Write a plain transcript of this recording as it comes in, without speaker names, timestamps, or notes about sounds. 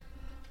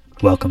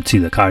Welcome to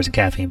the Cars and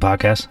Caffeine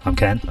Podcast. I'm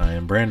Ken. I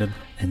am Brandon.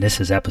 And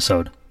this is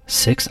episode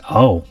 60.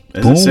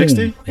 Is it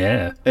 60?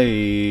 Yeah.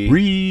 Hey.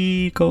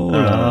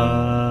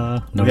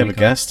 Ricola. We have a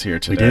guest here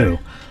today. We do.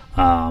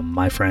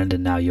 My friend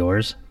and now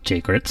yours,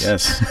 Jake Ritz.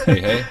 Yes.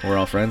 Hey. We're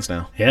all friends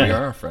now. Yeah. We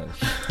are friends.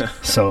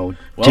 So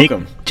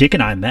Welcome. Jake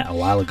and I met a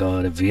while ago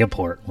at a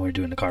Viaport when we were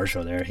doing the car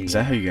show there. Is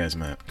that how you guys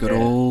met? Good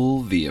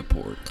old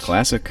Viaport.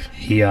 Classic.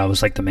 He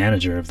was like the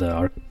manager of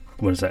the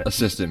what is that?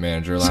 Assistant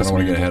manager. I Assistant don't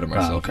want to get manager. ahead of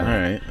myself. Oh, All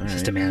okay. right.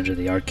 Assistant manager of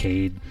the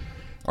arcade.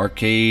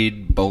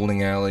 Arcade,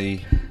 bowling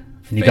alley,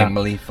 And you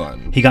family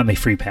fun. He got me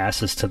free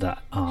passes to the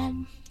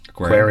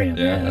aquarium.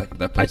 Yeah,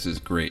 that place is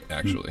great,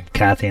 actually.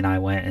 Kathy and I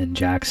went, and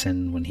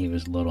Jackson, when he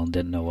was little and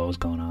didn't know what was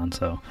going on,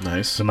 so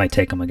Nice. we might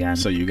take him again.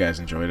 So you guys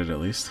enjoyed it at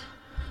least?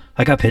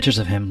 I got pictures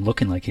of him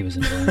looking like he was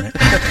enjoying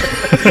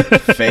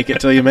it. Fake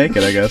it till you make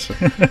it, I guess.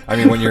 I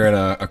mean, when you're in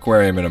an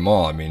aquarium in a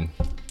mall, I mean...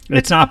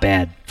 It's not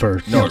bad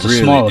for No, it's a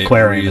small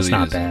aquarium. It's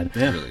not isn't. bad.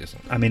 Yeah. It really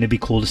isn't. I mean, it'd be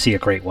cool to see a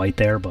great white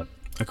there, but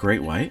A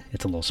great white?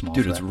 it's a little small.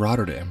 Dude, for it's that.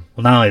 Rotterdam.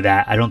 Well, not only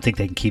that, I don't think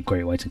they can keep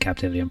great whites in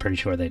captivity. I'm pretty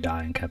sure they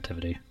die in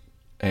captivity.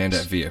 And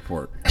at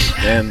Viaport.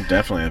 And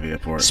definitely at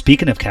Viaport.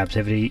 Speaking of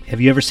captivity, have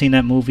you ever seen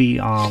that movie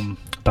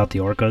about the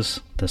orcas?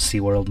 The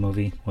SeaWorld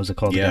movie? What was it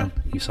called Yeah. again?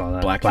 You saw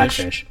that?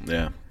 Blackfish?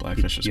 Yeah.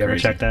 Blackfish is You ever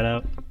crazy. check that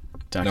out? No,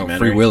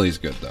 Documentary? Free Willy's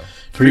good, though.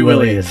 Free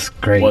Willy is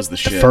great. was the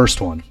shit.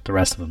 first one. The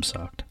rest of them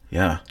sucked.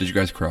 Yeah. Did you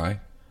guys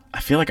cry?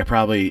 I feel like I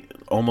probably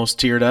almost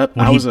teared up.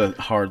 When I he- was a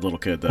hard little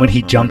kid, though. When he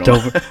I'm not jumped gonna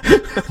over,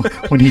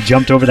 lie. when he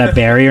jumped over that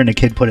barrier and the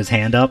kid put his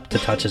hand up to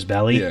touch his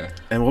belly. Yeah.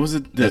 And what was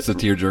it? That's the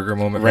tearjerker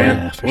moment. Rand,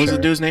 Yeah, for what was sure.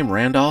 the dude's name?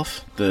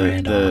 Randolph?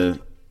 Randolph.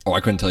 Oh, I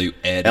couldn't tell you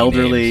Ed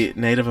Elderly names.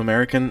 Native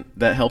American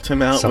that helped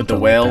him out with Something the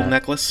like whale that.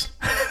 necklace,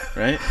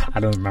 right? I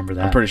don't remember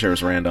that. I'm pretty sure it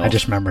was Randolph. I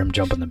just remember him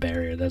jumping the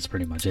barrier. That's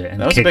pretty much it.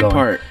 And that was the a kid big going-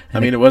 part. I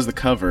and mean, the- it was the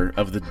cover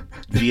of the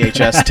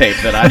VHS tape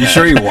that I had. You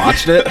sure you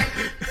watched it?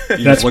 You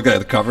That's- just look at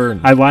the cover and...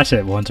 I watched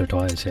it once or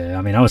twice. Yeah,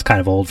 I mean, I was kind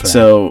of old for that.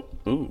 So,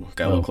 ooh,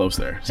 got a little Oh. close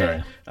there.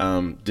 Sorry.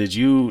 Did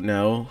you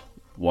know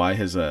why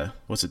his,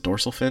 what's it,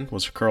 dorsal fin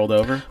was curled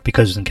over?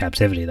 Because it's in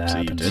captivity, that So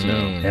you happens. did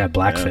know. Yeah,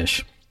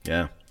 blackfish.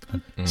 Yeah.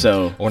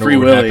 So, I wonder Free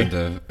what would Willy.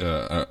 happen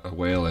to a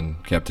whale in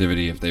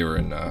captivity if they were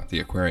in the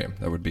aquarium.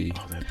 That would be...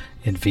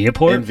 In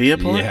Viaport, In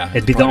Viaport? Yeah.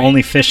 it'd be the Probably-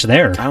 only fish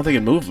there. I don't think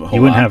it'd move a whole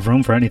You wouldn't lot. have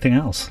room for anything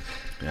else.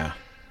 Yeah.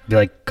 Be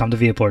like, come to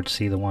Viaport to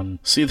see the one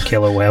See the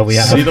killer whale we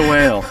have. See the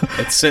whale.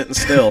 It's sitting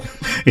still.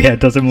 Yeah,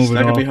 it doesn't move It's at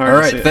not all. gonna be hard All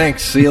to right, see it.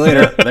 thanks. See you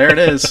later. There it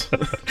is.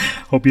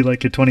 Hope you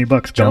like your $20.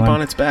 Jump Going.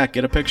 on its back.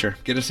 Get a picture.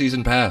 Get a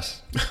season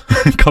pass.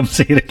 Come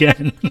see it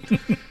again.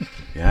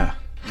 Yeah.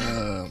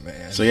 Oh,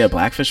 man. So yeah,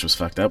 Blackfish was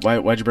fucked up.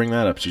 Why'd you bring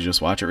that up? Did you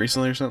just watch it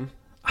recently or something?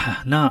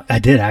 No, I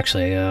did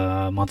actually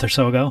a month or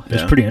so ago. It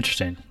was Yeah. pretty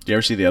interesting. Did you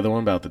ever see the other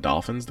one about the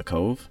dolphins, the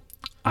Cove?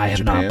 I have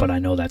Japan? not, but I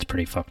know that's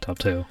pretty fucked up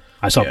too.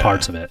 I saw Yeah,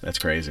 parts of it. That's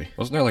crazy.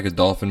 Wasn't there like a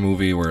dolphin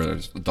movie where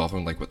there's a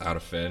dolphin like without a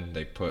fin?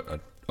 They put a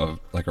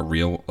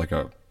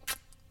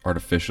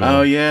artificial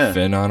Oh, yeah.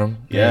 fin on him.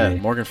 Yeah, Yeah.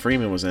 Morgan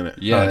Freeman was in it.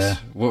 Yes. yeah.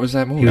 What was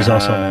that movie? He was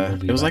also in that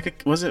movie. It was but-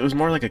 like it was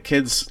more like a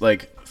kids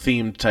like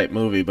themed type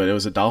movie, but it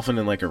was a dolphin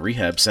in like a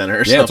rehab center or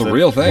yeah, something. it's a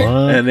real thing.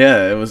 What? And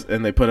yeah, it was,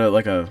 and they put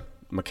a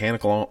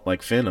mechanical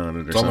like fin on it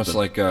or It's something. almost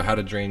like How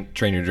to Train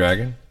Your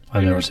Dragon.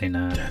 I've You never know, seen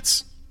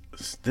that.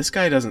 This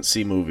guy doesn't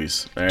see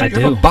movies. All right? I You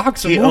have do. a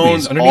box of He movies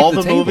owns underneath all the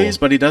the table. movies,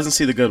 but he doesn't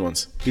see the good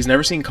ones. He's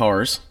never seen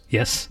Cars.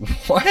 Yes,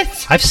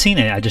 What? I've seen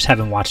it. I just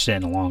haven't watched it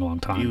in a long,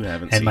 long time. You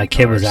haven't And seen my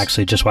kid was Cars.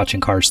 actually just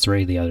watching Cars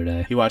 3 the other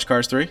day. He watched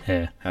Cars 3?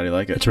 Yeah, How do you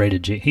like it? it's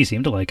rated G. He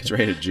seemed to like it. It's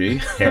rated G.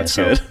 Yeah, That's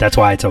so good. that's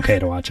why it's okay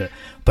to watch it.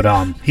 But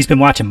he's been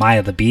watching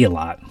Maya the Bee a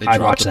lot. They I'd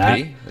dropped watch the that.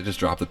 P? They just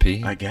dropped the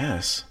P? I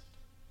guess.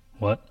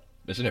 What?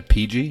 Isn't it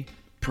PG?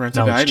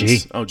 Parental No, it's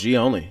guidance. G. Oh, G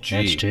only. G.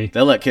 That's G.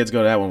 They'll let kids go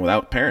to that one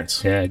without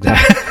parents. Yeah,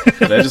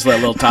 exactly. They just let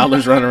little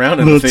toddlers run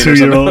around in the little theater.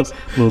 2-year-old,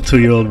 little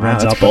 2-year-old Wow,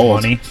 runs that's up bold.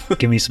 with money.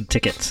 Give me some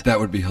tickets.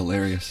 That would be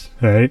hilarious.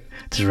 Right?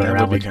 Just run That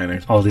around would with be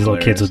kinda all these little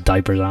kids hilarious. with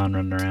diapers on,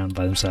 running around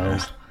by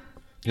themselves.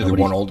 You're the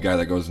Nobody- one old guy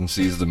that goes and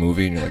sees the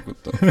movie, and you're like,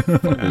 what the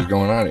fuck is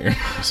going on here?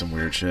 Some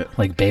weird shit.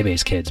 Like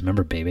Bebe's Kids.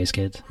 Remember Bebe's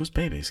Kids? Who's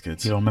Baby's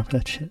Kids? You don't remember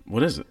that shit?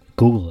 What is it?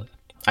 Google it.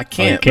 I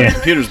can't. can't. My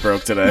computer's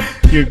broke today.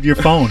 Your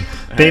phone.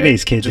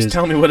 Bebe's Hey, Kids. Just is,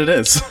 tell me what it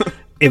is.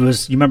 it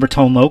was. You remember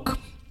Tone Loc?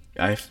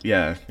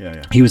 Yeah.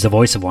 He was the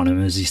voice of one of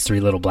them. It was these 3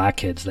 little black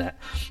kids that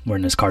were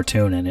in this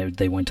cartoon, and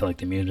they went to like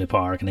the amusement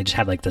park, and they just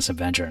had like this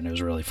adventure, and it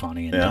was really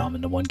funny and Yeah. dumb.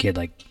 And the one kid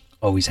like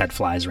always had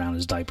flies around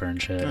his diaper and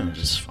shit. and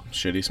Just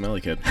shitty, smelly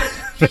kid.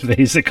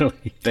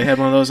 basically. They had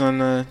one of those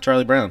on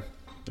Charlie Brown.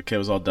 The kid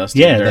was all dusty.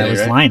 Yeah, and dirty, that was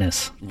right?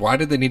 Linus. Why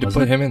did they need to Was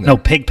put it? him in there? No,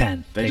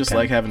 Pigpen. They just Pigpen.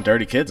 like having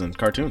dirty kids in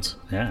cartoons,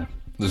 Yeah.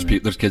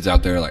 There's kids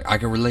out there like, I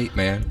can relate,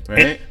 man.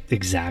 right?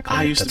 Exactly.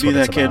 I used That's to be what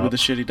it's that kid about. with the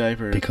shitty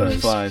diaper Because-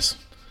 and flies.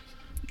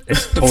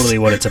 It's totally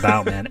what it's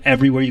about, man.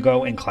 Everywhere you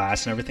go in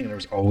class and everything,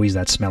 there's always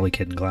that smelly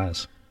kid in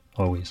class.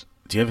 Always.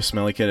 Do you have a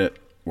smelly kid at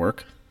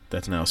work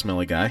that's now a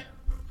smelly guy?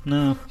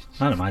 No,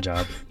 not at my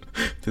job.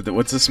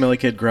 What's the smelly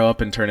kid grow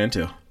up and turn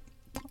into?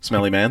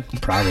 Smelly man?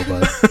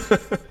 Probably.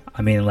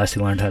 I mean, unless he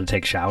learned how to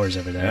take showers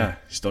every day. Yeah,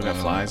 you still got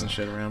flies and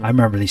shit around him. I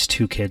remember these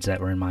 2 kids that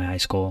were in my high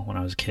school when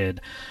I was a kid,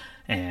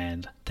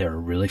 and they were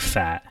really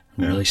fat,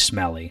 really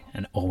smelly,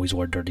 and always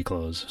wore dirty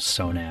clothes.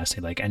 So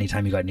nasty. Like,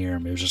 anytime you got near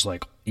them, it was just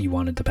like you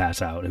wanted to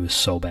pass out. It was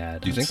so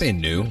bad. Do you think they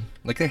knew?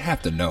 Like, they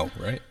have to know,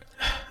 right?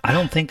 I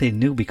don't think they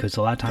knew, because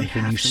a lot of times They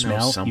when you have to know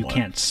smell, you somewhat.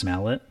 can't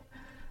smell it.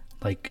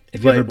 Like,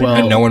 if you Like, ever been... well,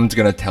 And no one's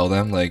going to tell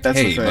them, like, That's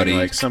hey, the thing. buddy,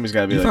 Like, somebody's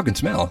got to be you like, fucking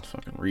smell.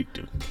 fucking reek,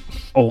 dude.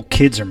 old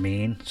kids are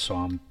mean, so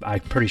I'm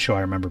pretty sure I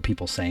remember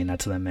people saying that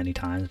to them many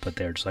times, but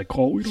they're just like,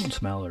 oh, we don't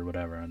smell, or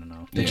whatever. I don't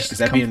know. They Yeah. just Is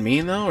that come- being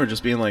mean though, or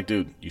just being like,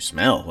 dude, you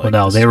smell? Like, Well,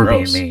 no, this they is were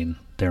gross. being mean.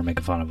 They were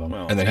making fun of him.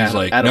 Well, And then he's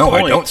like, at a no, I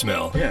point- don't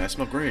smell. Yeah, I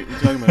smell great.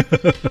 What are you talking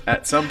about?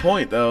 At some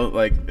point though,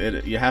 like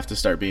you have to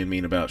start being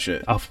mean about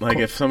shit. Of Like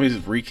course. if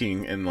somebody's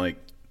reeking and like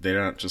they're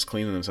not just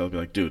cleaning themselves, be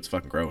like, dude, it's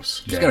fucking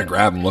gross. You just got to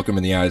grab him, look him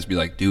in the eyes, be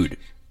like, dude,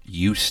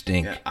 you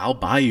stink. Yeah, I'll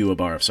buy you a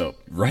bar of soap.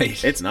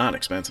 Right. It's not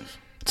expensive.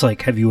 It's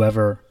like, have you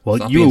ever... Well,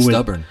 Stop you being were with,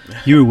 stubborn.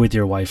 You were with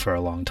your wife for a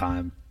long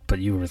time, but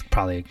you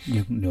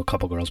knew a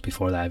couple girls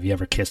before that. Have you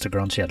ever kissed a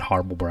girl and she had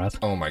horrible breath?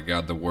 Oh, my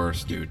God, the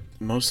worst, dude.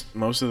 Most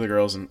of the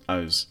girls I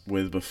was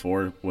with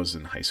before was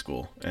in high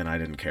school, and I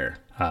didn't care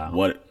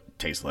what it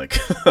tastes like.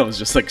 I was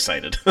just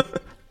excited.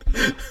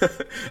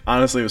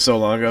 Honestly, it was so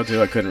long ago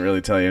too. I couldn't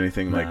really tell you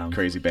anything like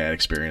crazy bad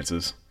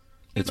experiences.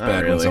 It's Not bad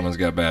when really. someone's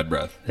got bad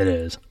breath. It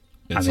is.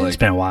 I It's mean, it's like-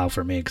 been a while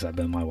for me because I've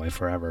been with my wife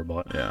forever,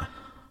 but Yeah.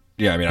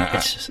 Yeah, I mean,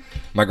 it's just...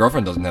 my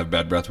girlfriend doesn't have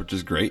bad breath, which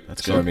is great.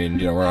 That's So, good. I mean,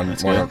 we're on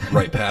That's the good.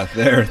 right path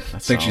there. I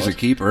think she's a solid.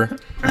 keeper.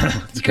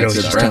 You could always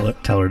good just breath.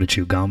 tell her to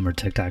chew gum or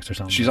Tic Tacs or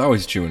something. She's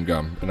always chewing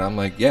gum. And I'm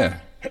like, yeah,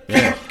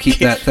 keep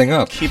that thing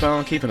up. Keep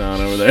on keeping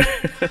on over there.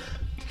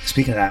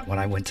 Speaking of that, when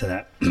I went to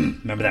that...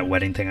 remember that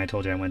wedding thing I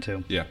told you I went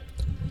to? Yeah.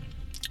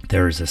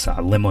 There was this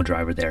limo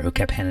driver there who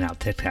kept handing out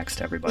Tic Tacs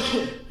to everybody.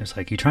 It's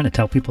like, you trying to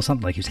tell people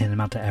something? Like, he was handing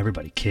them out to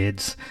everybody.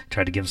 Kids,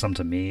 tried to give some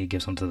to me,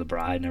 give some to the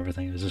bride and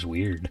everything. It was just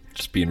weird.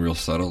 Just being real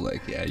subtle,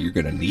 like, yeah, you're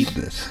going to need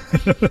this.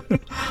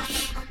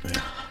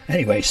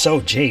 Anyway, so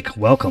Jake,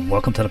 welcome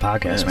to the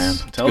podcast, Yes.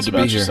 man. Tell us good to be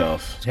about here.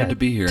 yourself. It's good to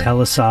be here. Tell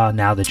us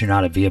now that you're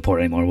not at Viaport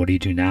anymore, what do you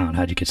do now, and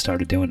how'd you get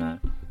started doing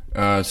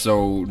that?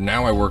 So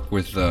now I work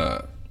with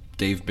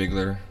Dave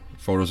Bigler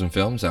Photos and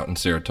Films out in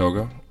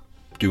Saratoga,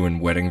 doing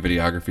wedding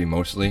videography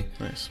mostly.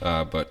 Nice.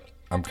 But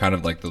I'm kind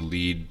of like the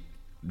lead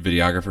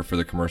videographer for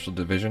the commercial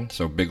division.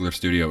 So Bigler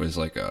Studio is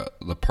like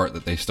the part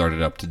that they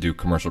started up to do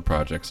commercial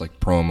projects like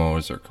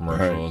promos or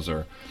commercials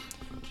or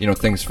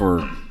things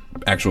for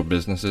actual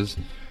businesses.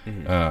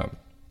 Mm-hmm.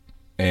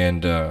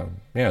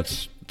 Yeah,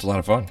 it's a lot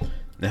of fun.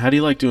 Now, how do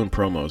you like doing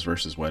promos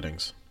versus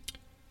weddings?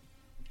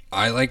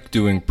 I like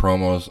doing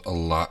promos a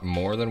lot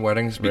more than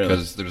weddings Really?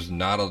 because there's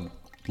not a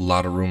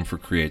lot of room for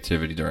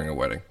creativity during a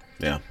wedding.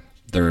 Yeah.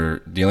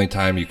 The only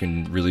time you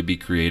can really be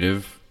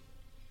creative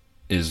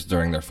is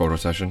during their photo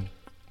session.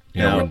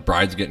 You know, Yeah. when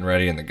bride's getting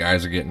ready and the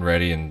guys are getting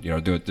ready and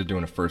they're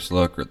doing a first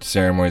look or the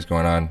ceremony's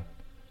going on.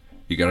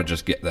 You got to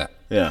just get that.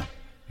 Yeah.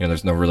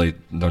 There's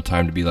no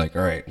time to be like,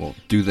 all right, well,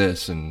 do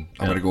this and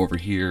I'm going to go over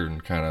here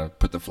and kind of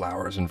put the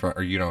flowers in front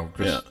or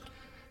just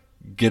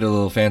get a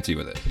little fancy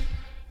with it.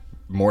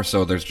 More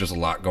so, there's just a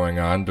lot going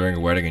on during a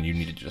wedding and you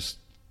need to just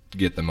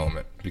get the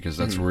moment because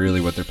that's really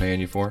what they're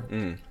paying you for.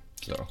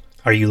 So.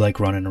 Are you like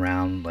running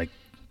around like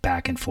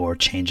back and forth,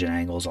 changing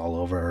angles all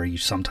over, or are you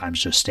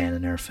sometimes just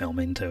standing there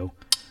filming too?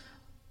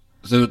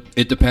 So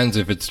it depends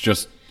if it's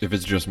just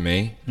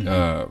me.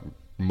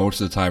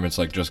 Most of the time, it's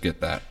like just get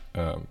that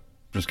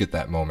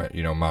moment.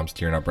 Mom's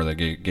tearing up, or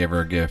they gave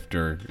her a gift,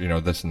 or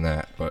this and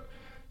that. But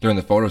during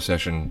the photo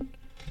session,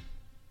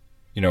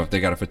 if they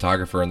got a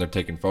photographer and they're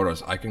taking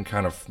photos, I can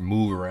kind of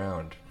move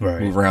around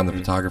the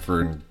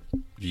photographer and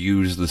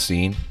use the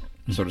scene,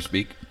 so to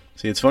speak.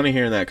 See, it's funny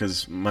hearing that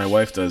because my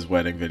wife does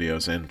wedding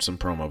videos and some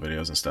promo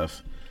videos and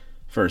stuff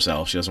for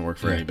herself. She doesn't work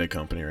for any big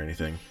company or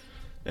anything.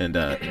 And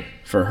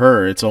for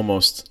her, it's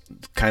almost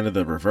kind of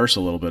the reverse a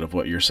little bit of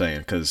what you're saying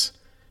because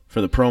for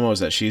the promos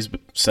that she's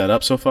set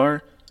up so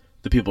far,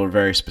 the people are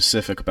very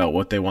specific about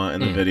what they want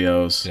in the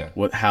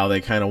videos, how they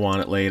kind of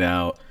want it laid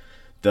out.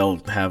 They'll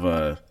have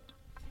a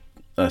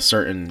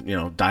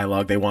certain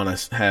dialogue they want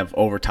to have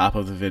over top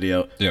of the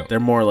video. Yeah. They're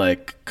more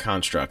like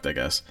construct, I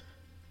guess.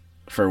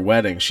 For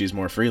weddings, she's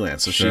more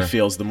freelance, so she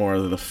feels the more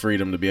of the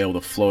freedom to be able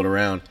to float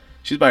around.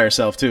 She's by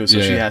herself too, so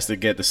she has to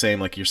get the same,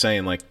 like you're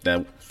saying, like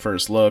that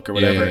first look or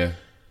whatever. Yeah.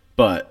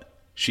 But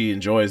she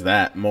enjoys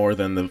that more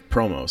than the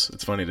promos.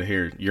 It's funny to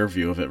hear your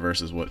view of it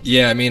versus what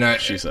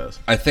she says.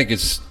 I think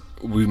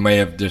we may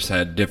have just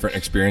had different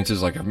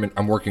experiences. Like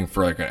I'm working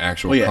for like an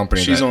actual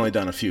company. She's only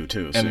done a few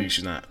too, so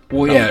she's not.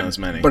 Well, done as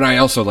many. But I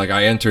also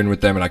I entered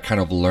with them and I kind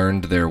of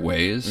learned their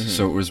ways.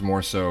 So it was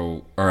more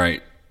so, all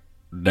right,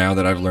 now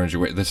that I've learned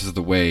your way, this is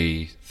the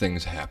way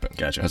things happen.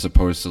 Gotcha. As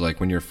opposed to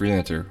when you're a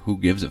freelancer, who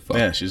gives a fuck?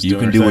 Yeah, she's you doing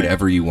can her do thing.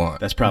 whatever you want.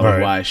 That's probably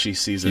why she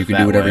sees it. You can that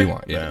do whatever way. you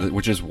want. Yeah.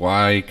 Which is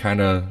why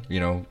kind of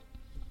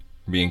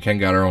me and Ken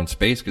got our own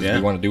space because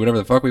we want to do whatever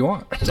the fuck we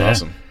want. It's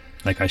awesome.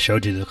 Like I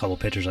showed you the couple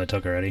pictures I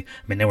took already. I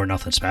mean, they were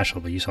nothing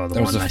special, but you saw the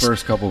That one. was the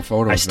first couple of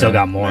photos. I still man.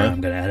 got more. Yeah.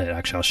 I'm gonna edit.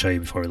 Actually, I'll show you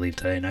before we leave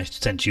today. And I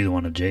sent you the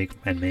one of Jake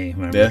and me.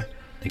 Remember? Yeah.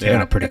 They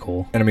came out pretty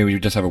cool. And I mean, we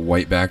just have a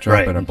white backdrop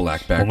Right. and a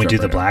black backdrop. When we do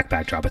the right now. black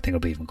backdrop, I think it'll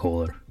be even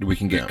cooler. We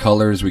can get Yeah.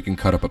 colors. We can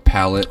cut up a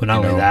palette. But not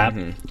you only know. that,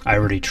 Mm-hmm. I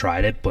already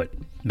tried it, but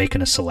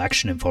making a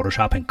selection in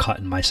Photoshop and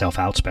cutting myself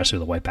out, especially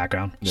with a white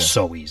background, Yeah.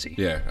 so easy.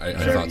 Yeah, I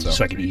Very thought easy. so.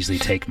 So I can easily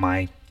take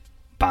my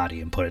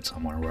body and put it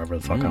somewhere, wherever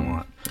the fuck I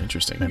want.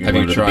 Interesting. Have You Have go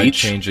you to the tried beach?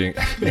 changing?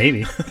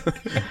 Maybe.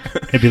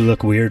 Maybe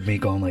look weird me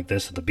going like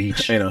this at the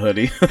beach. Ain't a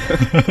hoodie.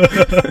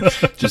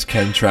 Just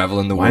Ken travel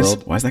in the Why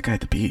world? is that guy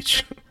at the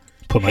beach?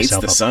 Put Hates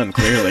myself the up. sun,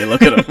 clearly.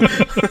 Look at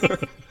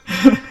him.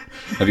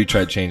 Have you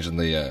tried changing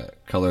the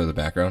color of the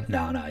background?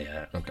 No, not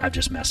yet. Okay. I've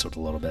just messed with it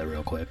a little bit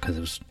real quick because it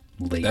was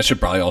late. That should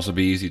probably also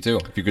be easy too.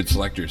 If you could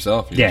select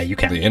yourself. Yeah, just- you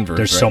can. The inverse.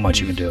 There's right? so much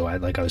you can do. I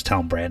was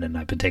telling Brandon,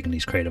 I've been taking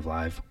these Creative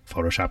Live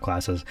Photoshop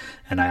classes,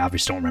 and I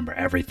obviously don't remember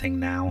everything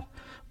now,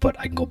 but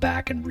I can go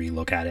back and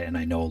relook at it, and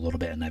I know a little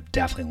bit, and I've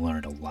definitely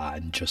learned a lot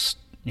in just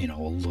a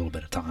little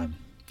bit of time.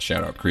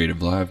 Shout out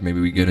Creative Live. Maybe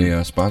we get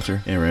a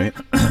sponsor. Yeah, right.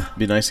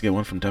 Be nice to get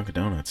one from Dunkin'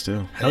 Donuts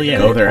too. Hell yeah,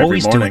 Go they're there every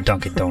always morning. doing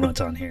Dunkin'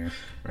 Donuts on here.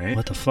 Right.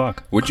 What the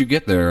fuck? What'd you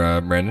get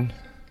there, Brandon?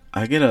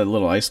 I get a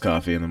little iced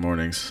coffee in the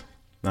mornings.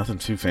 Nothing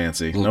too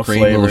fancy. Little No cream,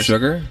 flavors. little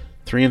sugar.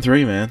 3 and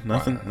 3, man.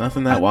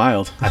 Nothing that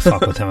wild. I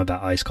fuck with him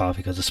about iced coffee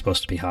because it's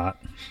supposed to be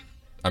hot.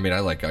 I mean, I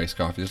like iced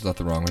coffee. There's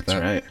nothing wrong with that.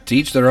 That's right. To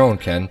each their own,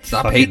 Ken.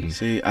 Stop Fucking- hating.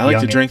 See, I like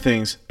to Youngin. drink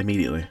things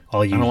immediately.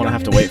 All you I don't want to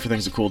have to youngins. wait for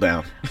things to cool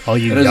down. All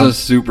you That is young, a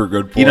super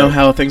good point. You know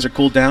how things are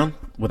cooled down?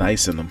 With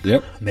ice in them.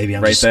 Yep. maybe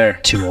I'm right just there.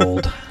 too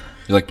old.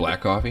 You like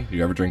black coffee? Do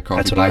you ever drink coffee?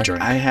 That's what I black?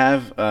 drink. I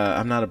have.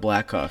 I'm not a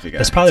black coffee guy.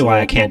 That's probably It's a why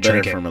I little- can't little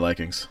drink bitter it. for my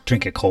likings.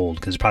 Drink it cold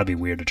because it's probably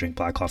weird to drink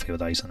black coffee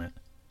with ice in it.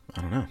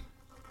 I don't know.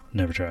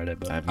 Never tried it,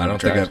 but I've I never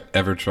don't think tried. I've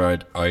ever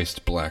tried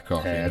iced black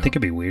coffee. I no. think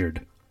it'd be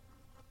weird.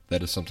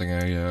 That is something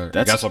I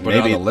That's guess I'll put it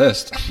on maybe- the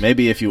list.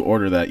 Maybe if you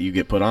order that, you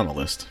get put on a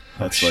list.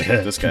 That's like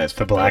shit. this guy's The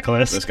fucked black up.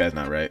 list? This guy's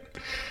not right.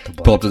 The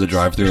Pull up to the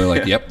drive-thru,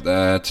 like, yep,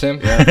 that's him.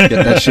 Get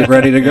that shit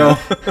ready to go.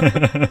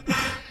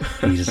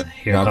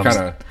 Here No, I'm comes.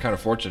 kind of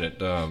fortunate.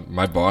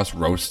 My boss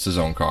roasts his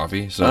own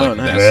coffee, so Oh, like,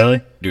 nice. that's-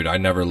 Really? dude, I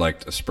never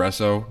liked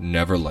espresso,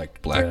 never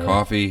liked black Really?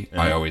 coffee.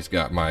 I always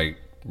got my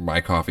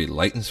coffee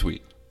light and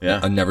sweet. Yeah.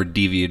 I never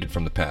deviated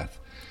from the path.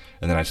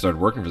 And then I started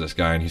working for this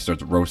guy, and he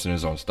starts roasting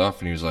his own stuff,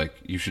 and he was like,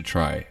 "You should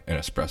try an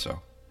espresso."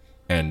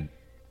 And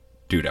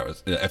dude,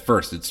 at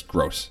first it's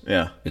gross.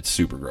 Yeah. It's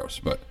super gross,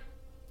 but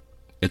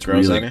it's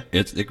Grows really on you?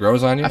 it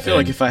grows on you. I feel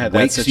like and if I had that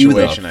wakes you the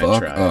situation, I'd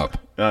fuck try it. up.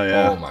 Oh,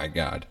 yeah. Oh my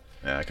god.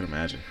 Yeah, I can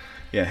imagine.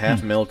 Yeah,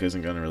 half milk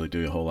isn't going to really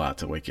do a whole lot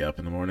to wake you up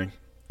in the morning.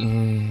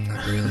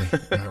 Not really.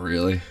 Not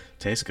really.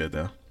 Tastes good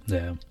though.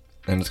 Yeah.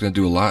 And it's going to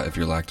do a lot if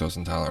you're lactose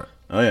intolerant.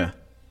 Oh yeah,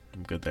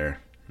 I'm good there.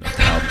 No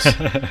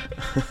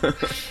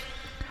problems.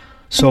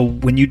 So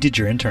when you did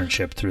your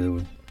internship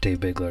through Dave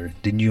Bigler,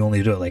 didn't you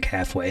only do it like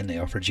halfway and they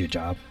offered you a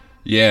job?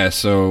 Yeah,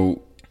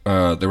 so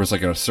there was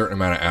like a certain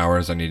amount of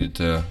hours I needed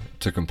to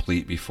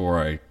complete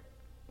before I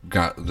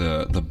got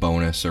the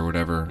bonus or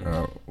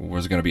whatever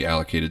was going to be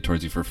allocated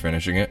towards you for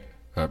finishing it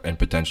and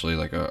potentially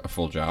like a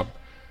full job.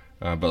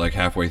 But like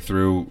halfway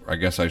through, I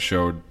guess I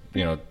showed,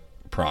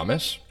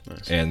 promise,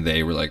 and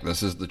they were like,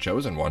 "This is the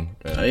chosen one."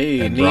 And, Hey,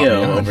 and brought me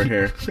Neo on. over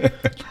here.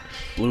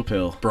 Blue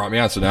pill. Brought me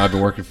on, so now I've been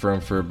working for him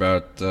for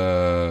about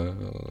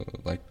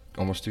like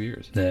almost 2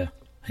 years. Yeah.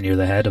 And you're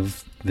the head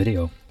of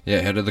video. Yeah,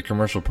 head of the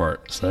commercial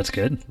part. So that's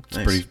good. It's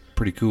Nice.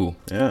 pretty cool.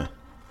 Yeah.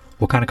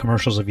 What kind of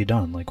commercials have you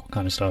done? Like what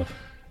kind of stuff?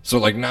 So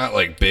like not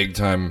like big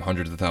time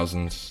hundreds of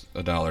thousands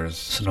of dollars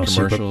So no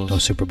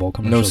commercials. Super Bowl No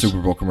commercials. Super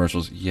Bowl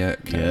commercials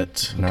yet. Ken.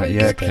 Yet. Not Okay,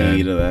 yet. get Ken.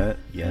 Key to that.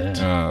 Yet.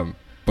 Yeah.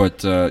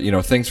 But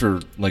things for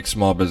like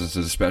small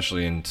businesses,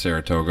 especially in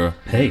Saratoga.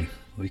 Hey,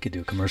 we could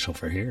do a commercial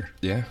for here.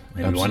 Yeah,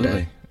 Maybe one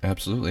absolutely, day.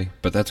 absolutely.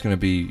 But that's gonna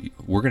be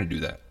we're gonna do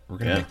that. We're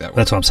gonna Yeah. make that work.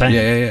 That's what I'm saying.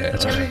 Yeah.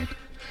 That's what I mean.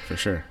 For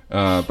sure.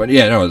 But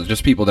yeah, no,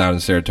 just people down in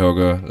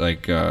Saratoga.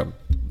 Like,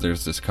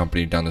 there's this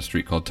company down the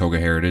street called Toga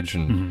Heritage,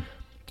 and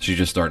she's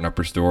just starting up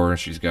her store.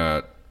 She's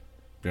got,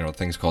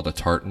 things called a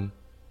tartan.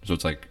 So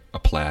it's like a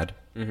plaid,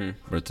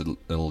 but it's a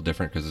little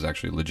different because it's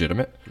actually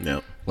legitimate,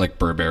 Yep. like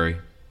Burberry,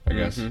 I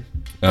guess.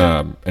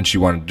 And she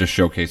wanted to just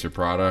showcase her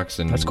products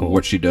and That's cool.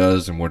 what she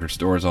does and what her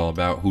store is all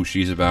about, who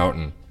she's about,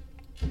 and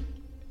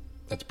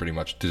that's pretty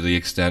much to the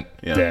extent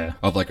Yeah.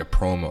 of like a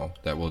promo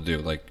that we'll do.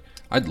 Like,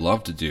 I'd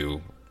love to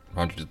do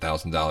hundreds of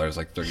 $1,000s,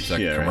 like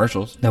 30-second Yeah, right.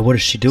 commercials. Now, what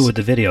does she do with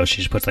the video? She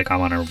just puts like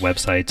on her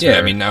websites. Yeah, or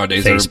I mean,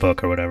 nowadays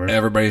Facebook or whatever.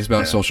 Everybody's about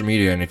Yeah. social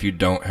media, and if you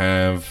don't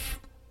have,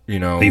 But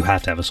you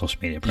have to have a social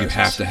media you presence.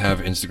 have to have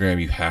Instagram,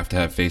 you have to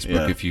have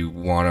Facebook Yeah. if you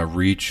want to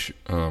reach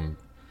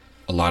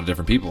a lot of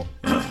different people.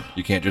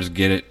 You can't just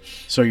get it.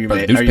 So are you But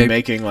are you newspaper-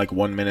 making like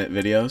 1-minute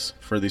videos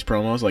for these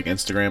promos, like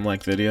Instagram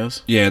like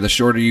videos? Yeah, the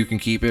shorter you can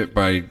keep it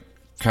by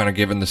kind of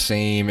giving the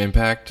same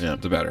impact, Yeah.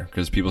 the better.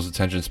 Because people's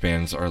attention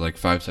spans are like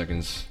 5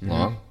 seconds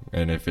long,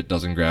 and if it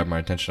doesn't grab my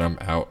attention, I'm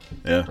out.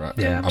 Yeah. Right.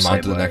 Yeah, I'm I'm same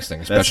on to the way. next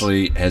thing,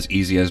 especially as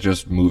easy as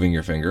just moving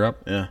your finger up.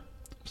 Yeah.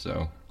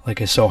 So Like,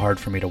 it's so hard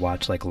for me to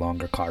watch like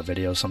longer car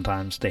videos.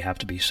 Sometimes they have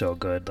to be so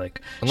good. Like,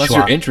 Unless Schwa-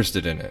 you're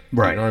interested in it.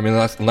 Right. You know what I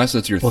mean? Unless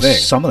it's your Well, thing.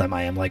 some of them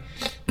I am. Like,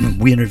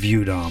 we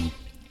interviewed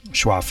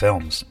Schwa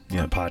Films on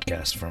Yeah. a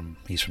podcast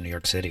he's from New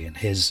York City, and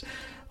his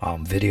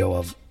video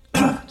of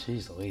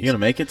jeez Louise. You gonna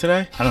make it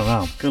today? I don't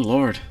know. Good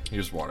lord.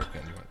 Here's water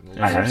pen.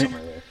 I have Alright. some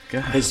right there.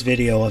 God. His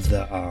video of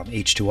the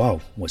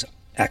H2O was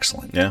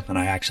excellent. Yeah. And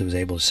I actually was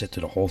able to sit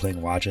through the whole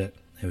thing, watch it.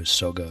 It was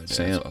so good. Yeah,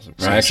 Sam, that's awesome.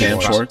 Sam, I actually Sam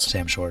watched- Schwartz.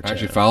 Sam Schwartz. I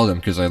actually yeah. followed him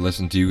because I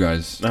listened to you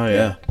guys. Oh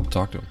yeah.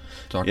 Talk to him.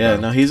 Yeah,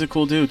 about no, him. he's a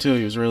cool dude too.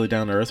 He was really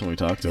down to earth when we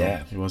talked to Yeah.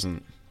 him. He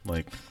wasn't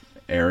like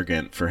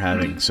arrogant for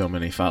having so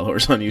many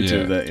followers on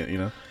YouTube Yeah. that you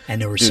know. And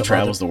there were Dude some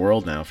travels other, the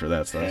world now for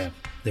that stuff. yeah,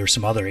 there were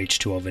some other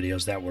H2O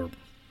videos that were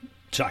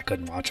I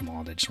couldn't watch them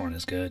all. They just weren't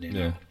as good. You know?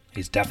 Yeah.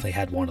 He's definitely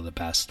had one of the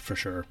best for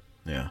sure.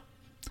 Yeah.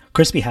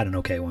 Crispy had an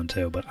okay one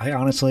too, but I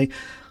honestly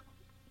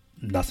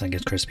nothing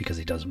against Crispy because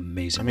he does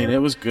amazing. I mean, work. it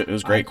was good. It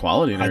was great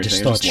quality and I everything.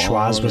 just It thought was just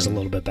Schwaz long was a and-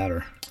 little bit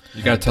better.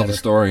 You got to tell the better.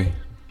 story.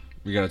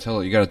 You got to tell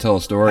it. You got to tell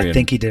a story. I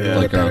think he did a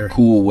little like bit better. a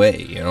cool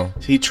way. You know.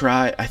 He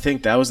tried. I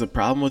think that was the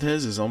problem with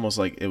his. Is almost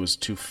like it was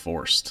too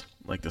forced.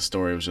 Like the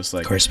story was just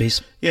like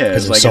Crispies. Yeah, it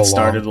 'Cause was like so it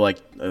started long. like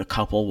a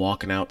couple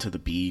walking out to the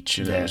beach,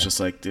 and it was Yeah. just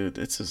like, dude,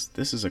 this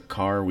is a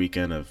car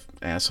weekend of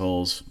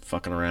assholes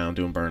fucking around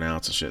doing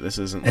burnouts and shit. This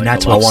isn't And like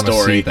that's a what I love wanna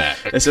story. see that.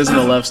 This isn't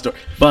a love story,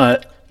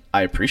 but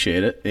I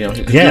appreciate it. You know,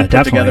 he Yeah, put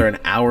definitely. together an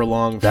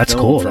hour-long That's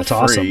film cool. for That's free.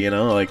 awesome. You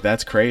know, like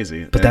that's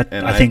crazy. But that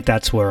And I think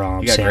that's where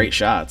he got Sam, great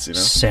shots. You know,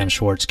 Sam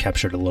Schwartz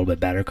captured a little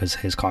bit better because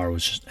his car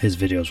was just, his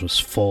videos was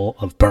full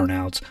of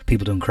burnouts,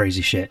 people doing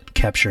crazy shit,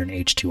 capturing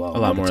H2O. a lot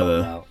what more it's of all the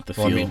about. the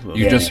Well, feel. I mean, of-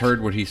 you Yeah. just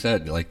heard what he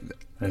said. Like,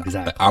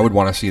 Exactly. I would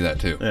want to see that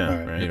too. yeah,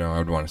 Right. right. You know, I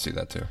would want to see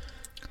that too.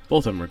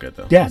 Both of them were good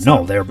though. Yeah, It's no,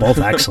 not- they were both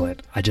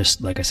excellent. I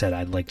just, like I said,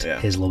 I liked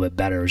Yeah. his a little bit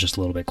better. It was just a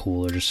little bit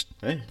cooler. Just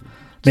Hey,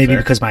 maybe fair.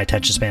 because my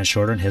attention span's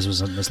shorter and his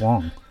wasn't as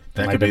long.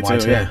 that might could be have been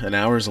too. why Yeah, an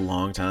hour is a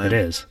long time. It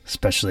is,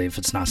 especially if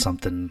it's not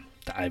something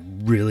that I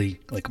really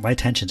like. My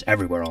attention's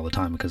everywhere all the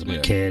time because of my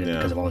Yeah. kid and Yeah.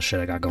 because of all the shit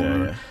I got going Yeah,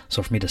 on. yeah.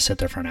 So for me to sit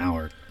there for an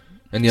hour,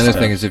 And the other So-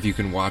 thing is, if you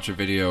can watch a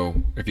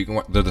video, if you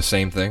can, they're the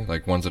same thing.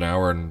 Like one's an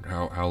hour, and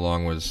how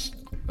long was?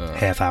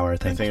 half hour, I I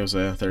think. think it was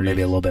 30,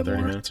 Maybe a little bit 30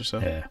 more. minutes or so.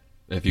 Yeah.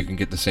 If you can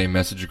get the same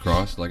message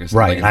across, like I said,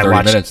 Right, like in I 30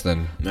 watched- minutes,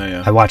 then No,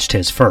 yeah. I watched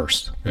his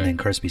first, Okay. and then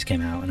Crispy's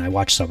came out, and I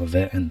watched some of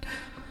it, and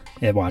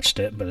I watched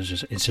it, but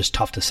it's just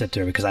tough to sit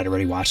there because I'd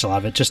already watched a lot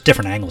of it, just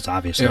different angles,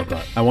 obviously. Yeah.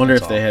 But I wonder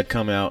that's if they all. had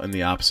come out in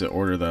the opposite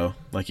order though.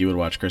 Like you would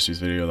watch Christy's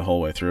video the whole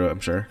way through.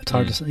 I'm sure. It's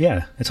hard to say.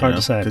 Yeah, it's hard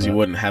to say because you but-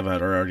 wouldn't have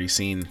it already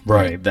seen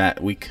Right.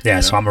 that week. Yeah,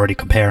 you so know? I'm already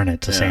comparing it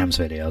to Yeah. Sam's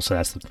video, so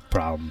that's the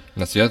problem.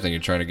 And that's the other thing.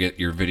 You're trying to get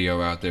your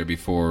video out there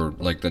before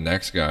like the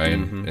next guy,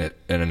 and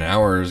an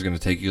hour is going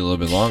to take you a little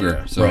bit longer.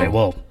 Yeah. So Right.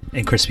 Well,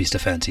 in Crispy's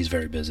defense, he's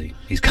very busy.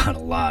 He's got a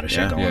lot of shit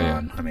Yeah. going Yeah, yeah.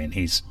 on. I mean,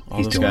 he's all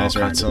he's those doing guys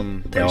all are at kinds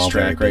some of. They're all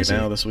very racetrack right busy.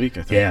 now this week.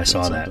 I think. Yeah, I doing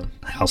saw that. something.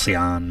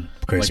 Halcyon,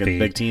 Crispy, Like a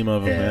big team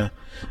of them. Yeah.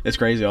 It's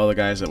crazy. All the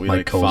guys that we Mike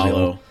like Koziel.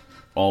 follow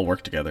all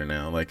work together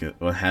now. Like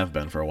have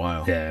been for a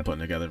while. Yeah. putting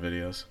together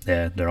videos.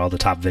 Yeah, they're all the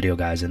top video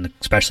guys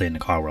especially in the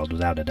car world,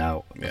 without a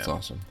doubt. that's Yeah.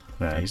 awesome.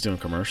 Yeah. Yeah, he's doing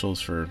commercials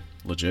for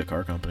legit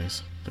car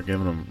companies. They're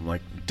giving them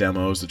like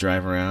demos to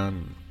drive around,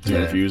 and do Yeah.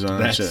 reviews on.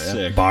 and That's shit. Yeah.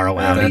 sick. Borrow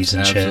Yeah, Audis that's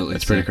and shit. absolutely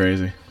It's pretty sick.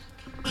 crazy.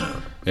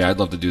 Yeah, I'd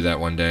love to do that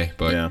one day,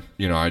 but Yeah.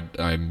 you know,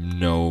 I'm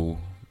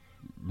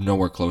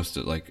nowhere close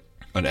to like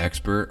an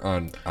expert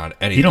on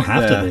anything. You don't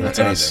have to Yeah, be. that's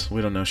Anything. us.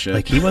 We don't know shit.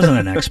 Like, he wasn't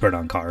an expert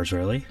on cars,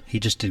 really. He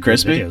just did good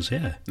Crispy? videos.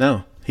 Yeah.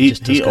 no, he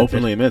just does good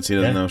openly video. admits he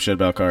doesn't Yeah. know shit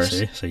about cars.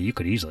 See? So you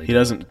could easily. He do it.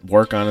 doesn't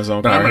work on his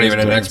own But car. I'm not He's even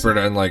an doing expert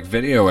on like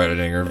video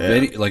editing or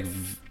video like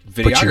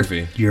But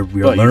videography. you're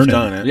But learning. you've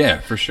done it. Yeah,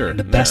 for sure. And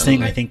the best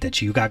thing I Absolutely. think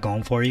that you got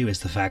going for you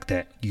is the fact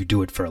that you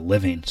do it for a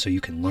living, so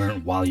you can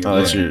learn while you're Oh,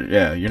 that's learning.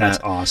 you're That's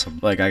not awesome.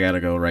 like I gotta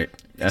go write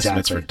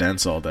estimates for Exactly.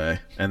 dents all day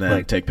and then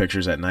Like- take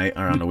pictures at night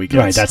or on the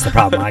weekends. Right, that's the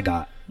problem I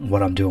got.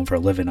 What I'm doing for a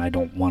living, I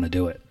don't want to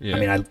do it. Yeah. I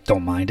mean, I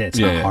don't mind it. It's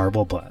Yeah, not yeah.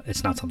 horrible, but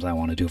it's not something I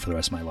want to do for the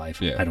rest of my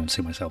life. Yeah. I don't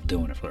see myself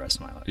doing it for the rest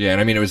of my life. Yeah, and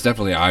I mean it was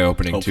definitely eye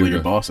opening Hopefully too.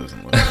 your boss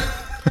isn't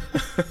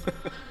listening.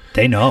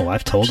 They know.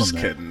 I've told Just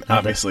them that. kidding. No, they-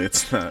 Obviously,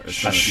 it's not.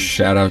 It's not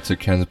Shout out to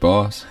Ken's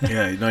boss.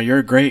 yeah, no, you're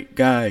a great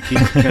guy.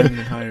 Keep getting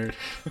hired.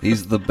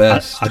 He's the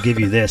best. I'll give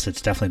you this.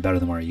 It's definitely better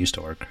than where I used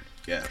to work.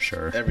 Yeah,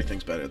 Sure.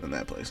 Everything's better than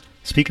that place.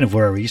 Speaking of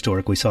where we used to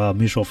work, we saw a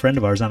mutual friend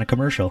of ours on a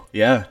commercial.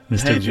 Yeah,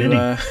 Mr. Hey, did you,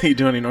 Vinny. you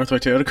do any Northway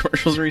Toyota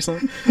commercials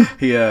recently?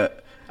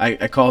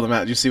 I called him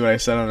out. Did you see what I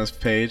said on his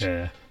page?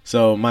 Yeah.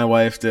 So my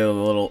wife did a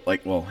little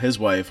his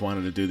wife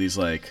wanted to do these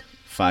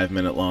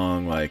 5-minute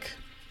long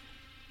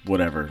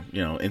whatever,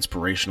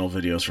 inspirational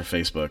videos for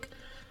Facebook.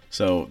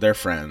 So they're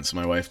friends.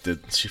 My wife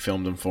she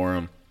filmed them for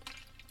him.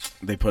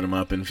 They put him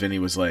up and Vinny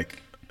was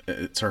like,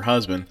 it's her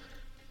husband.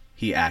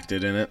 He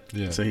acted in it.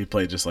 Yeah. So he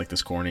played just like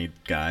this corny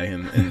guy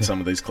in some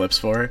of these clips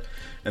for her.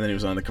 And then he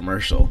was on the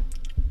commercial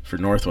for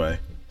Northway.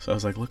 So I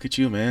was like, look at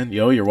you, man.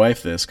 You owe your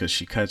wife this because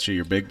she cut you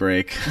your big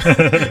break.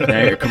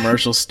 Now you're a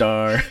commercial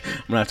star. I'm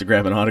going to have to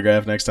grab an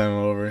autograph next time I'm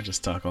over.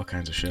 Just talk all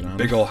kinds of shit on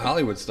Big him. old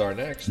Hollywood star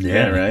next.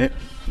 Yeah, right?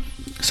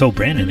 So,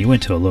 Brandon, you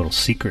went to a little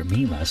secret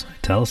meet last night.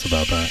 Tell us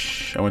about that.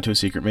 I went to a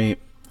secret meet.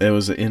 It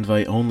was an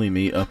invite-only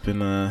meet up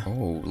in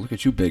Oh, look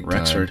at you, big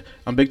Rexford. time.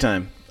 I'm big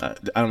time. I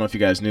don't know if you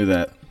guys knew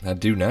that. I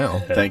do now.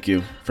 Thank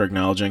you for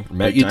acknowledging.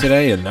 Met Big you time.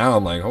 today, and now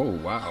I'm like, oh,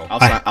 wow.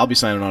 I'll be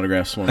signing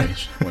autographs when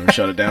we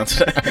shut it down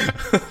today.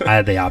 I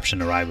had the option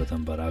to ride with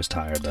him, but I was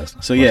tired.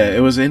 So yeah,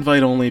 it was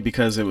invite only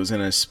because it was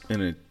in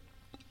a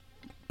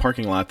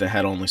parking lot that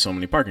had only so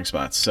many parking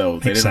spots. So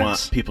they Makes didn't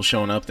sense. want people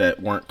showing up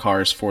that weren't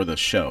cars for the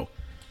show.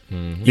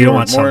 You don't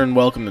want more some than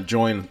welcome to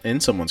join in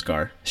someone's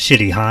car.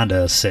 shitty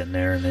Honda sitting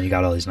there, and then you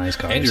got all these nice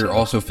cars. And you're So-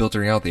 also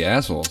filtering out the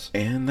assholes.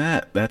 And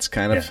that's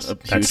kind of Yes, a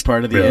that's huge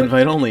part of the really-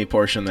 invite only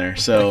portion there.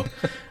 So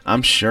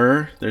I'm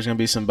sure there's going to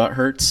be some butt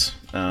hurts.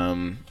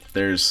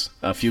 There's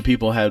a few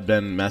people have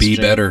been messaging. Be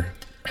better.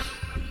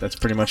 That's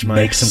pretty much my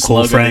make some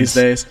cool slogan friends.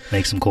 these days.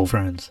 Make some cool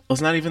friends. Well,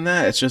 it's not even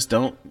that. It's just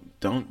don't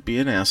be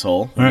an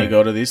asshole when Right. you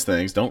go to these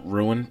things. Don't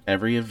ruin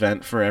every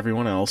event for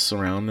everyone else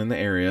around in the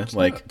area.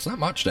 It's not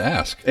much to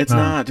ask. It's No.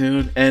 not,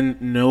 dude.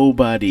 And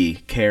nobody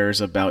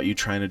cares about you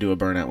trying to do a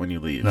burnout when you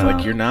leave. No.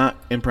 Like, you're not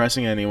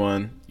impressing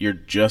anyone. You're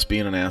just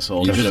being an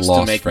asshole You just just to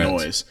lost make friends.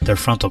 noise. Their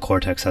frontal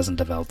cortex hasn't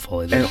developed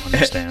fully. They don't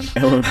understand.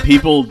 And when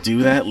people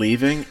do that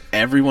leaving,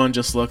 everyone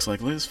just looks like,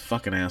 look at this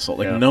fucking asshole.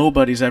 Like, Yeah.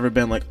 nobody's ever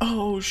been like,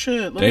 oh,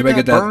 shit, look Did anybody at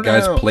get that that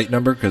guy's burnout. plate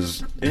number?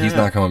 Because he's Yeah.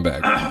 not coming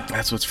back.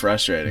 That's what's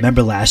frustrating.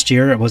 Remember last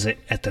year? Was it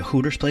at the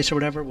Hooters place or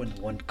whatever when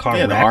one car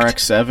Yeah, the wrecked?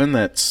 RX-7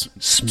 that's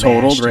Smashed,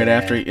 totaled right yeah.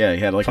 after. Yeah, he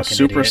had like Fucking a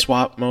super idiot.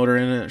 swap motor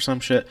in it or some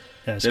shit.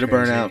 That's Did a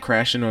crazy. burnout,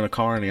 crashed into a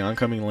car in the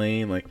oncoming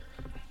lane. Like, See,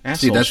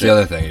 asshole that's shit. the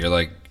other thing. You're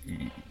like,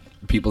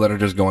 people that are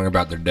just going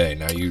about their day.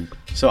 Now you.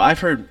 So I've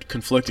heard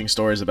conflicting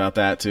stories about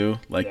that too.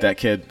 Like, Yeah. that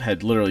kid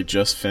had literally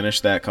just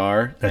finished that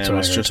car That's and what I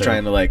was heard, just too.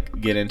 trying to like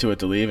get into it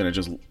to leave, and it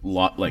just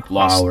lost.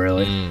 Oh,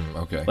 really?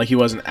 Okay. Like, he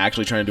wasn't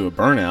actually trying to do a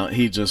burnout.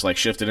 He just like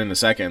shifted in a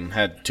second,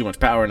 had too much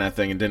power in that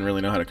thing, and didn't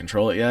really know how to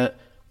control it yet.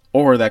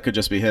 Or that could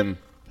just be him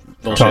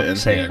bullshitting.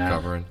 Saying yeah, that.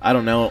 covering. I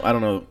don't know.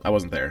 I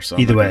wasn't there, so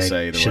I'm Either not gonna way,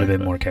 say either should have way, been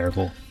but- more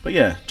careful. But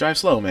yeah, drive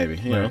slow maybe.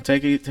 You know, Right.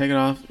 take it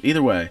off.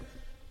 Either way,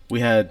 we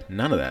had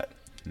none of that.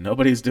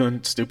 Nobody's doing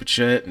stupid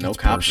shit. No That's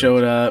cop perfect.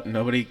 showed up.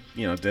 Nobody,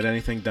 did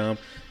anything dumb.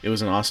 It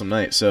was an awesome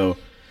night. So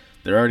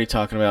they're already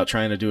talking about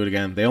trying to do it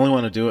again. They only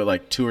want to do it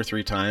like 2 or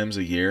 3 times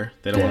a year.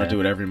 They don't want Yeah. to do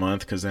it every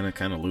month because then it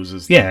kind of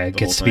loses. Yeah, the it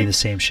gets to whole be thing. the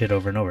same shit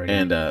over and over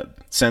again. And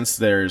since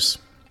it's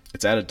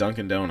at a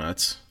Dunkin'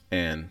 Donuts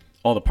and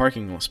all the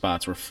parking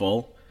spots were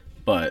full,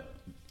 but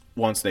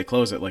once they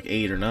close at like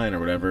 8 or 9 or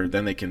whatever,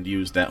 then they can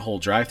use that whole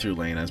drive-through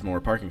lane as more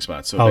parking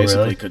spots. So it Oh,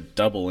 basically really? could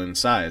double in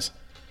size.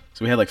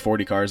 So we had like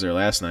 40 cars there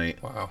last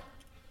night. Wow.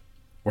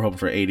 We're hoping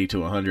for 80 to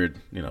 100.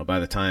 By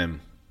the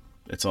time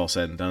it's all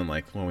said and done,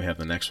 like when we have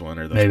the next one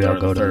or the Maybe or I'll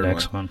go to the third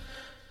next one.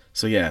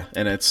 So yeah,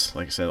 and it's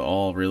like I said,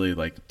 all really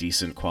like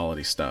decent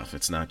quality stuff.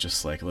 It's not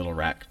just like little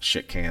rat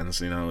shit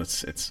cans.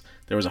 It's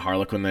there was a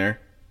Harlequin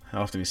there.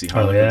 How often do you see Oh,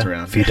 Harlequins yeah?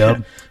 around?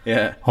 V-dub?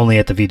 Yeah. Only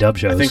at the VW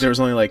shows. I think there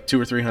was only like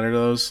 200 or 300 of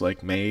those,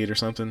 like made or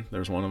something. There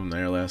was one of them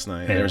there last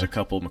night. Yeah. There was a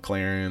couple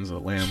McLarens, a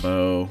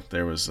Lambo.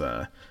 There was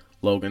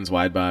Logan's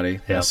wide body,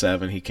 Yep.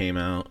 S7. He came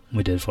out.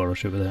 We did a photo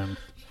shoot with him.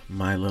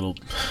 My little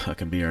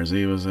fucking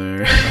BRZ was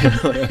there.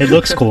 It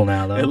looks cool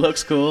now, though. It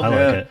looks cool. I like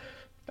yeah. it.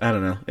 I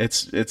don't know.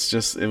 It's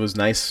just it was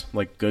nice,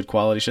 like good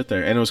quality shit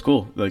there, and it was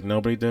cool. Like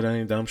nobody did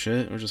any dumb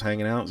shit. We were just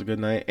hanging out. It was a good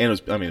night, and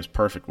it was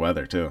perfect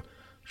weather too,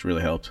 which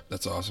really helped.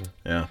 That's awesome.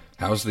 Yeah,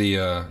 How's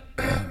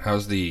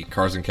the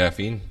Cars and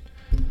Caffeine?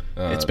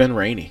 it's been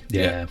rainy.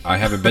 Yeah. I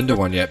haven't been to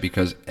one yet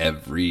because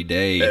every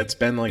day It's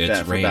been like it's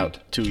that for rained. about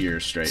 2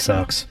 years straight. now.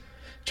 Sucks.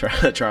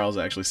 Charles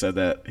actually said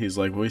that. He's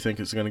like, "What do you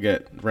think it's going to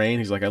get? Rain?"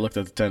 He's like, "I looked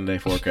at the 10-day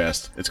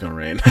forecast. It's going to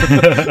rain."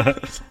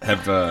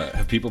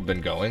 Have people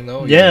been going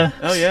though? Yeah.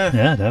 Oh yeah,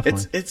 Yeah,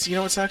 definitely. It's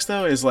what sucks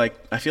though is like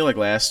I feel like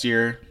last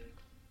year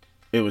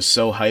it was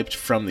so hyped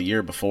from the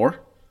year before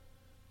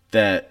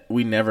that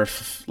we never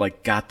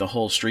got the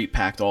whole street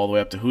packed all the way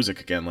up to Hoosick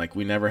again. Like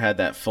we never had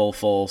that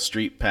full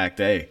street packed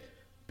day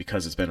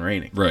because it's been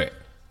raining. Right.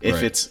 If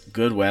right. it's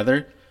good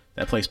weather,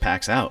 that place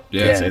packs out.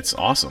 Yeah. It's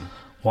awesome.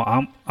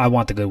 Well, I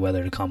want the good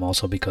weather to come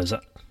also because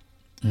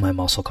my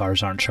muscle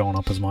cars aren't showing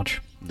up as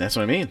much. That's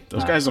what I mean.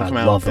 Those guys don't I come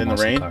love out the in the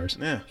muscle rain. cars.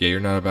 Yeah. Yeah, you're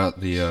not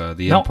about the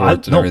No,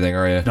 imports and no. everything,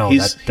 are you? No,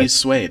 He's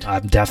swayed. I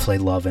definitely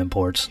love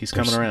imports. He's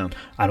coming around.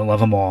 I don't love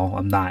them all.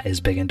 I'm not as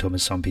big into them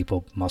as some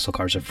people. Muscle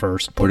cars are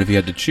first. But if you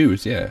had to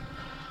choose, yeah,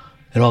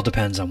 It all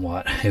depends on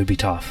what. It would be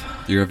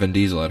tough. you're a Vin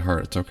Diesel at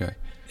heart. It's okay.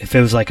 If it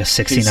was like a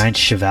 69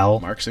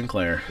 Chevelle. Mark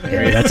Sinclair.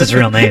 Yeah, that's his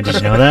real name. Did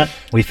you know that?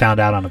 We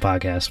found out on the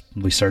podcast.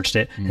 We searched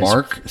it.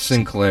 Mark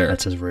Sinclair.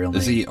 That's his real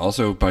Is name. he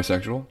also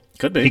bisexual?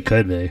 Could be. He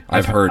could be.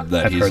 I've heard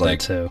that I've he's heard like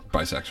that too.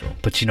 bisexual.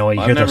 But you know what? You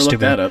Well, hear I've never those looked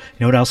stupid. that up.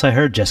 You know what else I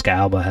heard? Jessica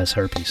Alba has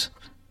herpes.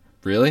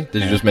 Really?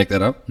 Did you just make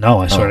that up? No,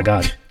 I swear Oh. to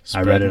God.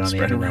 I read it on the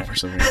Spreading internet.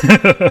 rumors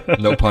over here.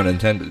 No pun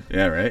intended.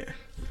 Yeah, right.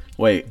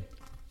 Wait,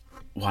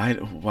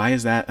 why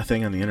is that a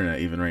thing on the internet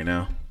even right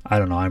now? I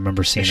don't know. I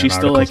remember seeing Is she an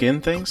still article. like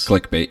in things?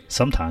 Clickbait.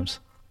 Sometimes.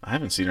 I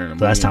haven't seen her in a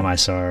The last million- time I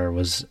saw her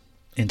was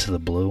Into the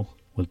Blue.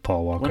 with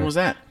Paul Walker. When was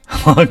that? A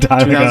long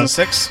time ago.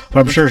 2006. But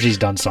I'm sure she's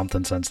done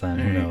something since then.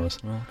 Who knows?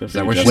 Well, good Is for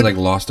that you, when she Justin. like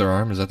lost her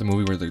arm? Is that the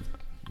movie where the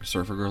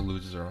surfer girl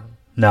loses her arm?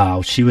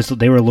 No, she was.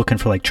 They were looking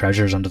for like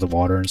treasures under the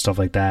water and stuff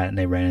like that, and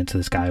they ran into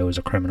this guy who was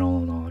a criminal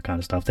and all that kind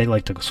of stuff. They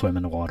like to swim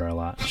in the water a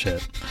lot. And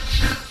shit.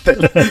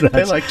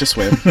 they like to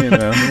swim, you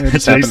know. They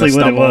just That's happen to basically what it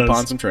stumble was.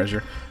 upon some treasure.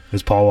 It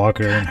was Paul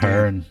Walker and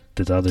her and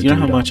the other Do you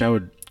know dude. how much I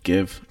would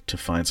give to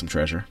find some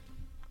treasure?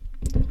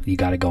 You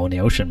got to go in the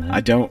ocean, man.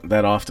 I don't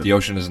that often. The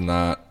ocean is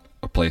not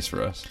a place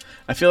for us.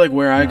 I feel like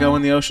where I go No.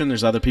 in the ocean,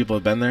 there's other people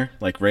who've been there,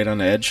 like right on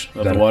the edge of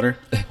the Gotta- water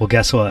Well,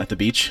 guess at what? the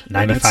beach.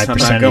 95% I'm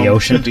not of the going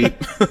ocean. too deep.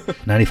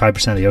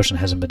 95% of the ocean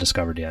hasn't been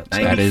discovered yet.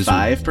 So, That is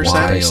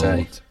 95%? They say.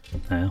 wild.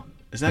 yeah.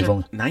 Is that We've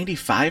only-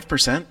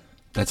 95%?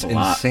 That's a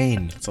lot.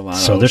 insane. That's a lot.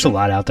 So of there's a ocean.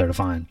 lot out there to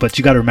find. But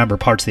you got to remember,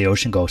 parts of the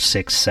ocean go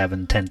 6,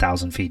 7,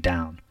 10,000 feet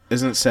down.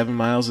 Isn't it 7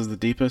 miles is the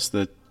deepest?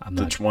 The I'm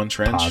the not one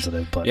trench.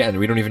 Positive, but Yeah, and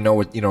we don't even know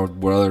what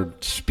other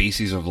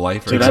species of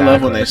life. Dude, are I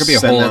love when there they could be a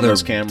send whole down other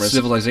those cameras.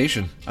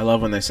 civilization. I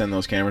love when they send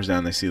those cameras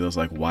down. They see those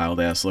like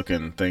wild ass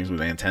looking things with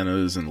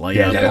antennas and light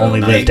Yeah, up they at only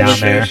night live and down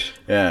shit. there.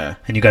 Yeah,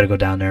 and you got to go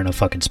down there in a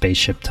fucking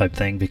spaceship type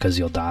thing because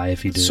you'll die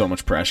if you do. so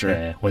much pressure.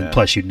 Yeah. Well, Yeah.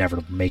 Plus, you'd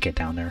never make it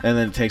down there. And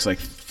then it takes like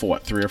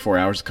 3 or 4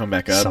 hours to come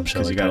back up Some shit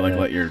because you like gotta that,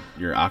 like yeah.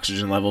 let your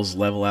oxygen levels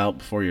level out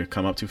before you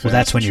come up too fast. Well,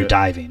 that's when and you're shit.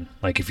 diving.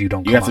 Like if you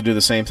don't, You come have to up- do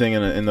the same thing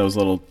in those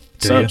little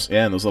Do subs. you?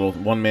 Yeah, in those little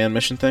one-man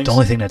mission things. The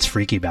only thing that's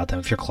freaky about them,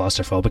 if you're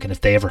claustrophobic, and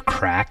if they ever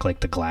crack, like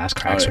the glass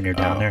cracks Oh, when you're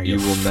down oh. there, You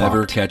you're will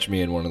never fucked. catch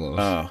me in one of those.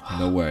 Oh.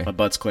 No way. My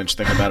butt's clenched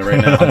thinking about it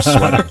right now. I'm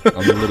sweating.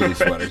 I'm literally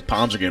sweating.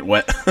 Palms are getting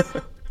wet.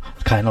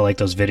 Kind of like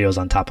those videos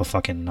on top of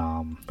fucking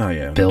Oh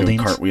yeah, buildings. doing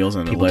cartwheels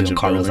on a People ledge doing of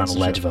cartwheels on buildings a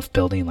and ledge shit. of a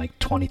building like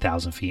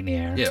 20,000 feet in the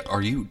air. Yeah,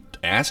 are you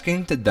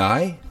asking to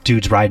die?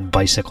 Dudes riding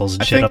bicycles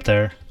and I shit think- up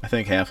there. I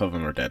think half of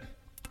them are dead.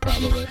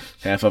 Probably.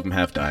 Half of them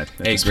have died.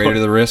 at Hey, this greater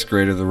point. the risk,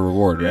 greater the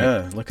reward, right?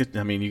 Yeah, look at.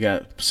 I mean, you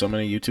got so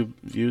many YouTube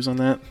views on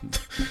that.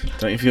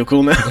 Don't you feel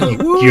cool now?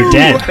 You're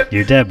dead.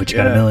 You're dead, but you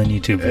got a Yeah. million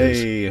YouTube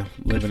views. Hey,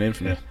 living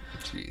infamy.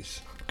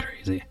 Jeez.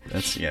 Crazy.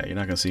 That's You're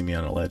not gonna see me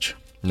on a ledge.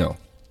 No.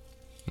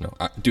 No.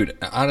 Dude,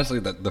 honestly,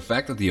 the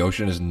fact that the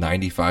ocean is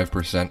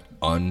 95%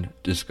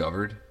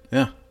 undiscovered,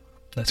 Yeah,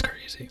 That's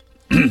crazy.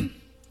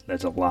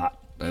 That's a lot.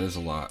 that is a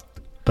lot.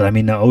 But I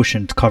mean, the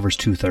ocean covers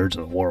 2/3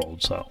 of the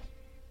world, so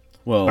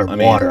well, or I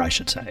mean, water, I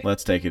should say.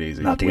 let's take it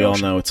easy. Not the we all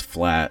ocean. know it's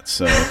flat,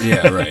 so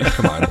Yeah, right.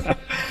 Come on.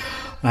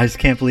 I just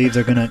can't believe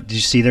they're gonna. Did you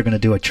see they're gonna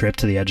do a trip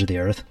to the edge of the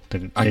earth?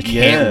 I They- can't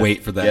Yeah,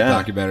 wait for that yeah.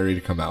 documentary to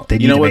come out. They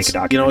need you know to make what's a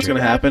documentary. what's gonna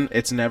about it. happen?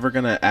 It's never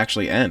gonna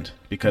actually end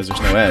because there's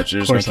no edge.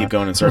 They're just gonna course keep not.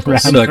 going in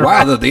circles. I'd be like,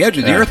 wow, the edge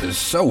of the Yeah. earth is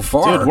so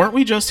far. Dude, weren't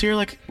we just here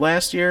like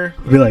last year?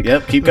 Be like-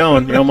 yep, keep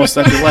going. You're almost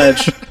at the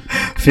ledge.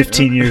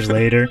 15 years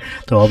later,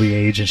 they'll all be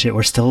aged and shit.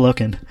 We're still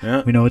looking.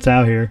 Yeah. We know it's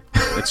out here.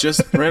 It's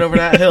just right over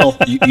that hill.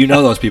 you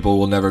know those people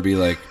will never be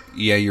like,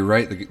 yeah, you're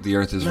right, the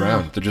earth is No,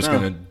 round. They're just no.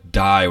 going to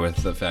die with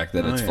the fact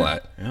that Oh, it's yeah.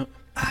 flat. Yep.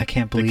 I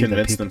can't They believe that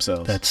convince people,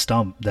 themselves.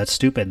 That's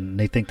stupid, and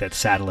they think that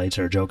satellites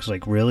are a joke. It's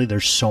like, really?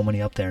 There's so many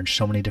up there and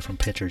so many different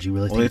pictures. You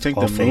really Well, they think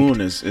think it's the all moon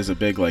fake? is a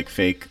big like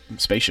fake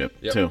spaceship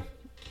Yep. too.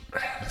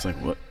 It's like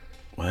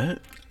what?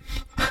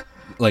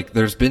 Like,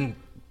 there's been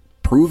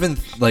proven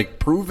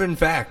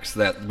facts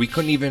that we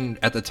couldn't even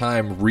at the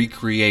time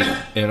recreate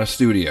in a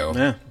studio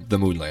Yeah. the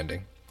moon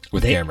landing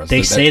with They- cameras.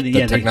 they say that, the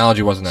yeah, they-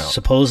 technology wasn't out.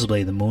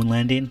 Supposedly, the moon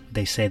landing,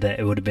 they say that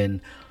it would have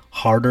been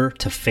harder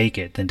to fake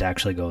it than to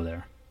actually go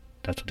there.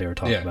 That's what they were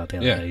talking Yeah, about the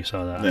other yeah. day. You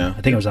saw that? Yeah.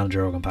 I think it was on the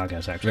Joe Rogan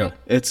podcast, actually. Yeah.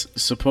 It's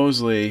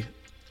supposedly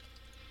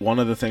one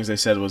of the things they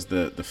said was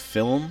the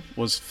film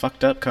was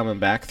fucked up coming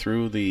back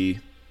through the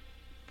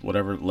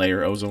whatever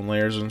ozone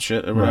layers and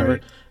shit or whatever,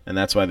 Right. and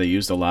that's why they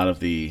used a lot of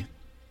the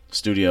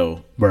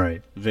studio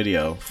Right.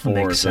 video for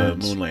makes the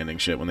sense. moon landing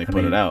shit when they I put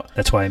mean, it out.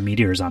 That's why a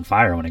meteor is on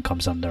fire when it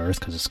comes down to Earth,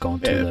 because it's going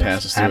Yeah, through it the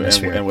passes through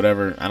atmosphere. and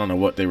whatever. I don't know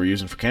what they were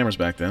using for cameras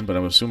back then, but I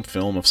would assume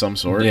film of some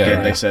sort. Yeah, and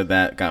right. they said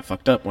that got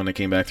fucked up when it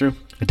came back through.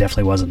 It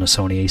definitely wasn't a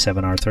Sony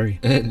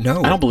A7R3.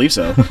 No. I don't believe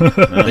so.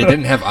 No. They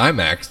didn't have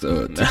IMAX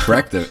to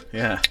correct it.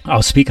 Yeah. Oh,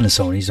 speaking of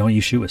Sonys, don't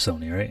you shoot with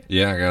Sony, right?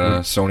 Yeah, I got a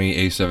Sony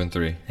A7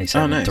 III. A7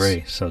 Oh, III,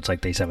 nice. so it's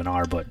like the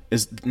A7R, but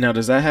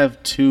Does that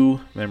have 2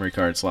 memory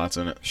card slots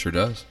in it? Sure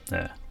does.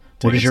 yeah.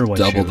 What does your wife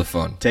Double shoot? the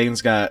fun.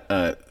 Tegan's got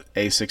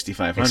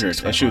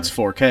A6500. It shoots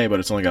 4K, but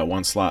it's only got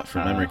 1 slot for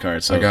memory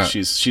card. So I got-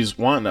 she's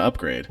wanting to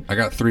upgrade. I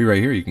got 3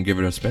 right here. You can give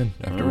it a spin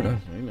after we're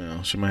done. You know,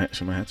 she might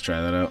have to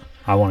try that out.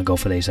 I want to go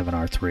for the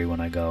A7R3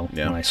 when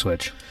Yeah. I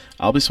switch.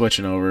 I'll be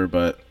switching over,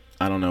 but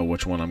I don't know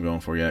which one I'm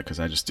going for yet because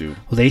I just do.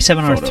 Well, the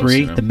A7R3, Photos,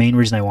 you know? the main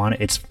reason I want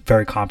it, it's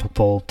very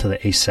comparable to the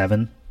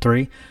A7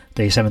 III.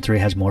 The A7 III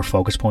has more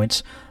focus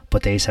points,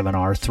 but the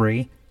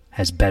A7R3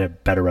 has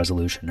better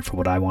resolution. And for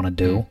what I want to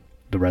do,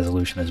 the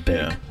resolution is big.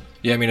 Yeah.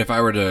 Yeah, I mean, if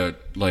I were to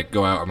like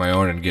go out on my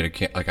own and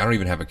get I don't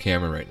even have a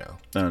camera right now.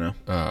 I don't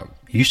know.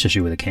 You used to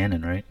shoot with a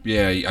Canon, right?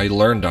 Yeah, I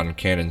learned on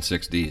Canon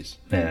 6Ds.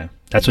 Yeah.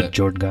 That's what Yeah.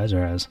 Jordan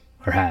Geyser has,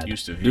 or had.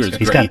 Used to. Dude, He's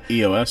he's got got-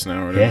 EOS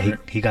now or Yeah, whatever.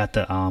 he got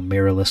the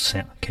mirrorless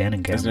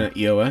Canon camera. Isn't it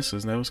EOS?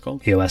 Isn't that what it's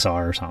called? EOS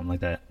R or something like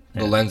that.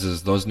 The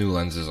lenses, those new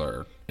lenses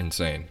are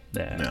insane.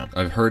 Yeah.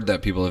 I've heard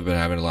that people have been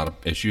having a lot of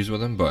issues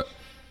with them, but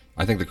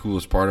I think the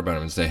coolest part about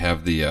them is they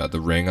have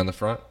the ring on the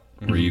front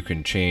where you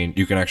can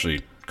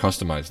actually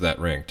customize that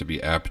ring to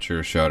be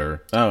aperture,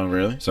 shutter. Oh,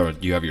 really? So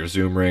you have your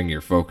zoom ring,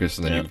 your focus,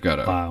 and then you've got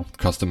a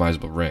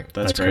customizable ring.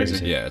 That's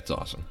crazy. Yeah, it's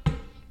awesome.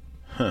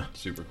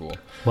 Super cool.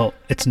 Well,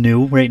 it's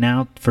new right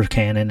now for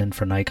Canon and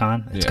for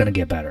Nikon. It's going to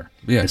get better.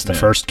 Yeah. It's the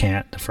first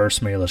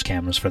mirrorless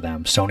cameras for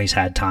them. Sony's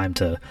had time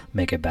to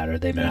make it better.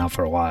 They've been out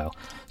for a while.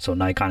 So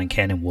Nikon and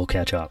Canon will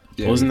catch up.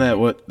 Yeah. Wasn't that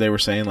what they were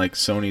saying? Like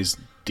Sony's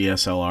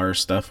DSLR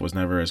stuff was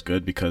never as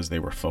good because they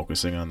were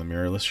focusing on the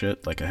mirrorless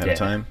shit like ahead of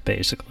time.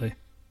 Basically.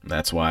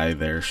 That's why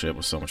their shit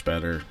was so much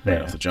better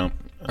right off the jump.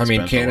 I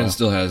mean, Canon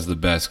still has the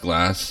best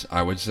glass,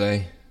 I would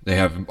say. They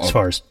have as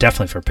far as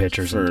definitely for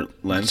pictures, for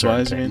lens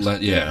wise.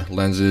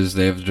 Lenses.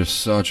 They have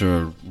just such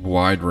a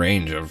wide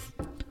range of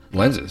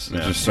lenses.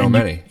 There's just so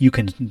many. You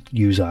can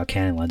use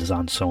Canon lenses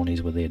on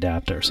Sony's with the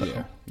adapter,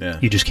 so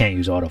you just can't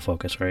use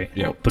autofocus, right?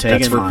 Yeah, well, but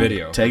that's for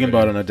video. Tegan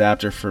bought an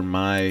adapter for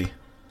my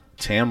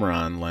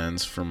Tamron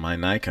lens from my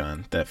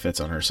Nikon that fits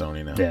on her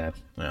Sony now.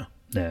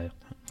 Yeah.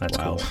 That's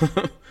cool,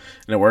 and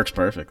it works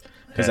perfect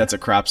because that's a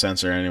crop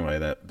sensor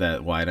anyway.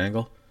 That wide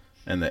angle.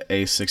 And the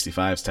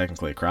A65 is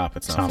technically a crop.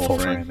 It's not full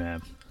frame.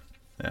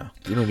 Yeah.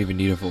 You don't even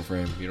need a full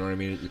frame. You know what I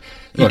mean?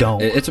 You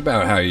don't. It's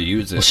about how you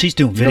use it. Well, she's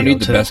doing video, you don't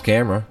need the best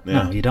camera.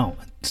 Yeah. No, you don't.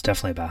 It's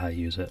definitely about how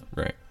you use it.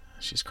 Right.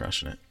 She's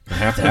crushing it.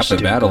 Half the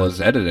battle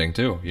is editing,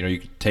 too. You know,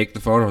 you can take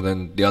the photo,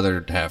 then the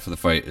other half of the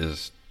fight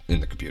is in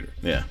the computer.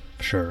 Yeah.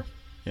 Sure.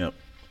 Yep.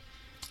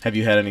 Have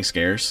you had any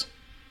scares?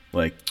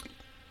 Like,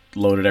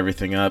 loaded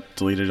everything up,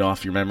 deleted it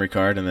off your memory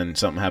card, and then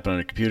something happened on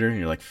your computer, and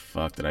you're like,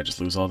 "Fuck, did I just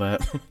lose all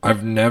that?"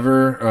 I've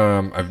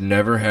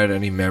never had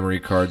any memory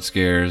card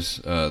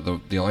scares.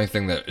 The only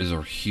thing that is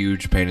a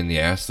huge pain in the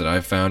ass that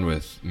I've found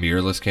with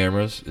mirrorless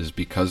cameras is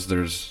because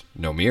there's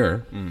no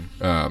mirror.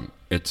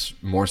 It's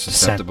more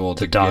susceptible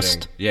to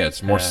dust.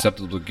 It's more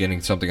susceptible to getting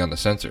something on the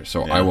sensor.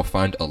 So I will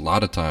find a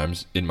lot of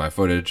times in my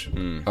footage,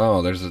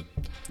 there's a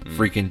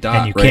freaking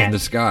dot right in the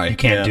sky. You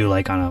can't do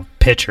like on a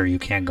picture. You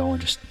can't go and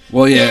just.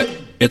 Well, yeah,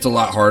 it's a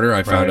lot harder.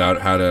 I found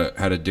out how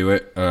to do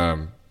it.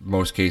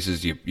 Most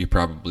cases you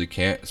probably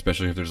can't,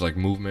 especially if there's like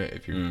movement,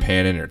 if you're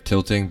panning or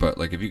tilting. But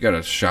like if you got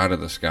a shot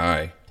of the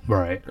sky,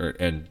 right,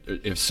 and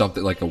if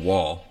something like a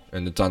wall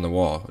and it's on the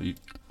wall,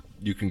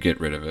 you can get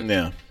rid of it.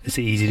 Yeah. Is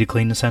it easy to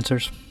clean the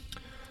sensors?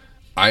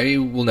 I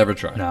will never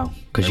try. No,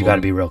 because you got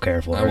to be real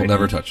careful. I will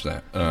never touch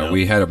that.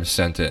 We had them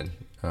sent in.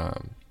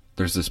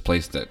 There's this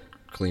place that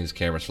cleans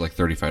cameras for like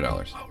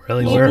 $35. Oh,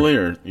 really? Locally,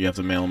 or you have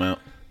to mail them out?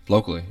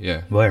 Locally,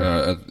 yeah.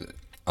 Where?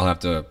 I'll have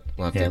to.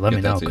 Let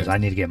me know because I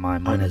need to get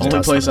mine. Mine is the only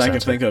dust place on the I can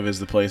sensor. think of is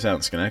the place out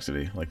in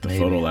Schenectady, like the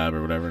Photo Lab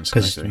or whatever in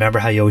Schenectady. Because remember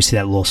how you always see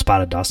that little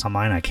spot of dust on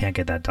mine? I can't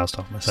get that dust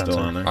off my sensor.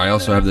 Still on there. I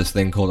also have this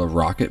thing called a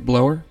rocket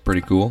blower.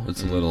 Pretty cool.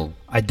 It's a little.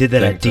 I did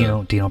that at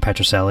Dino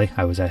Petroselli.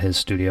 I was at his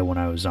studio when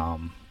I was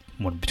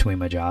between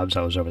my jobs.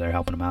 I was over there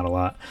helping him out a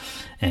lot.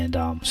 And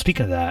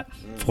speaking of that,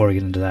 before we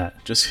get into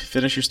that, just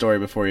finish your story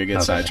before you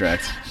get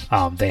sidetracked.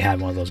 They had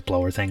one of those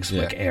blower things,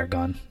 like air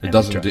gun. It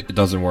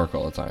doesn't work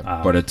all the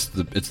time, but it's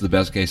the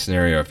best case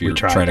scenario if you're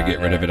trying to get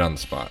rid of it on the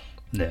spot.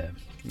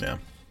 Yeah.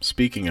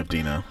 Speaking of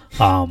Dino,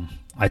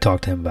 I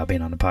talked to him about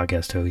being on the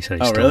podcast too. He said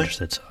he's still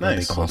interested. So that'd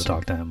be cool to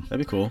talk to him.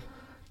 That'd be cool.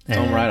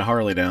 Tell him ride a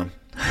Harley down.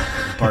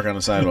 Park on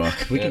the sidewalk.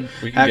 We can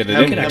get it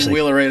in. Actually,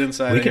 wheel it right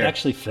inside. We could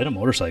actually fit a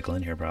motorcycle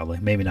in here, probably.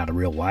 Maybe not a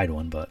real wide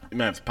one, but you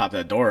might have to pop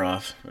that door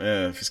off.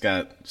 If he's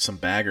got some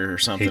bagger or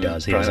something. He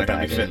does. He has a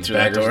bagger. Fitting through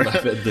that door. Not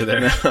fitting through there.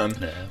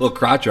 Little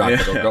crotch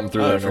rocket will come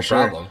through there, no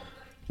problem.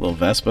 Little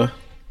Vespa,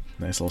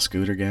 nice little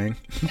scooter gang.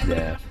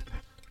 Yeah.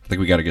 I think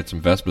we got to get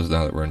some Vespas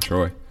now that we're in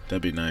Troy.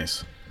 That'd be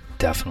nice.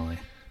 Definitely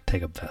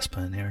take a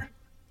Vespa in here.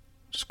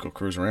 Just go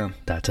cruise around.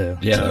 That too.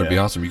 Yeah, that'd be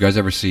awesome. You guys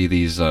ever see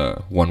these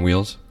one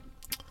wheels?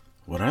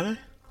 What are they?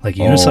 Like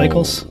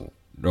unicycles?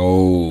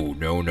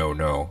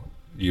 No.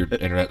 Your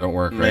internet don't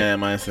work, right? Yeah,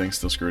 my thing's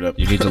still screwed up.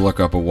 You need to look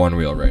up a one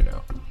wheel right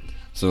now.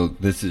 So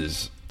this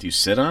is. Do you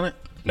sit on it?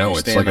 No,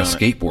 it's like a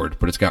skateboard,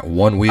 but it's got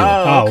one wheel.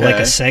 Oh, like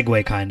a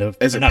Segway kind of.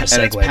 Is it not a Segway,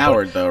 and it's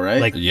powered though,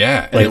 right? Like,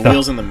 yeah. Like the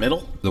wheel's in the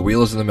middle? The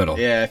wheel is in the middle.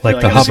 Yeah, I feel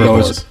like the it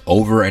goes hoverboard.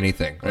 over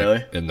anything.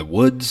 Really? In the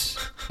woods.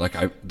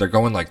 They're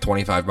going like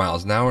 25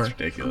 miles an hour. That's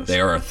ridiculous. They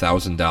are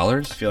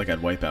 $1,000. I feel like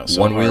I'd wipe out so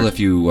one hard. wheel if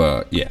you,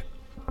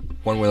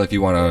 One wheel if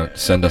you want to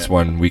send us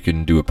one, we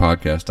can do a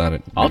podcast on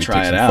it. I'll Maybe try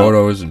take it some out.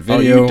 Photos and Oh,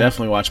 video. you can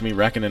definitely watch me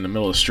wrecking in the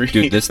middle of the street.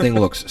 Dude, this thing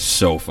looks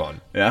so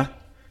fun. Yeah?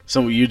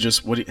 So you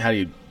just, how do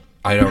you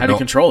know.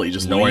 control it? You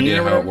just no lean idea or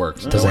how whatever? it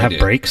works. Does No it have idea.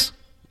 brakes?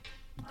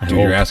 Dude,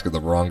 you're asking the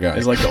wrong guy.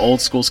 It's like the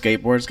old school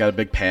skateboard. It's got a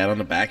big pad on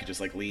the back. You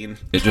just like lean.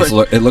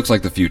 It looks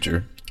like the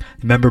future.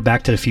 Remember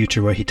Back to the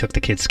Future where he took the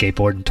kid's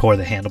skateboard and tore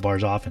the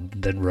handlebars off and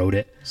then rode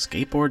it?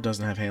 Skateboard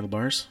doesn't have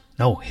handlebars?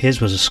 No,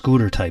 his was a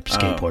scooter type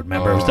skateboard.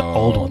 Remember, it was the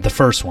old one, the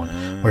first one,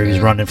 where he was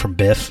running from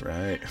Biff.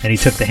 Right. And he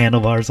took the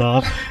handlebars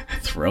off.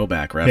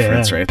 Throwback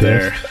reference right Biff.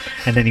 there.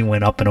 And then he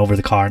went up and over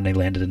the car and they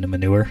landed in the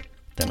manure.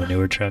 That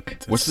manure truck.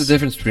 What's the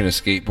difference between a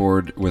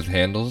skateboard with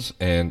handles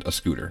and a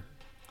scooter?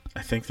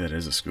 I think that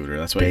is a scooter.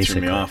 That's why you threw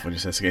me Basically. off when you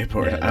said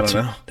skateboard. Yeah, I don't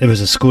know. It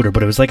was a scooter,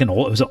 but it was like an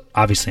old. It was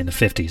obviously in the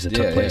 50s. It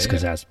Yeah, took place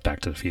because yeah. that's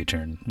Back to the Future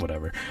and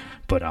whatever.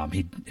 But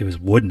it was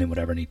wooden and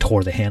whatever, and he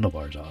tore the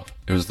handlebars off.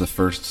 It was the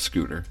first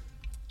scooter.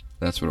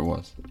 That's what it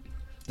was.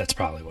 That's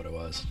probably what it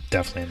was.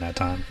 Definitely in that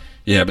time.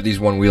 Yeah, but these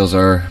one wheels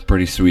are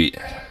pretty sweet.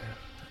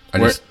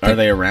 Are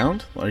they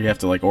around? Or you have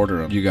to like order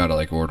them? You gotta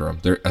like order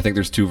them. I think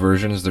there's two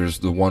versions. There's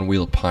the one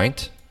wheel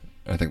pint.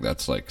 I think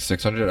that's like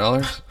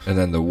 $600, and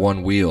then the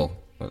one wheel,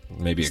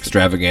 maybe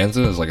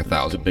extravaganza, is like It's a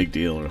 $1,000. big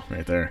deal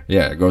right there.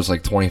 Yeah, it goes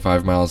like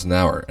 25 miles an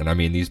hour, and I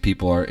mean these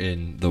people are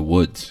in the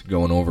woods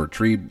going over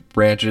tree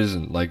branches,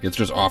 and like it's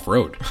just off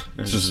road.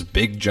 It's just this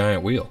big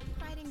giant wheel.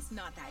 Fighting's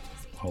not that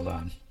easy. Hold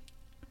on.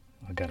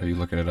 I got Are you it.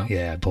 looking it up?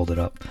 Yeah, I pulled it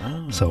up.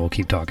 Oh. So we'll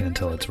keep talking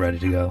until it's ready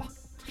to go.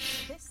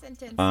 This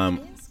sentence is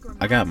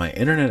I got my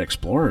Internet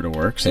Explorer to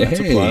work, so that's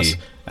a Hey. plus.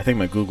 I think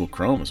my Google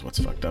Chrome is what's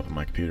fucked up in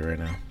my computer right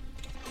now.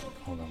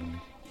 Hold on, let me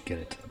get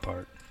it to the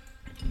part.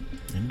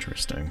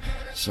 Interesting.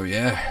 So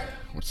yeah,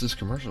 what's this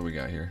commercial we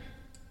got here?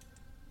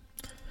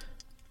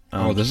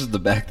 Um, Oh, this is the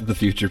Back to the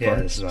Future Yeah, part.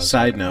 this is what I was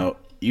Side talking about. note,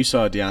 you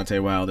saw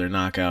Deontay Wilder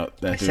knock out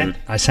that dude.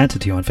 I sent it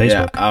to you on Yeah.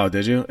 Facebook. Oh,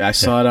 did you? I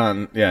saw it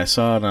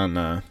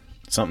on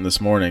something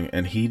this morning,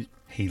 and he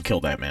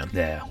killed that man.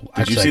 Yeah. Did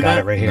Actually, you see I got that?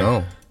 it right here.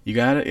 No. You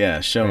got it? Yeah,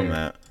 show him Yeah.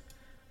 that.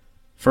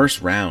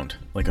 First round,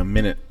 like a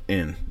minute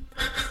in.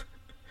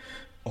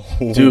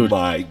 Oh Dude,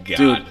 my god.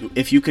 Dude,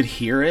 if you could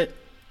hear it,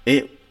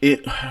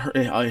 it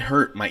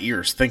hurt my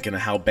ears thinking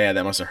of how bad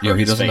that must have hurt. Yo,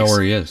 he his doesn't know face.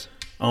 where he is.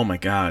 Oh my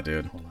god,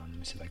 dude. Hold on, let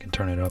me see if I can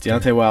turn it up.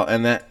 Deontay Wilder,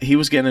 and that he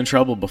was getting in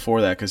trouble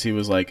before that because he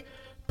was like,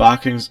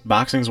 boxing's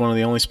one of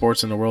the only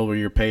sports in the world where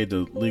you're paid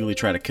to legally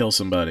try to kill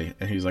somebody,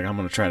 and he's like, I'm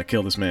gonna try to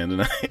kill this man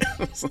tonight. I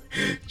was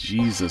like,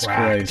 Jesus Crack.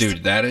 Christ,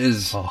 Dude, that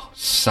is Oh.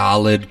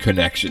 solid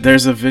connection.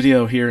 There's a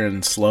video here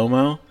in slow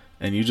mo,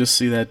 and you just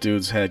see that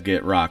dude's head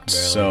get rocked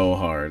Really? so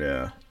hard.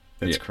 Yeah,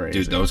 it's Yeah, crazy.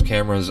 Dude, those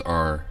cameras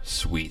are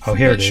sweet. Oh,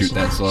 here That it is. Shoot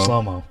that slow.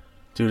 Slow-mo.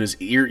 Dude, his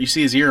ear, you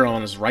see his ear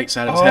on his right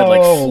side of his head,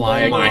 like Oh,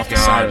 flying my off the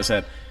God. side of his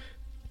head.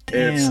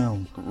 Damn. It's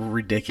The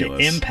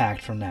ridiculous.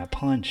 impact from that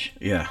punch.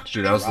 Yeah.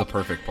 Dude, that was the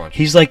perfect punch.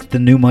 He's like the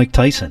new Mike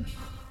Tyson.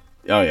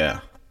 Oh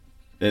yeah.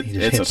 He just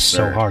It's hits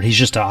so absurd. hard. He's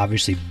just an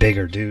obviously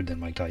bigger dude than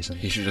Mike Tyson.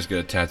 He should just get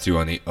a tattoo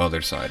on the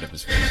other side of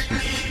his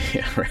face.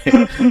 Yeah, right.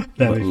 That'd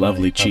be funny.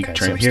 Lovely cheek Okay,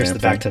 so tramp here's stamp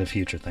the Back thing. to the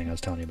Future thing I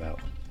was telling you about.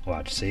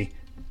 Watch, see?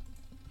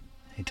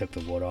 He took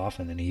the wood off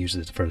and then he used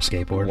it for a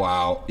skateboard.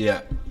 Wow.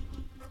 Yeah.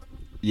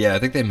 Yeah, I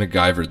think they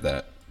MacGyvered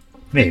that.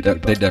 Maybe. They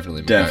but,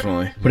 definitely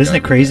Definitely. but isn't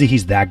it MacGyvered crazy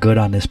he's that good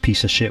on this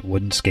piece of shit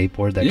wooden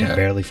skateboard that Yeah. can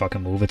barely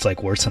fucking move? It's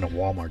like worse than a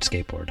Walmart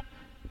skateboard.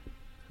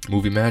 that.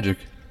 Movie magic.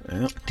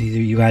 Yeah. Did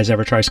you guys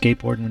ever try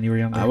skateboarding when you were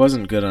younger? I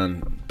wasn't good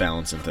on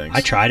balancing things.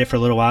 I tried it for a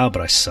little while,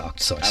 but I sucked,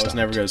 so I I stopped. was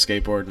never good at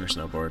skateboarding or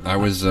snowboarding. I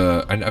was.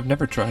 I've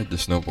never tried the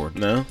snowboard.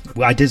 No?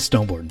 Well, I did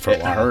snowboarding for a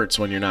It while. hurts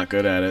when you're not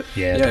good at it.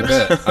 Yeah, Yeah, I it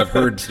does. bet. I've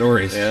heard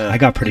stories. Yeah. I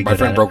got pretty My good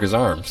friend at broke it. his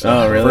arm. So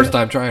Oh, really? First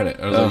time trying it.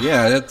 I was like, Oh.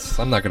 yeah,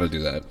 I'm not gonna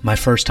do that. My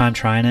first time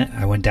trying it,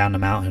 I went down the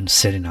mountain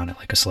sitting on it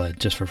like a sled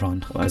just for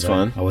fun. Well, that's 'cause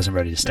fun. I wasn't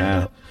ready to stand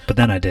Yeah. up. But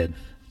then I did.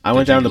 I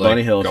went Did down you, the Bunny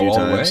like, Hill a go few all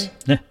the times. way?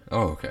 Yeah.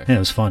 Oh, okay. Yeah, it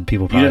was fun.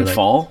 People You probably didn't like,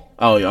 fall?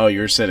 Oh, you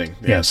were sitting.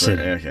 Yeah, sorry.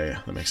 sitting. Okay, yeah,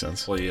 that makes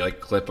sense. Well, you like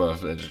clip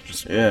off and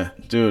just Yeah,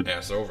 dude.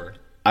 ass over.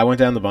 I went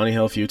down the Bunny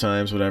Hill a few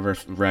times, whatever,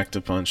 wrecked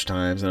a bunch of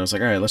times, and I was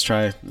like, all right, let's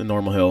try the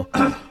normal hill.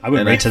 I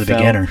went And right to the fell-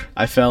 beginner.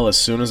 I fell as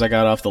soon as I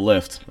got off the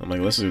lift. I'm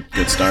like, this is a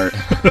good start.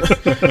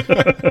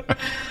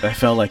 I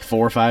fell like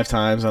 4 or 5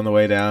 times on the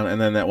way down, and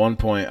then at one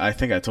point, I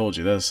think I told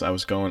you this, I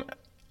was going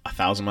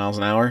 1,000 miles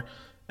an hour,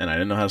 and I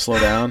didn't know how to slow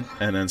down,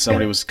 and then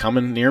somebody Yeah. was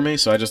coming near me,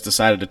 so I just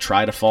decided to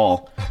try to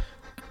fall,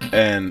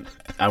 and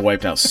I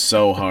wiped out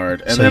so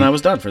hard, and So then you- I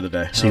was done for the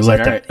day. So I you was let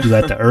like, the all right. you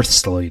let the earth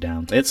slow you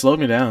down. It slowed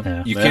me down.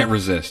 Yeah. You Yeah. can't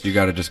resist. You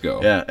got to just go.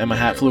 Yeah, and my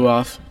hat flew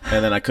off,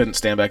 and then I couldn't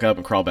stand back up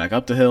and crawl back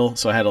up the hill,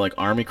 so I had to like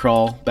army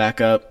crawl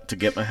back up to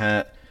get my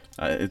hat.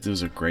 It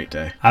was a great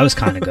day. I was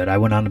kind of good. I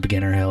went on the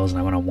beginner hills and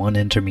I went on one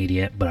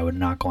intermediate, but I would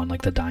not go on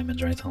like the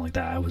diamonds or anything like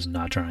that. I was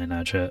not trying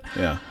that shit.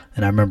 Yeah.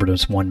 And I remember there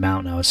was one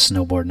mountain I was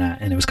snowboarding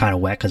at, and it was kind of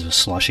wet because it was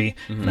slushy.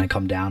 Mm-hmm. And I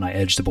come down, I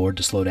edged the board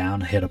to slow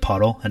down, hit a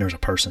puddle, and there was a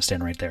person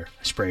standing right there.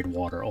 I sprayed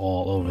water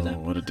all over Oh,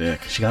 them. what a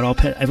dick. She got all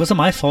pissed. It wasn't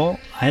my fault.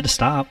 I had to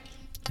stop.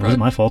 It wasn't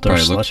my fault. There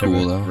was Probably looked slush cool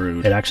everywhere. though.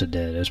 Rude. It actually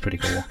did. It was pretty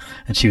cool.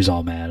 And she was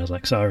all mad. I was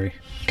like, sorry.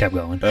 Kept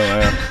going. Oh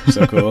wow,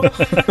 so cool.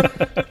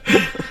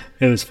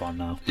 It was fun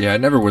though. Yeah, I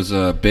never was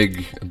a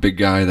big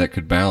guy that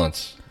could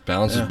balance.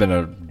 Balance has been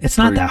a. It's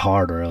not pretty- that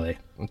hard, really.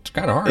 It's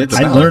kind of hard. It's, to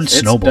I balance. learned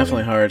it's snowboarding.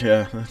 definitely hard.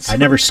 Yeah. That's- I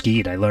never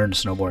skied. I learned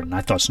snowboarding.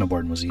 I thought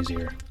snowboarding was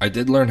easier. I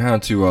did learn how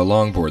to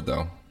longboard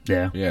though.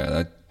 Yeah.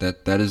 Yeah,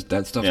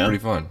 that stuff's Yeah.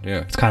 pretty fun. Yeah.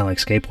 It's kind of like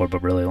skateboard,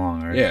 but really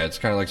long, right? Yeah, it's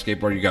kind of like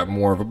skateboard. You got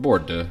more of a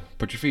board to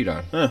put your feet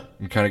on. Huh.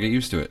 You kind of get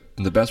used to it.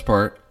 And the best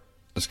part,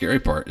 the scary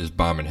part, is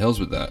bombing hills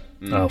with that.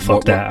 Oh,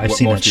 fuck that. I've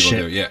seen most that people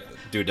shit. do. Yeah,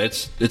 dude,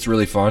 it's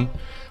really fun.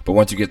 But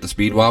once you get the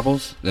speed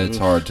wobbles, it's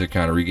hard to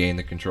kind of regain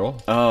the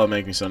control. Oh, it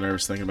makes me so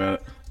nervous thinking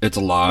about it. It's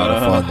a lot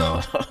of fun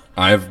though.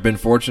 I've been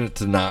fortunate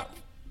to not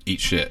eat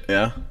shit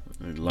Yeah.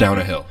 I love down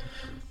it. a hill.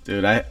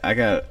 Dude, I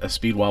got a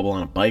speed wobble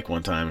on a bike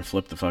one time and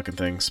flipped the fucking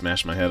thing,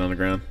 smashed my head on the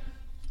ground.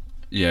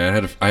 Yeah,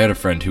 I had a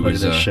friend who Look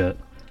was at this shit.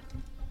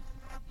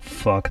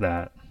 Fuck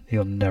that.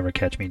 You'll never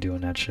catch me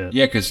doing that shit.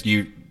 yeah, because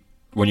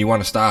when you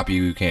want to stop,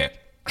 you can't.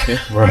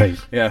 Right.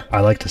 Yeah. I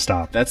like to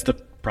stop. That's the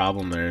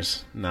problem there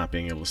is not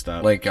being able to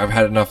stop. Like, I've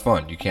had enough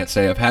fun. You can't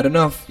say I've had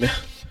enough.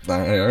 All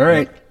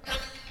right.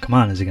 Come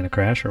on, is he gonna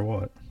crash or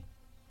what?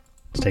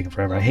 It's taking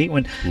forever. I hate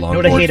when you know Longboard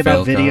what I hate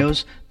about fail comp.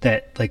 videos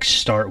that like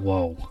start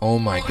whoa. Oh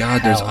my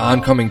God! There's Hell no.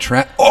 oncoming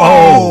traffic.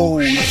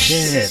 Oh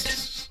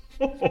shit!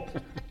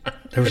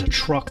 There was a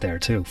truck there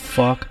too.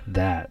 Fuck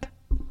that.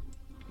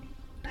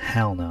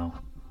 Hell no.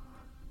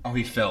 Oh,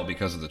 he fell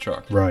because of the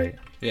truck. Right.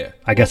 Yeah.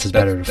 I guess it's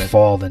better to that's-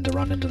 fall than to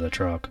run into the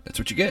truck. That's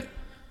what you get.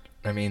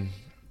 I mean,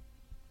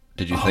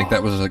 did you think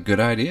that was a good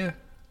idea?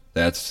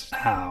 That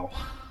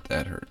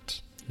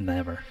hurts.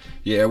 Never.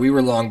 Yeah, we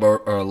were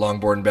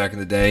longboarding back in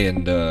the day,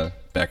 and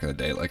back in the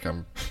day, like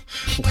I'm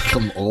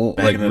old,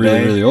 Back like in the really,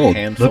 day, really old.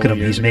 handful Look at of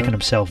him. years He's ago. making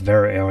himself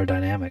very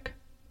aerodynamic.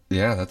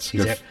 Yeah, that's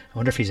He's good. I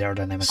wonder if he's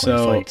aerodynamic when So-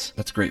 he fights.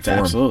 That's great form.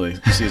 Absolutely.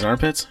 You see his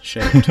armpits?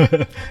 Shaved.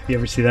 You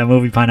ever see that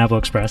movie, Pineapple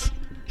Express?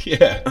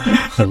 Yeah.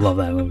 I love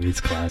that movie. It's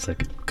classic.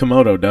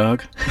 Komodo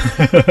dog.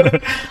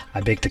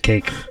 I baked a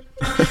cake.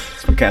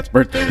 It's my cat's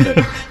birthday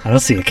today. I don't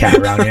see a cat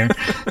around here.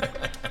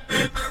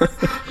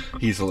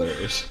 He's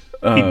hilarious.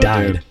 Oh,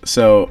 died. dude.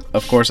 So,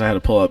 of course, I had to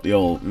pull up the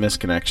old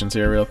misconnections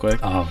here real quick.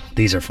 Oh,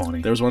 these are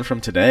funny. There was one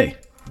from today.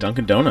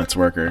 Dunkin' Donuts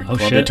worker, Oh,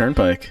 Columbia shit.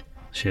 Turnpike.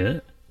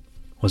 Shit.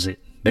 Was it?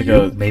 It you?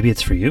 goes- Maybe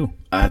it's for you.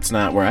 That's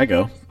not where I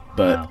go,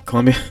 but Wow.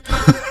 Columbia.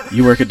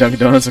 You work at Dunkin'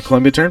 Donuts at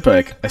Columbia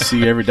Turnpike. I see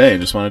you every day and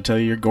just want to tell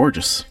you you're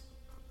gorgeous.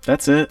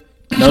 That's it.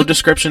 No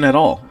description at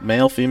all.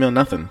 Male, female,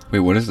 nothing. Wait,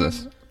 what is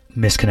this?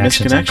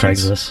 Misconnections on Misconnections.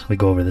 Craigslist. We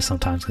go over this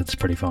sometimes because it's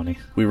pretty funny.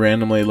 We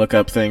randomly look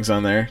up things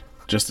on there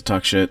just to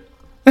talk shit.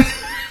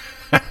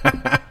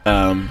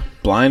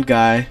 Blind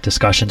guy.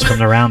 Discussions from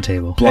the round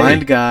table.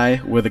 Blind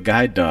guy with a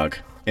guide dog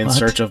in What?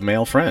 search of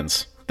male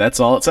friends. That's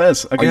all it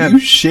says. Are Again, you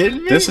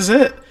shitting me? this is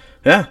it.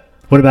 Yeah.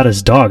 What about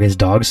his dog? His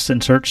dog's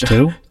in search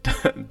too?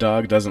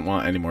 Dog doesn't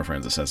want any more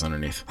friends, it says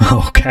underneath.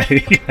 Okay.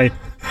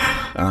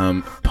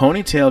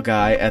 Ponytail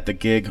guy at the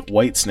gig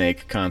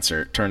Whitesnake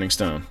concert, Turning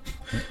Stone.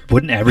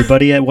 Wouldn't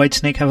everybody at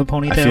Whitesnake have a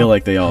ponytail? I feel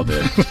like they all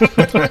did.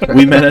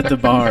 We met at the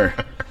bar.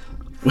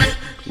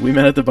 We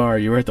met at the bar.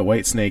 You were at the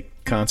Whitesnake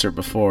concert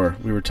before.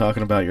 We were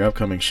talking about your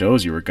upcoming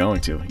shows you were going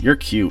to. You're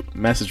cute.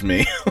 Message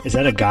me. Is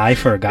that a guy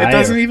for a guy? It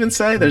doesn't or- even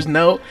say. There's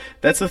no.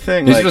 That's the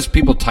thing. These like, are just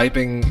people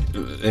typing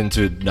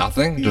into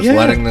nothing, just yeah,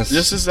 letting this.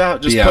 Just is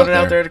out. Just be put it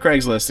out there to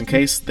Craigslist in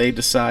case they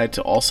decide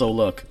to also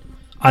look.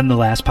 On the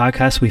last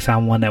podcast, we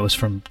found one that was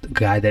from a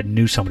guy that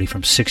knew somebody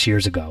from 6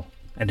 years ago,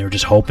 and they were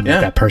just hoping Yeah.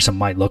 that person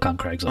might look on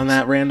Craigslist. On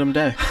that random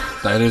day.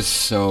 That is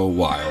so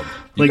wild.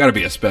 You Like- got to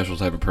be a special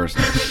type of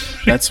person.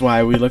 That's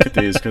why we look at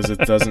these, because it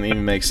doesn't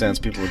even make sense.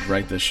 People would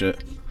write this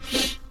shit.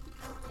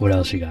 What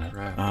else you got?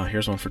 Oh,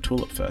 here's one for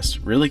Tulip Fest.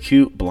 Really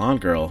cute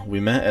blonde girl. We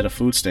met at a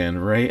food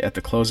stand right at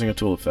the closing of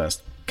Tulip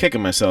Fest.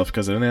 Kicking myself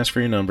because I didn't ask for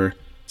your number.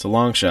 It's a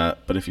long shot,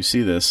 but if you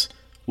see this,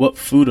 what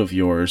food of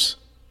yours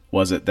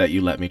was it that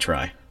you let me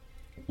try?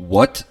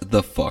 What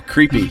the fuck?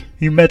 Creepy.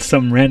 You met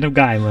some random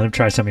guy and let him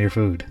try some of your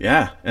food.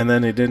 Yeah, and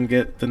then he didn't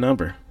get the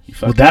number. You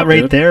Well, fucked that up,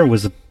 right dude. there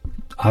was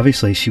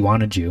obviously she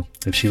wanted you.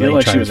 If she I let feel you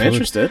like try she her was food,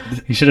 interested.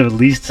 you should have at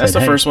least That's said,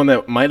 the hey. first one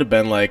that might have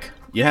been like,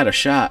 you had a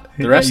shot.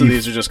 The rest of you-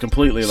 these are just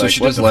completely So like, she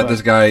what just the let fuck?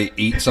 this guy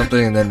eat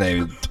something and then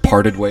they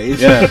parted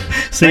ways? Yeah.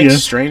 See Thanks, ya.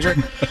 stranger.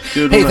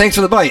 Dude, Hey, when thanks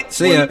for the bite.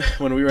 See ya.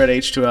 when we were at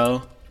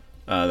H2L,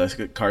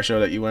 the car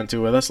show that you went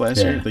to with us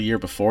last year, Yeah. the year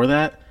before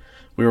that,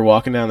 we were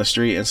walking down the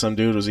street and some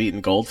dude was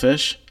eating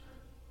goldfish,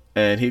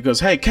 and he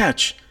goes, "Hey,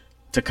 catch!"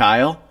 to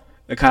Kyle.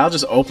 And Kyle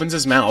just opens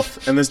his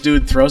mouth, and this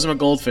dude throws him a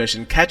goldfish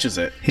and catches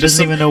it. He Just doesn't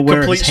some even know where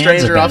complete his hands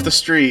stranger have off been. the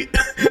street.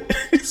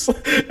 It's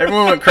like-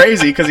 everyone went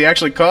crazy because he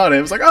actually caught it.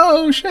 It was like,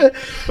 oh shit!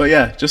 But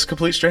yeah, just a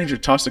complete stranger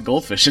tossed a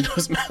goldfish into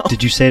his mouth.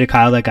 Did you say to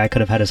Kyle that guy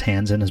could have had his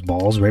hands in his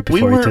balls right We before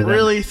he threw weren't them?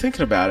 really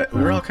thinking about it.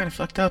 We were all kind of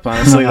fucked up,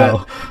 honestly. That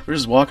Oh. we were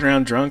just walking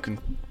around drunk and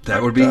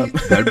That would be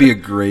that'd be a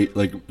great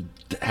like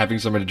having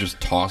somebody just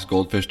toss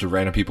goldfish to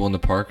random people in the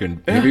park.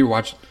 And have you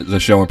watched the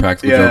show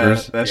Impractical Yeah,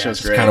 Jokers? that show's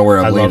It's great. kind of where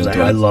I'm I love leaning that.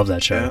 towards. I love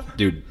that show. Yeah.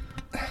 Dude.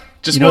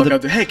 just You know walk the-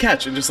 up to, hey,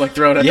 catch, and just like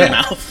throw it at Yeah. their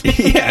mouth.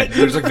 Yeah.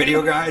 There's a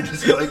video guy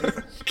just like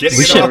getting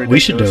We it should off. we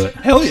should do it.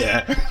 Hell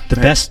yeah. The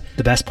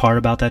best part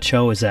about that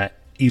show is that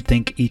you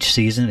think each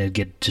season it'd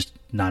get just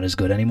not as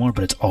good anymore,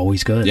 but it's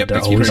always good. Yep, They're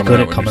they keep always coming good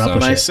out at with coming new up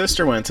with stuff. My shit.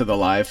 sister went to the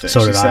live thing. So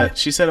she did said I.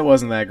 she said it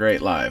wasn't that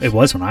great live. It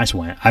was when I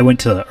went. I went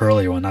to the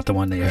earlier one, not the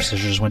one that your sister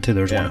just went to.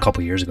 There was one Yeah. a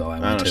couple years ago I I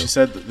went don't know. to. She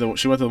said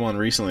she went to the one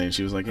recently, and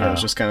she was like, "Yeah, it was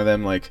Oh. just kind of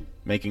them like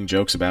making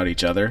jokes about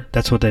each other,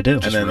 That's what they do.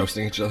 and then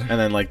roasting each other. and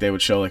then like they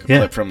would show like a Yeah.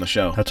 clip from the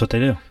show. That's what they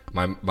do.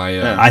 My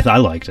Yeah. I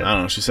liked it. I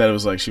don't know. She said it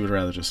was like she would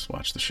rather just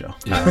watch the show.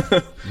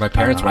 my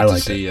parents I went to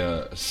liked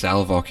see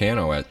Sal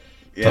Volcano at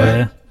Yeah. Oh,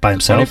 yeah? By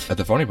himself? At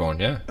the Funny Bone,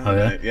 yeah. Oh,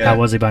 yeah? Yeah. How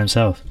was he by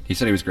himself? He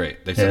said he was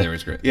great. They said Yeah. he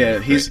was great. Yeah, They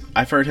were he's. great.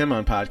 I've heard him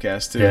on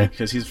podcasts too, Yeah.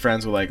 because he's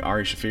friends with like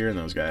Ari Shaffir and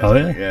those guys. Oh,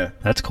 yeah? Yeah.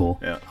 That's cool.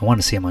 Yeah. I want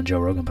to see him on Joe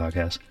Rogan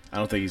podcast. I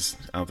don't think he's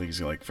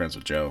like friends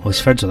with Joe. Well, he's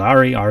friends with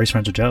Ari. Ari's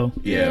friends with Joe.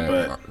 Yeah, Yeah.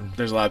 but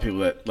there's a lot of people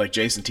that like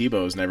Jason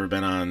Tebow has never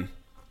been on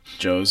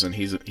Joe's, and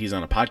he's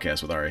on a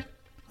podcast with Ari.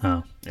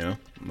 Oh. You know,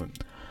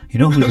 You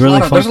know who's There's, really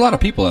there's a funny? lot of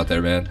people out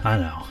there, man. I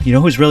know. You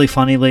know who's really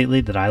funny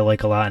lately that I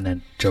like a lot and that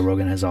Joe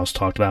Rogan has also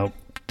talked about?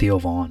 Theo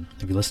Vaughn.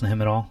 Have you listened to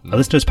him at all? I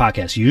listen to his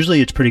podcast.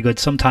 Usually it's pretty good.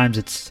 Sometimes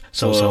it's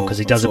so-so because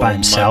he does it's it a by little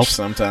himself. much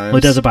sometimes. Well,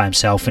 he does it by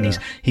himself, and Yeah.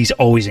 he's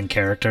always in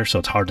character, so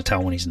it's hard to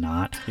tell when he's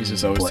not. He's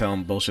just always But-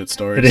 telling bullshit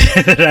stories.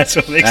 That's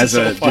what makes As it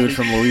so a funny. dude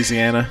from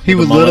Louisiana, He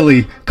with would a mullet.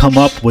 literally come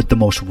up with the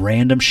most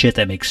random shit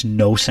that makes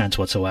no sense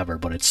whatsoever,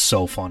 but it's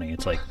so funny.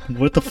 It's like,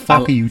 what the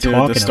fuck are you Dude,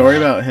 talking the story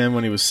about? about him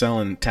when he was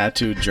selling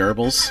tattooed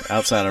gerbils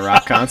outside of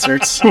rock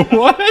concerts.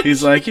 What?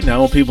 He's like,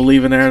 people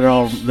leaving there,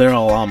 they're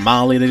all on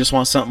Molly. They just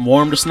want something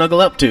warm to snuggle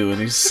up to,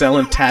 and he's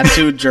selling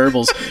tattooed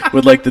gerbils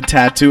with like the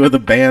tattoo of the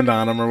band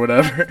on them or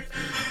whatever.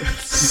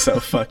 It's so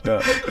fucked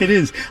up. It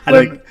is.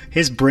 Like,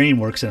 His brain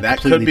works in a That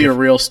completely could be a different-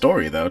 real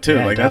story though, too.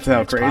 Yeah, like that's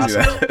how definitely, it's crazy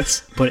possible. that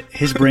is. But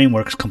his brain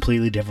works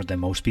completely different than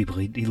most people.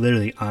 He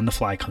literally on the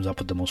fly comes up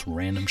with the most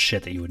random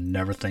shit that you would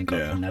never think of,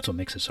 Yeah. and that's what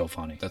makes it so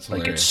funny. That's like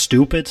hilarious. it's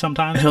stupid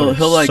sometimes. but He'll it's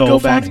like so go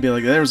back funny. and be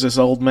like, there was this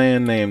old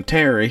man named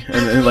Terry,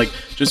 and like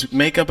just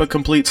make up a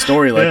complete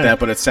story like Yeah. that,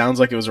 but it sounds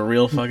like it was a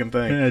real fucking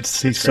thing. Yeah,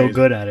 he's so crazy.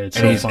 good at it. It's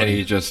And so he's funny. and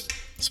he just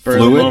Spur of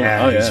the fluid. moment.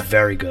 yeah, Oh, he's yeah.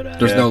 very good at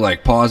There's it. no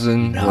like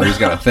pausing where he's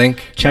got to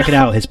think. Check it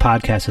out. His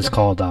podcast is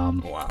called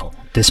Wow.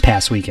 This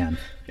Past Weekend.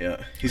 Yeah,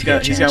 He's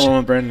got one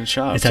with Brendan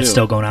Shaw. Is that too.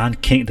 still going on?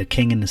 The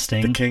King and the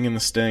Sting. The King and the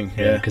Sting?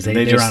 Yeah, Yeah, 'cause And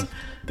they're just on-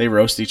 they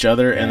roast each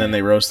other, and Yeah. then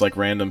they roast like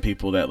random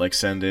people that like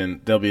send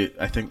in. They'll be,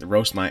 I think,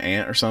 roast my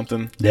aunt or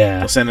something. Yeah.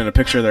 they'll send in a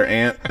picture of their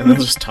aunt, and they'll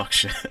just talk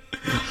shit.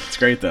 It's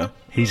great though.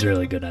 He's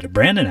really good at it.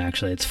 Brandon,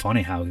 actually, it's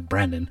funny how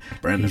Brandon.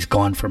 He's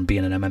gone from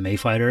being an MMA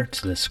fighter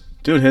to this.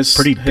 Dude, his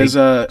Pretty his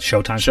big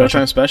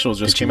Showtime special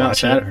just Did you came out watch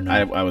it Saturday. or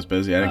no? I was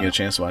busy. I didn't get a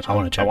chance to watch it. I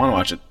wanna check I want it to out.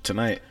 watch it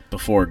tonight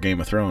before Game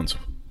of Thrones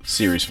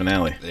series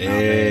finale.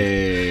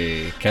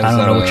 Hey, Ken's I don't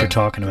not know a- what you're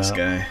talking this about.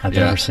 guy. I've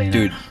Yeah, never seen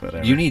dude. it.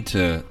 Whatever. You need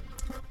to.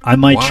 I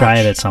might try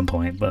watch. it at some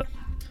point, but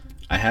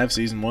I have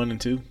season 1 and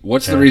 2.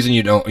 What's Yeah. the reason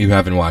you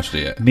haven't watched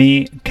it yet?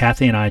 me,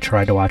 Kathy, and I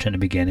tried to watch it in the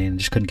beginning and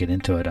just couldn't get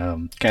into it.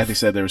 Kathy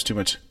said there was too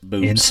much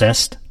boobs.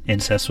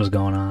 Incest was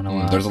going on a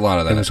lot. There's a lot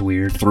of that. It was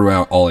weird,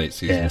 throughout all 8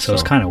 seasons. Yeah, so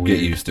it's kinda weird.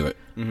 Get used to it.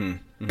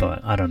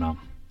 but I don't know.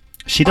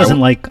 She doesn't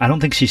like. I don't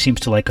think she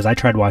seems to like because I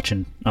tried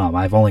watching.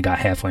 I've only got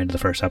halfway into the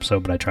first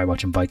episode, but I tried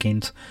watching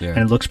Vikings, Yeah. and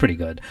it looks pretty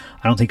good.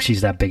 I don't think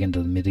she's that big into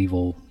the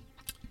medieval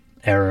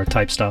era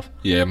type stuff.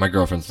 Yeah, my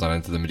girlfriend's not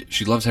into the.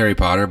 She loves Harry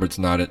Potter, but it's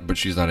not it. But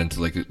she's not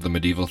into like the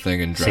medieval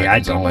thing and See,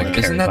 dragons. I I'm don't like, like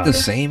isn't Harry that Potter. the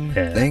same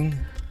Yeah. thing?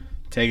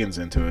 Tegan's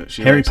into it.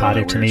 She Harry likes all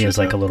Potter that to weird me shit, is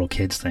like though. a little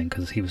kid's thing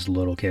because he was a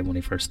little kid when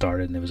he first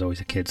started, and it was always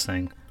a kid's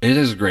thing. It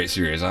is a great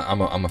series. I'm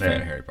a fan Yeah.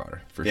 of Harry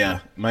Potter for Yeah,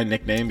 sure. my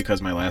nickname,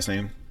 because my last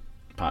name,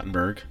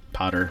 Pottenberg,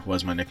 Potter,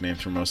 was my nickname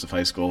through most of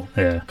high school.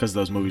 Yeah. Because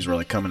those movies were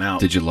like coming out.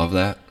 Did you love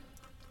that?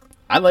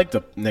 I liked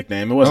the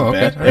nickname. It wasn't Oh,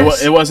 okay. bad.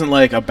 Nice. It wasn't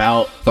like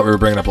about, Thought we were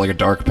bringing up like a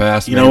dark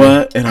past. you know maybe.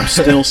 what, and I'm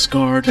still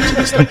scarred to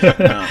this day.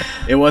 No,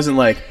 it wasn't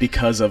like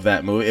because of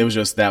that movie. It was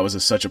just that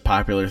was such a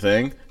popular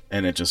thing,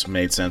 and it just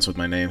made sense with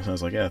my name. So I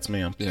was like, yeah, it's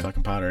me. I'm Yeah.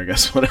 fucking Potter, I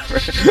guess. Whatever.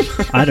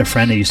 I had a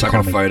friend that used to Not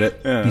call gonna me. fight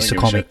it. Yeah, I Used to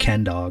don't call give a me shit.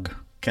 Ken Dog.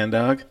 Ken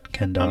Dog?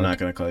 Ken Dog. I'm not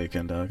going to call you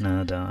Ken Dog.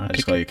 No, don't. I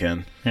just call you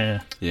Ken.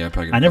 Yeah. Yeah,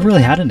 probably. I never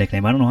really had a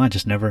nickname. I don't know. I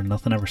just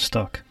nothing ever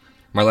stuck.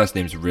 My last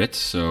name's Ritz,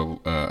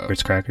 so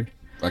Ritz Cracker.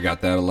 I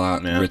got that a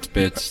lot. Yeah. Ritz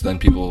Bits. Then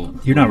people.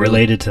 You're not really-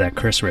 related to that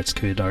Chris Ritz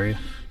kid, are you?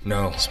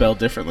 No, Spelled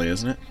differently,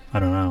 isn't it? I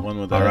don't know. One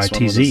with a S,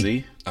 one with a RITZ.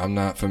 Z. I'm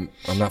not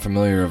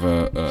familiar of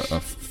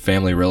a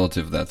family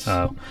relative that's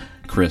Oh.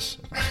 Chris.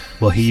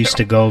 Well, he used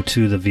to go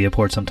to the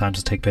Viaport sometimes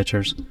to take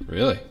pictures.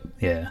 Really?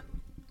 Yeah.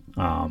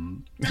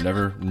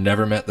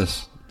 Never met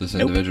this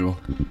individual.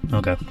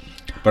 Okay.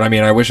 But I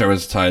mean, I wish I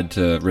was tied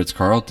to Ritz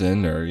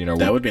Carlton, or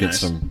That would be get nice.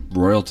 some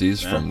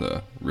royalties Yeah. from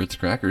the Ritz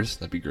crackers.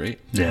 That'd be great.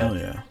 Yeah. Hell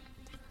yeah.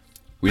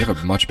 We have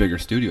a much bigger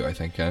studio, I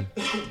think, Ken.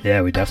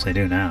 Yeah, we definitely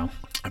do now.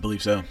 I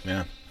believe so,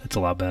 yeah. It's a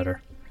lot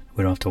better.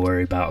 We don't have to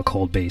worry about a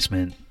cold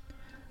basement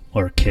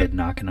or a kid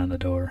knocking on the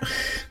door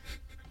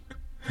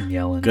and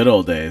yelling. Good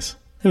old days.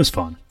 It was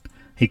fun.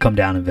 He'd come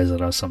down and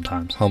visit us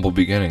sometimes. Humble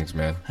beginnings,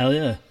 man. Hell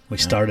yeah. We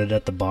started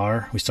at the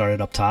bar. We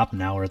started up top, and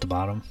now we're at the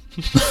bottom.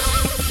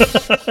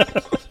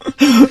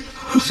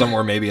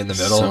 Somewhere maybe in the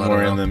middle. I don't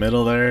Somewhere in know. the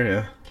middle there,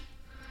 yeah.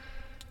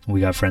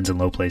 We got friends in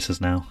low places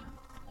now.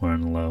 We're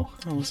in the low.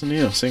 Oh, listen to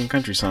you singing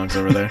country songs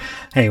over there.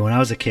 Hey, when I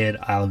was a kid,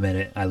 I'll admit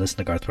it, I listened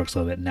to Garth Brooks a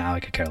little bit. Now I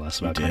could care less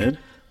about You country. did?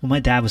 Well, my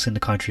dad was in the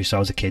country, so I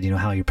was a kid. You know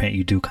how you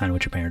do kind of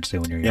what your parents do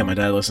when you're young. Yeah, my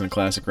dad listened to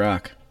classic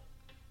rock.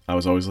 I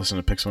was always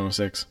listening to Pix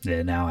 106.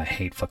 Yeah, now I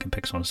hate fucking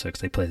Pix 106.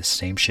 They play the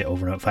same shit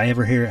over and over. If I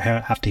ever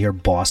have to hear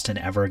Boston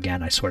ever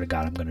again, I swear to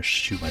God, I'm going to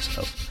shoot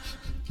myself.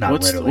 Not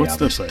What's literally, the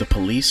obviously.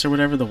 police or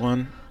whatever, the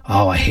one?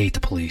 Oh, I hate the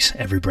Police.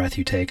 Every Breath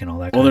You Take and all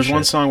that. Well, kind there's of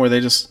one shit. song where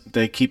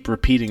they keep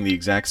repeating the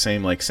exact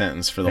same like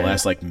sentence for the Yeah.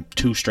 last like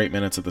 2 straight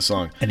minutes of the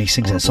song. And he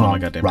sings I that wanna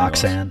blow my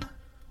song, goddamn head off.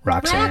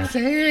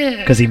 Roxanne.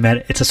 Because he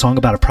met. It's a song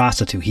about a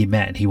prostitute he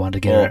met, and he wanted to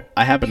get Well, her.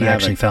 I happen he to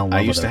have actually fell in love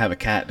I used with to her. have a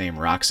cat named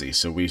Roxy,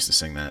 so we used to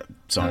sing that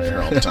song Oh, for her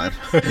yeah. all the time.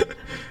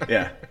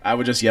 Yeah, I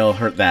would just yell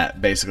her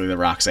that, basically the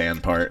Roxanne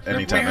part,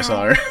 anytime I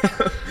saw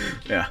her.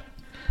 Yeah.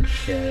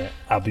 Yeah,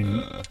 I've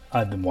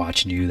been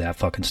watching you that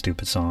fucking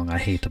stupid song. I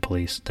hate the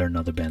Police. They're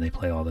another band they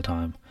play all the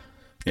time.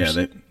 Yeah,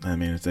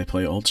 they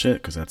play old shit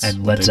because that's And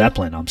what Led they do.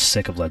 Zeppelin. I'm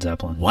sick of Led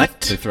Zeppelin.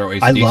 What? They throw I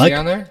AC/DC like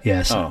on there?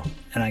 Yes. Oh.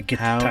 And I get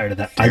How tired of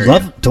that. dare I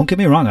love. you. Don't get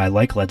me wrong. I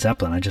like Led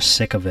Zeppelin. I'm just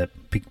sick of it.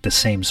 The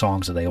same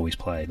songs that they always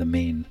play. The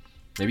main.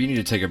 Maybe you need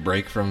to take a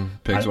break from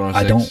Pigs I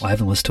 106. don't. I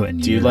haven't listened to it in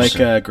Do you years.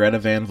 like Greta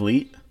Van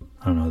Vliet?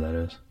 I don't know who that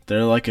is.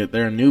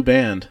 They're a new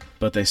band,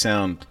 but they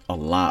sound a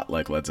lot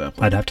like Led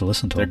Zeppelin. I'd have to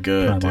listen to They're them.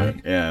 good, I might.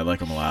 dude. Yeah, I like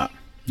them a lot.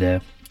 Yeah.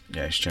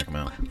 Yeah, you should check them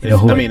out. You know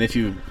who I- If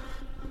you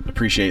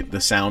appreciate the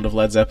sound of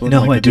Led You Zeppelin,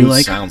 know like who the I do dude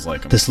like? sounds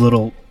like them. This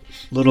little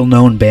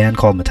known band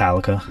called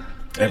Metallica.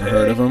 Ever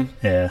heard of them?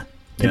 Yeah.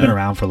 They've Yeah. been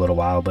around for a little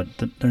while, but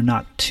they're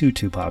not too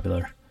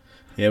popular.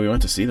 Yeah, we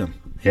went to see them.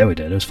 Yeah, we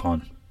did. It was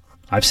fun.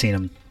 I've seen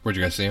them Where'd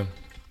you guys see him?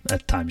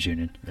 at Times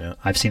Union. Yeah.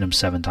 I've seen them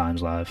 7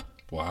 times live.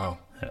 Wow.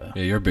 Yeah.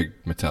 Yeah, you're a big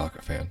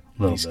Metallica fan.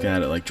 Little He's bit.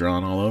 got it like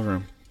drawn all over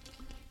him.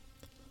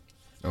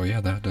 Oh yeah,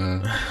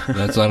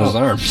 that's on his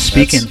arm.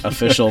 Speaking That's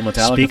official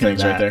Metallica speaking of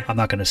things that, right there. I'm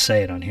not going to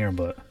say it on here,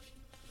 but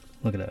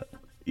look at that.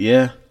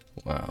 Yeah,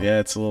 Wow. yeah,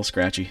 it's a little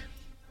scratchy.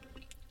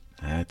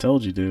 I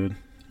told you, dude.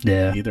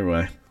 Yeah, Either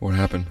way, What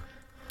happened?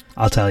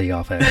 I'll tell you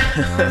off air.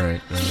 All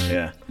right.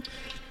 yeah.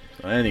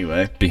 Well,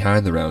 anyway,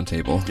 Behind the round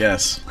table.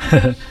 yes.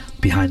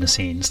 Behind the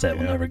scenes that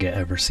will Yeah. never get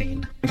ever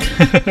seen.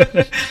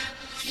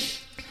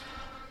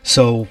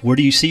 So, where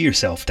do you see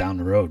yourself down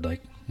the road?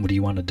 Like, what do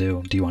you want to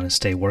do? Do you want to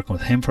stay working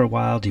with him for a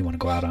while? Do you want to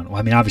go out on? Well,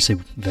 I mean, obviously,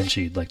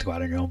 eventually, you'd like to go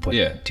out on your own. But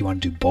Yeah. do you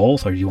want to do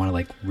both, or do you want to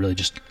like really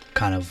just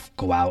kind of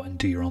go out and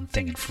do your own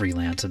thing and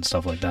freelance and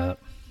stuff like that?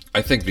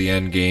 I think the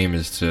end game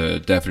is to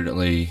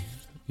definitely,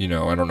 I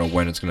don't know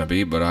when it's going to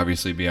be, but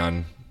obviously be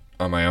on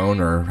my own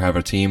or have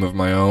a team of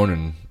my own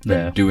and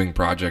Yeah. doing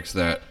projects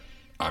that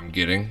I'm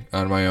getting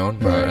on my own,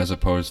 Right. as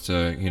opposed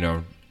to,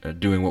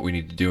 doing what we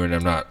need to do. And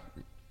I'm not,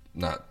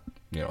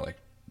 like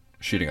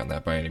shitting on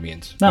that by any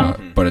means. No.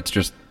 But it's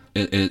just,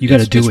 You got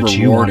to do it's what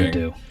you want to rewarding.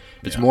 do.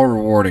 It's more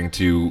rewarding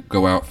to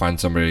go out, find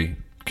somebody,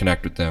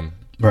 connect with them,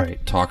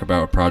 Right. talk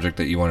about a project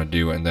that you want to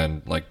do, and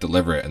then like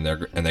deliver it, and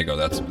they go,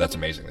 that's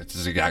amazing. This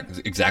is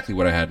exactly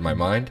what I had in my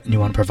mind. And you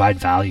want to provide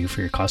value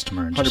for your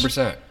customer. And just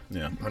 100%.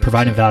 Yeah. 100%.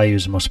 providing value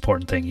is the most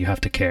important thing. You have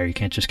to care. You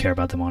can't just care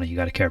about the money. You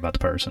got to care about the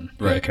person. You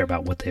got to Right. care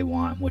about what they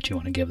want and what you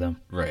want to give them.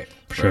 Right.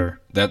 Sure.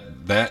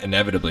 That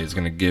inevitably is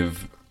going to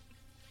give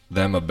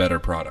them a better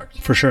product.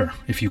 For sure.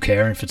 If you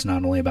care, if it's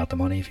not only about the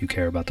money, if you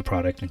care about the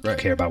product and Right. you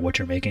care about what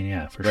you're making,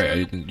 yeah, for sure.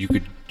 Right. You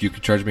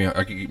could charge me.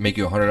 I could make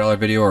you $100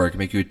 video, or I could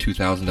make you a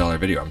 $2,000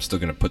 video. I'm still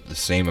going to put the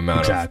same amount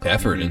Exactly. of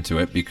effort into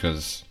it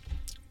because.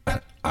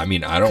 I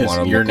mean, I don't 'Cause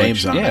want to your look like name's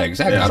shit. on Yeah, it.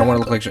 exactly. Yeah, I don't want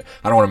to look like shit.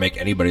 I don't want to make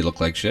anybody look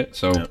like shit.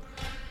 So, Yep.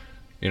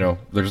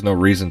 there's no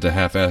reason to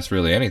half-ass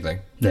really anything.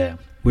 Yeah.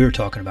 We were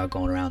talking about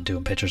going around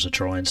doing pictures of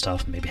Troy and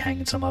stuff, and maybe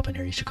hanging some up in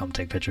here. You should come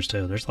take pictures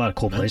too. There's a lot of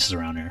cool places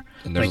around here.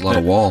 And there's Like a lot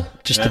of wall.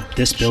 Just Yeah,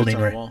 this shit's building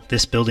on the right, wall.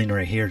 this building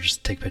right here.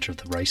 Just take a picture of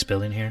the Rice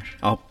building here.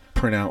 I'll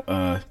print out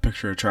a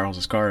picture of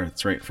Charles's car.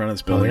 It's right in front of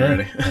this building yeah.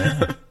 already.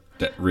 Yeah.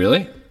 That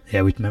really?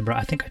 Yeah, we remember.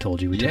 I think I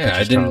told you we took Yeah, I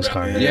pictures of didn't. Charles'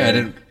 car. Yeah, I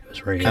didn't. It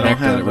was right I here. don't Connect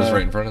that have, it was uh,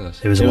 right in front of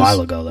us. It was a while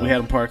ago though. We had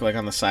them parked like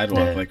on the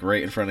sidewalk, Yeah. like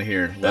right in front of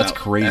here. That's without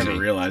crazy. Ever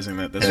realizing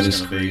that this That was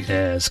is going to be. crazy. Yeah,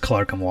 as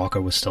Clark and Walker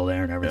was still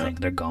there and everything. Yeah.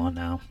 They're gone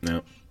now.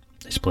 No,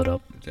 They split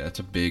up. Yeah, it's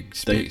a big they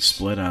space.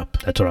 split up.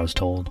 That's what I was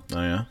told.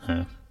 Oh yeah,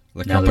 Yeah.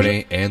 The Now there's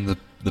company and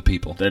the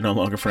people. they're no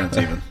longer friends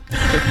even.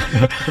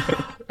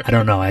 I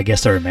don't know. I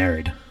guess they were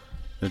married.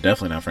 They're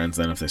definitely not friends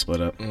then if they split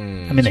up. I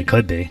mean, they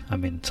could be. I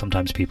mean,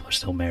 sometimes people are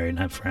still married and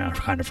have are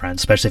kind of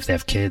friends, especially if they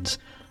have kids.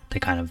 They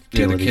kind of Yeah,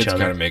 deal the with each kids other.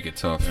 kind of make it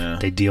tough. Yeah,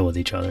 They deal with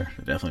each other.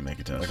 they definitely make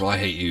it tough. Like, well, I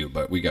hate you,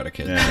 but we got a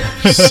kid.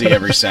 Yeah, see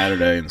every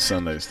Saturday and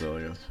Sunday still.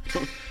 I guess.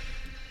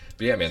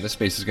 But yeah, man, this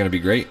space is going to be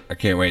great. I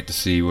can't wait to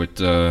see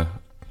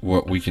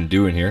what we can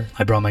do in here.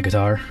 I brought my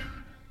guitar.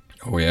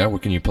 Oh yeah,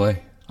 what can you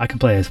play? I can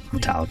play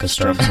Metallica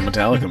Strum stuff, some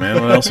Metallica, man.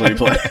 What else would you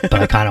play? but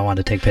I kind of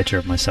wanted to take a picture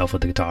of myself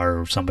with the guitar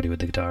or somebody with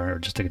the guitar or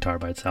just the guitar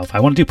by itself. I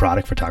want to do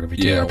product photography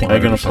too. Yeah, I think Are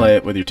you gonna 100%. play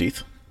it with your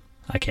teeth?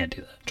 I can't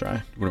do that.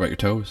 Try. What about your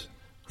toes?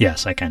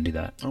 Yes, I can do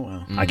that. Oh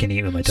wow. I can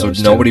eat with my So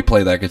toes. nobody too.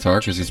 play that guitar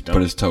because he's don't.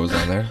 put his toes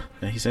on there.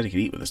 Yeah, he said he could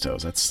eat with his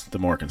toes. That's the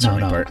more No, concerning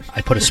no. part.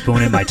 I put a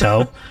spoon in my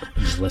toe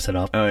and just lift it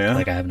up. Oh, yeah?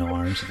 Like I have no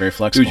arms. Very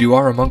flexible. Dude, you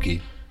are a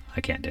monkey. I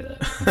can't do that.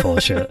 I'm full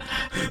of shit.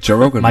 Joe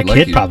Rogan My would like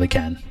kid you. probably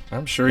can.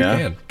 I'm sure Yeah?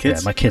 he can.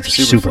 Kids yeah, my kid's are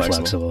super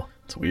flexible.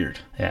 It's weird.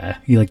 Yeah,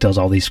 he like does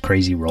all these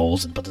crazy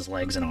rolls and puts his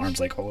legs and arms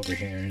like all over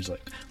here. He's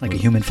like a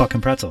human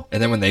fucking pretzel.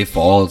 And then when they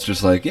fall, it's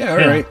just like, yeah, all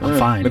Yeah, right. I'm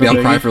fine. Maybe No I'll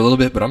biggie. cry for a little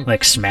bit, but I'm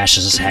Like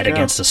smashes his head Yeah.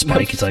 against the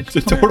spike. He's like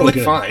totally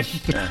good. fine.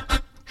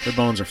 Their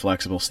bones are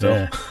flexible still.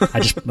 Yeah.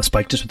 My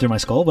spike just went through my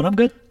skull, but I'm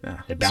good.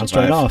 Yeah, It bounced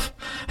survive. right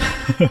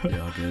off. Be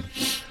all good.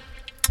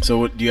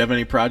 So, do you have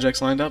any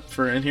projects lined up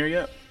for in here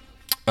yet?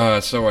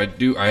 So I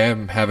do. I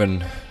am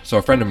having. So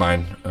a friend of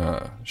mine,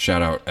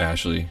 shout out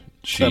Ashley.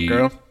 She, What's up,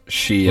 girl?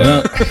 She. What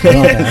up,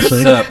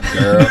 Ashley? What's up,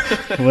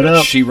 girl? What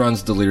up? She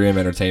runs Delirium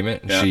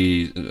Entertainment. Yeah.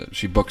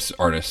 She books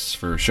artists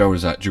for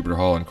shows at Jupiter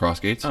Hall and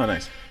Crossgates. Oh,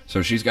 nice.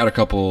 So she's got a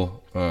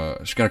couple.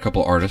 She's got a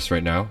couple artists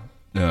right now.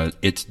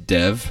 It's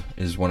Dev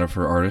is one of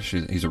her artists.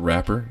 He's a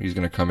rapper. He's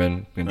gonna come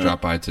in and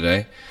drop by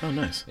today. Oh,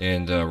 nice.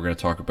 And we're gonna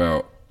talk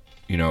about,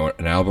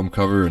 an album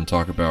cover and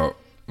talk about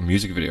a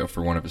music video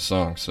for one of his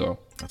songs. So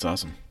That's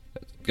awesome.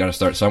 got to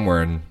start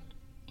somewhere, and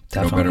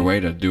Definitely. no better way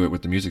to do it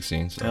with the music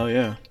scene. So. Hell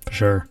yeah. For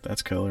sure.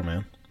 That's killer,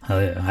 man.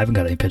 Hell yeah. I haven't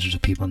got any pictures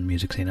of people in the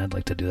music scene. I'd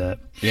like to do that.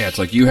 Yeah, it's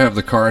like you have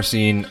the car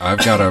scene. I've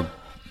got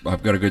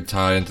a good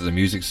tie into the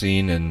music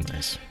scene, and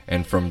Nice.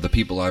 and from the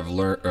people I've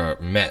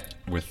met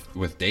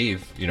with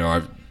Dave,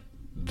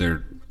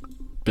 they're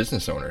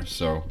business owners,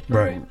 so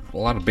Right. a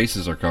lot of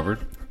bases are covered.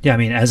 Yeah, I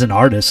mean, as an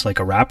artist, like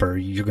a rapper,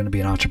 you're going to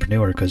be an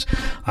entrepreneur because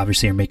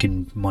obviously you're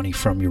making money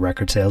from your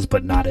record sales,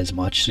 but not as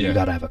much. So Yeah. you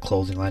got to have a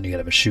clothing line, you got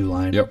to have a shoe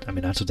line. Yep. I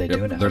mean, that's what they Yep.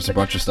 do now. There's a It's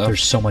bunch of stuff.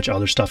 There's so much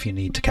other stuff you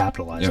need to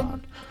capitalize Yep.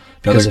 on.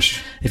 The Because other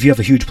if you have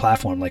a huge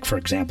platform, like for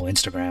example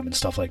Instagram and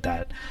stuff like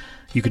that,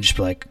 you could just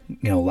be like,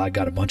 I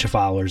got a bunch of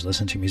followers,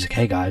 listen to your music.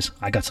 Hey guys,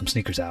 I got some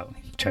sneakers out.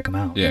 Check them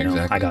out. Yeah,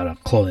 exactly. I got a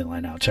clothing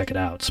line out. Check it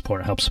out.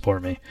 Help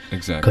support me.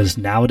 Exactly. Because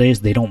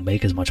nowadays they don't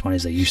make as much money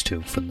as they used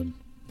to. From the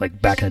like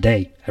back in the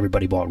day,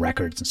 everybody bought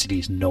records and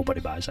CDs.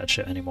 Nobody buys that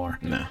shit anymore.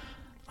 No.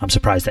 I'm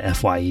surprised the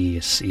FYE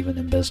is even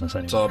in business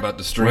anymore. It's all about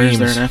the Where is streams.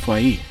 there an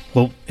FYE?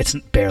 Well, it's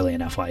barely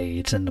an FYE.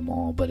 It's in the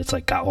mall, but it's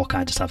like got all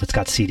kinds of stuff. It's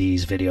got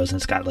CDs, videos, and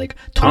it's got like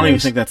toys. I don't even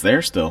think that's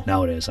there still.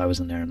 No, it is. I was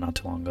in there not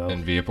too long ago.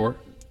 in Viaport.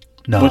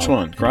 No, Which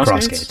one? in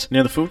Crossgates?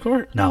 Near the food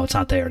court? No, it's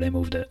not there. They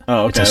moved it.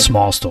 Oh, It's okay. a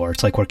small store.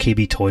 It's like where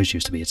KB Toys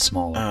used to be. It's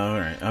smaller. Oh, all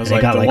right. I was They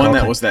like, got, the like, one all that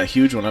kind- was that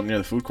huge one up near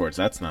the food courts.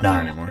 That's not no,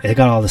 there anymore. they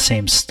got all the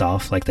same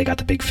stuff. Like they got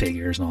the big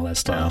figures and all that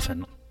stuff,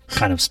 and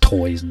kind of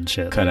toys and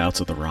shit.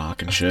 Cutouts of The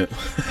Rock and shit.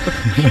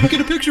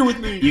 Get a picture with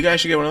me. You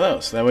guys should get one of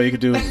those. That way you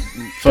could do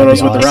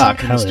photos with The awesome. Rock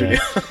in the Hell studio.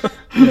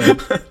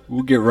 yeah.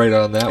 We'll get right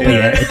on that But one.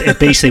 yeah, it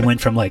basically went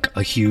from like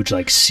a huge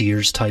like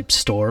Sears type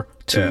store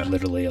to Yeah,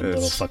 literally a little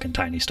it's- fucking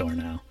tiny store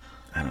now.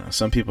 I don't know.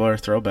 Some people are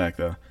throwback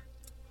though.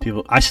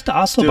 People. I'll still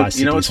buy Dude, CDs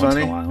you know what's once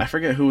funny? in a while. I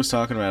forget who was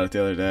talking about it the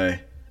other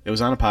day. It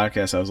was on a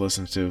podcast I was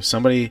listening to.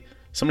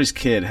 Somebody's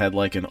kid had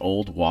like an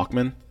old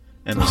Walkman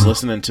and was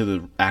listening to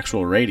the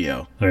actual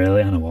radio.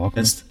 Really, on a walk.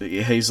 And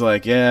he's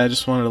like, "Yeah, I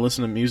just wanted to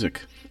listen to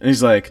music." And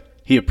he's like,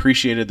 he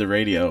appreciated the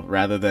radio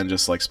rather than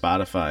just like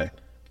Spotify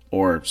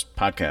or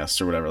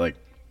podcasts or whatever. Like,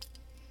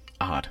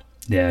 odd.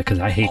 Yeah, because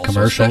I hate Also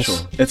commercials.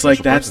 special. It's like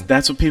Special person.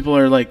 that's what people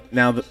are like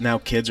now. Now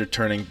kids are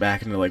turning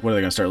back into like, what are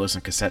they gonna start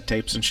listening to cassette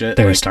tapes and shit?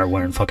 They're gonna Like, start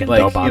wearing fucking like,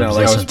 bell you know, bottoms. like,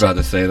 I was listening to about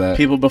to say that.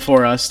 people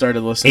before us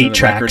started listening 8 to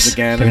tracks records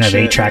again. They're and gonna have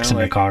shit, 8 tracks you know,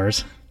 in their like,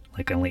 cars.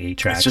 Like only 8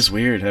 tracks. It's just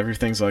weird.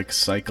 Everything's like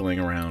cycling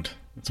around.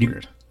 It's You-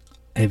 weird.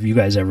 Have you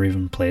guys ever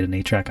even played an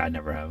 8 track? I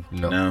never have.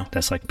 No,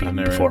 That's like I've being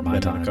never before my been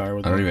in time. a car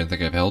with I don't one. even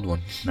think I've held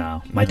one.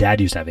 No, my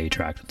dad used to have 8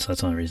 tracks, so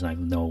that's the only reason I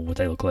know what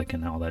they look like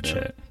and all that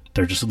shit.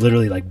 They're just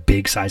literally like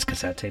big size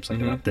cassette tapes, like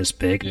they're Mhm. about this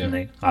big, Yeah. and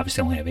they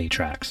obviously only have 8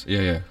 tracks.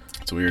 Yeah, yeah.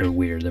 It's weird. They're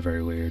weird. They're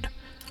very weird.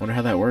 Wonder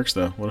how that works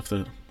though. What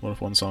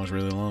if one song's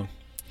really long?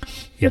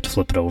 You have to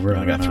flip it over.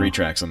 I got don't 3 know.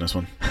 tracks on this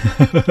one.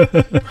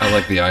 I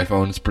like the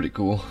iPhone. It's pretty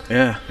cool.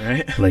 Yeah,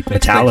 right. Like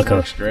Makes Metallica. things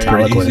work great. Metallica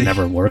would Pretty have easy.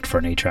 never worked for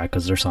an 8 track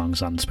because their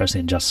songs on, especially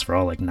in Justice for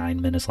All, like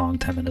 9 minutes long,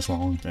 10 minutes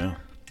long. Yeah,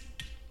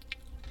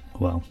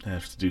 Well, I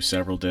have to do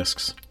several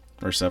discs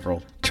or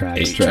several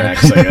tracks. 8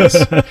 tracks, I guess.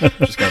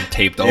 Just got them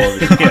taped all over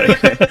your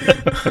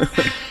body.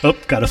 Oh,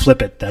 gotta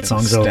flip it. That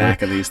song's over.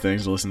 Stack of these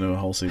things to listen to a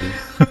whole CD.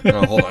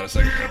 Oh, hold on a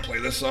second. I'm gonna play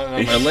this song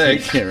on my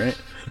leg. Yeah, right.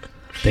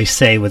 They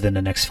say within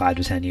the next 5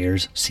 to 10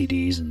 years,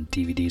 CDs and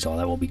DVDs, all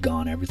that will be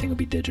gone. Everything will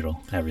be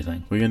digital.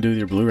 Everything. What are you gonna do with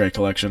your Blu-ray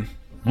collection?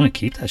 I'm gonna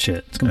keep that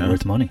shit. It's gonna Yeah. be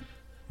worth money.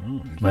 Oh,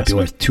 Might be investment.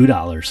 worth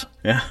 $2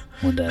 Yeah,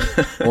 one day.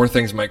 Or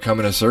things might come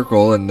in a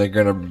circle and they're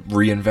gonna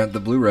reinvent the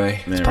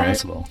Blu-ray. yeah It's right.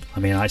 possible. I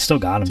mean, I still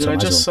got them. Dude, so I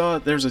might as just well.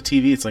 saw there's a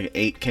TV. It's like an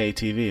 8K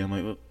TV. I'm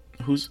like,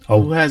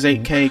 Oh, who has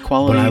 8K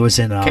quality when I was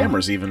in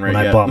cameras even right when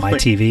I yet? bought my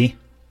Like, TV.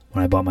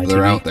 When I bought my They're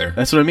TV, out there.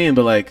 That's what I mean.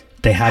 But like,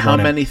 They had how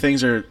one in- many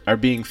things are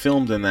being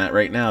filmed in that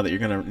right now that you're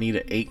gonna need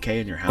an 8K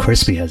in your house?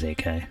 Crispy has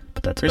 8K,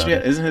 but that's Crispy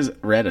about it. isn't his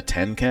red a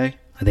 10K?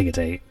 I think it's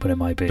 8, but it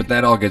might be. But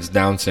that all gets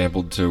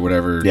downsampled to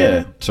whatever.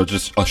 Yeah. So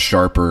just a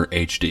sharper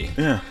HD.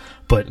 Yeah,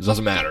 But It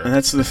doesn't matter. and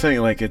that's the thing.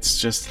 Like,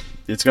 it's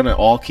gonna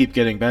all keep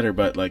getting better.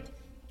 But like,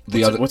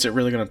 what's it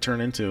really gonna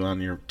turn into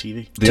on your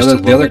TV? The Just a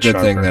other little bit good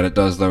thing sharper. that it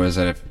does though is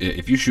that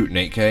if you shoot an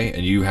 8K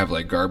and you have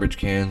like garbage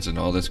cans and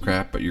all this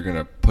crap, but you're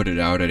gonna put it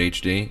out at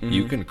HD,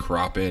 you can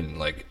crop in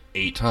like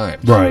 8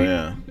 times, Right. Oh,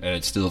 yeah, and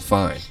it's still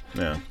fine.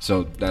 yeah.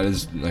 So that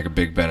is like a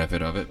big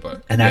benefit of it.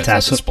 But And yeah, that's it's not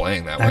actually-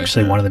 displaying that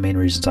actually way. one of the main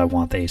reasons I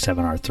want the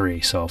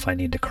A7R3. So if I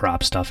need to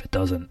crop stuff, it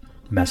doesn't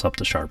mess up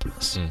the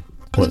sharpness.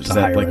 because What it's is a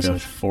that higher like the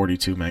resolution.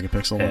 42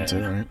 megapixel one too,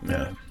 Yeah. right?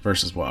 Yeah.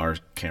 Versus what our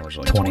cameras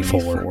are like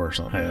 24 24 or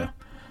something. Yeah. Yeah.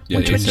 Yeah,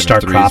 When the you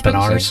start 873 is cropping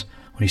about the ours, same.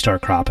 when you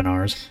start cropping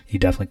ours, you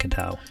definitely can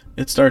tell.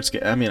 It starts.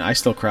 I mean, I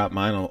still crop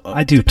mine.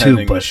 I do too,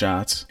 depending but the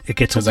shots. It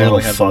gets a 'Cause I little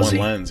only have the one fuzzy.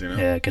 lens, you know?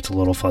 Yeah, it gets a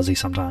little fuzzy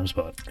sometimes,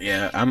 but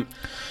Yeah, I'm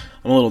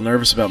a little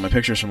nervous about my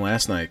pictures from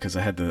last night because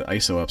I had the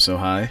ISO up so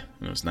high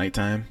and it was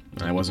nighttime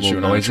and I wasn't A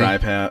shooting little on noisy?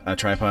 a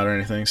tripod or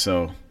anything,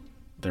 so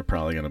they're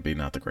probably going to be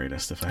not the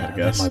greatest if I had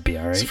to that guess. might be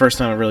all It's the right. first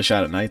time I really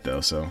shot at night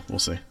though, so we'll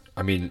see.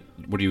 I mean,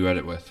 what do you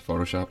edit with?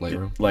 Photoshop,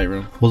 Lightroom?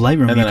 Lightroom. well,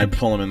 Lightroom And then I you can,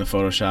 pull them in the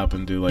Photoshop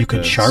and do like you can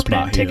the sharpen it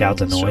spot and take out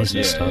the heals and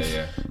noise stuff. and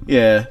stuff.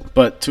 Yeah,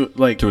 but to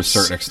like To a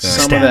certain extent.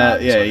 some Stand of that,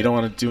 out, yeah, so- you don't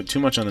want to do too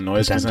much on the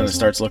noise But because that then it doesn't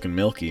starts looking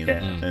milky and,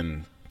 Yeah.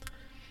 and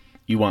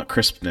you want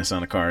crispness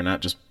on a car, not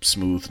just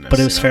smoothness. But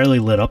it was you know? fairly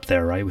lit up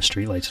there, right, with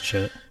streetlights and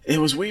shit. It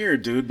was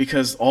weird, dude,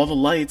 because all the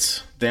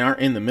lights, they aren't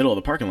in the middle of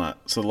the parking lot.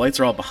 So the lights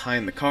are all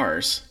behind the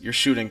cars. You're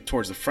shooting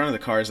towards the front of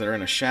the cars that are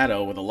in a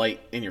shadow with a light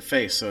in your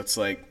face. So it's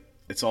like,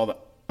 it's all the,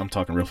 I'm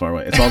talking real far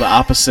away. It's all the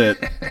opposite.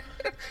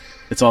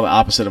 It's all the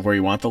opposite of where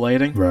you want the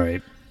lighting.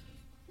 Right.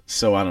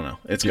 So I don't know.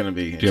 It's going to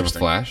be Do you have a interesting.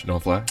 flash? No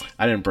flash?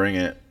 I didn't bring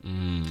it.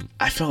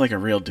 I felt like a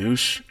real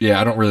douche.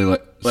 Yeah, I don't really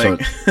like.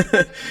 Like,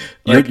 So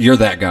you're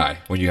that guy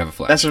when you have a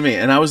flash. that's what I mean.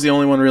 And I was the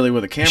only one really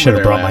with a camera Should have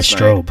there brought my last night.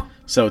 strobe.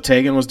 So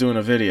Tegan was doing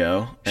a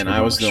video, and Should've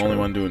I was brought the my only strobe.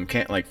 one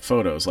doing like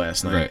photos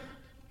last night.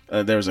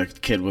 Right. There was a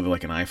kid with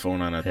like an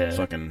iPhone on a Yeah.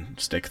 fucking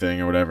stick thing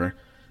or whatever,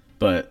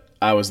 but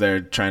I was there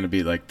trying to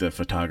be like the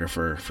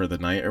photographer for the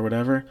night or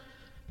whatever.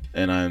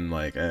 And I'm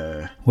like,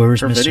 Where was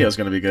her Mr. video's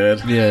gonna be good.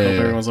 Yeah, Hope yeah, yeah.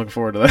 everyone's looking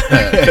forward to that.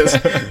 'Cause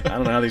I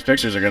don't know how these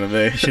pictures are gonna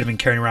be. Should have been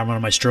carrying around one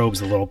of my strobes,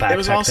 the little backpack It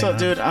was also, thing, huh?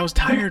 dude, I was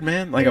tired,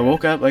 man. Like I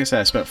woke up, like I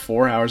said, I spent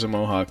 4 hours in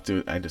Mohawk.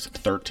 Dude, I just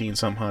 13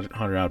 some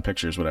hundred odd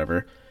pictures,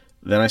 whatever.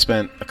 Then I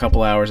spent a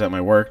couple hours at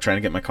my work trying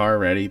to get my car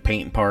ready,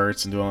 painting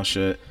parts and doing all this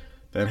shit.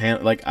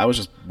 Then like I was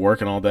just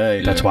working all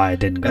day. That's why I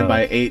didn't go. And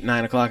by 8,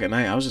 9 o'clock at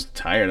night, I was just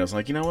tired. I was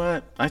like, you know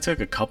what? I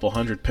took a couple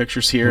hundred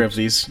pictures here of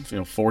these,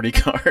 40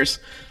 cars.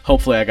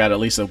 Hopefully, I got at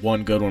least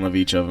one good one of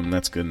each of them.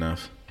 That's good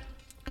enough.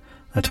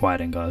 That's why I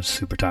didn't go. I was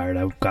super tired.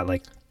 I got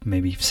like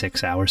maybe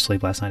 6 hours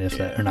sleep last night, if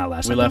that, or not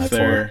last We night. left the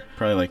night there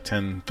probably like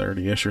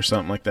 10:30ish or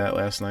something like that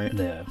last night.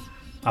 before. Yeah.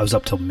 I was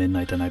up till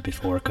midnight the night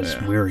before because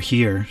Yeah. we were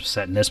here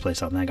setting this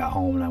place up, and I got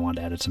home and I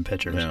wanted to edit some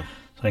pictures. Yeah.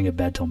 So I didn't get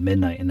bed till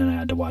midnight, and then I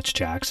had to watch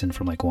Jackson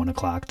from like 1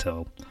 o'clock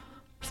till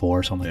 4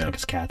 or something like Yeah. that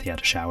because Kathy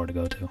had a shower to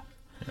go to.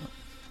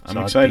 I'm So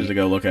I'd excited be- to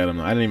go look at them.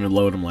 I didn't even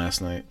load them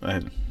last night.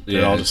 They're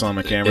Yeah, all just on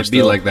my camera. It'd be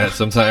still. like that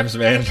sometimes,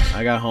 man.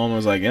 I got home. I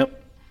was like, "Yep,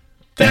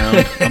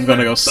 down. I'm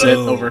gonna go sit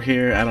over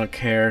here. I don't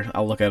care.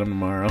 I'll look at them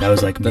tomorrow." That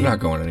was like They're me. not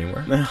going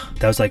anywhere.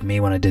 That was like me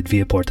when I did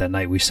Viaport that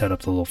night. We set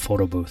up the little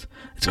photo booth.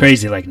 It's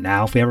crazy. Like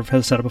now, if we ever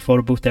set up a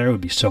photo booth there, it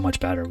would be so much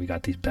better. We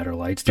got these better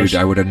lights. Dude,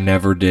 There's- I would have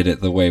never did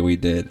it the way we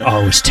did.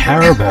 Oh, it was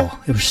terrible.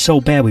 It was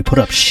so bad. We put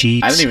up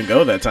sheets. I didn't even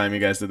go that time. You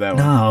guys did that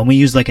one. No, and we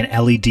used like an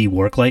LED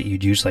work light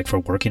you'd use like for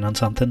working on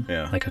something.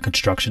 Yeah. Like a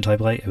construction type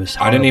light. It was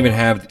I didn't even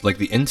horrible. have like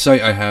the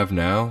insight I have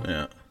now.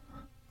 Yeah.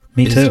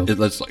 Me is- too.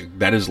 It's like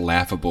that is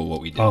laughable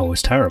what we did. Oh, it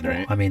was terrible.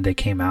 Right. I mean, they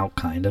came out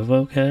kind of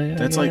okay. I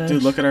That's like, dude,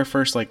 guess. look at our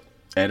first like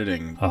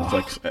editing, Oh.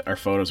 like our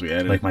photos we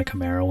edited. Like my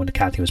Camaro when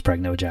Kathy was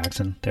pregnant with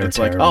Jackson. They were it's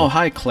like, terrible. oh,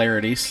 high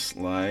clarity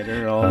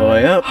slider all the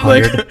way up.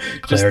 100, Like,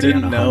 just clarity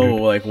didn't on know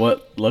 100. like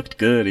what looked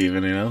good,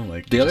 even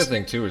like The other just-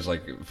 thing too is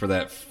like for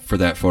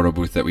that photo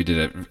booth that we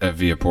did at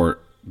Viaport,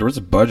 there was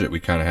a budget we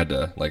kind of had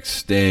to like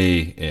stay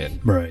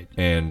in, Right.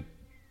 and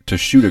to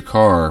shoot a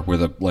car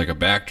with a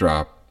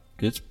backdrop,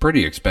 it's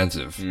pretty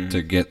expensive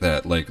to get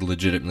that like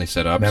legitimately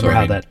set up. Remember So, I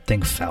how mean, that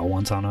thing fell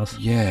once on us?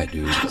 Yeah,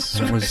 dude,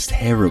 that was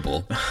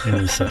terrible. It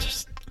was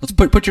such. Let's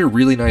put your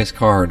really nice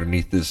car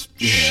underneath this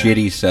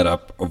shitty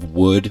setup of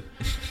wood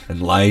and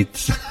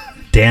lights.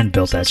 Dan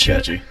built that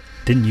sketchy. shit.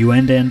 Didn't you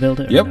and Dan build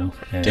it? or Yep. No?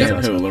 Yeah, Dan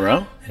that's who, awesome.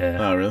 Laurel? Yeah.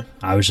 Oh, really?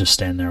 I was just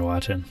standing there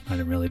watching. I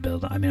didn't really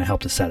build it. I mean, I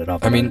helped to set it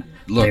up. I mean,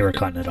 but look, they were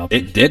cutting it up.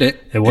 It did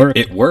it. It worked.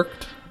 It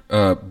worked.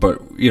 But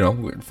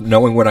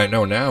knowing what I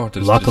know now,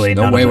 there's Luckily,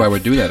 no none way of it I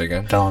would do that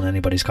again. fell in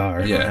anybody's car.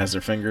 Yeah. Everyone has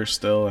their fingers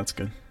still. That's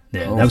good.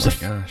 Yeah, Oh that was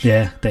my gosh.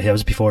 Yeah, that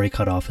was before he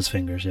cut off his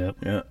fingers. Yep.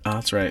 Yeah, oh,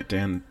 that's right.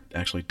 Dan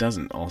actually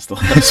doesn't all still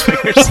have his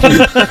fingers.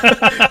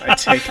 I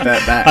take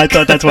that back. I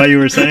thought that's why you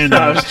were saying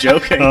that. I was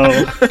joking.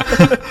 Oh,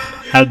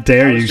 how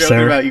dare I was you, joking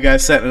sir? about you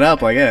guys setting it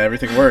up. Like, yeah,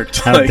 everything worked.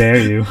 How Like, dare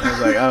you? I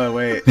was like, oh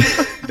wait,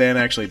 Dan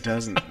actually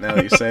doesn't. Now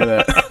that you say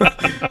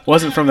that,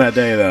 wasn't from that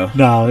day though.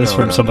 No, this is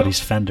from no, somebody's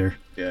fender.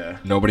 Yeah,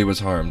 Nobody was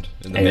harmed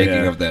in the Yeah. making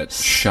Yeah. of that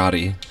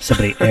shoddy.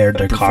 Somebody aired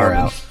their car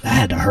out. Performance. That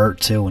had to hurt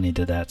too when he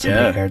did that.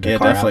 Somebody yeah, aired their yeah,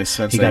 car definitely. out.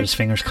 Since He they got his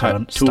fingers cut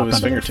cut two stuck of his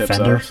under their fingertips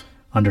fender, off.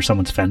 under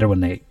someone's fender when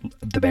the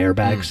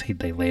airbags.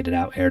 They laid it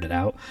out, aired it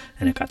out,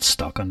 and it got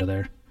stuck under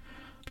there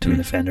between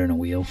the fender and a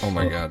wheel. Oh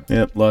my god.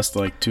 Yep, lost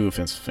like two of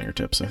his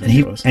fingertips. I think And he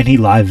it was. and he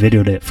live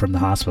videoed it from the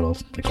hospital,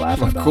 like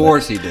laughing Of about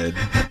course he did.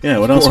 Yeah,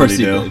 what Of else would course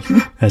he do? did.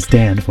 it. That's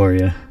Dan for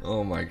you.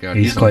 Oh my god.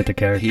 He's quite the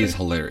character. He's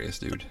hilarious,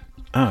 dude.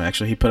 Oh,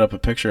 actually, he put up a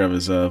picture of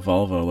his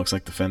Volvo. Looks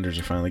like the fenders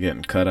are finally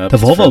getting cut up. The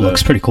It's for Volvo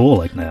looks pretty cool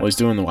like that. Well, he's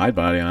doing the wide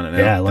body on it now.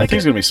 Yeah, I like that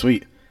thing's it. gonna be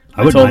sweet.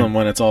 I told him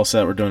when it's all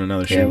set, we're doing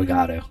another shoot. Yeah, we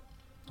got to.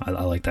 I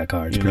like that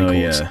car. It's You pretty know,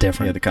 cool. yeah, It's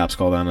different. Yeah, the cops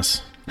called on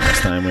us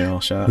last time we all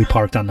shot. We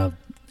parked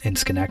in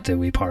Schenectady.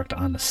 We parked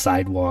on the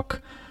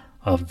sidewalk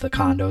of the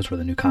condos where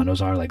the new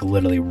condos are, like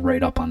literally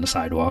right up on the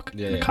sidewalk.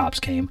 Yeah, and the yeah. cops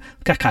came.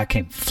 That guy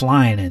came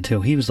flying in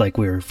too. He was like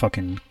we were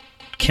fucking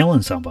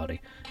killing somebody.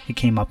 He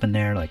came up in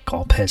there like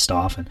all pissed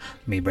off, and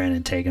me and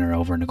Brandon taking her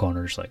over in the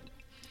corner, just like.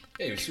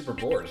 Yeah, he was super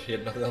bored. He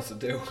had nothing else to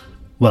do.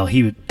 Well,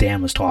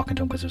 Dan was talking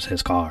to him because it was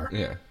his car.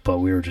 Yeah. But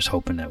we were just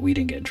hoping that we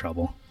didn't get in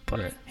trouble. But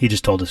Right. he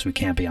just told us we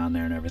can't be on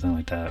there and everything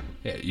like that.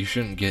 Yeah, you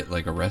shouldn't get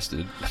like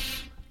arrested. You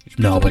should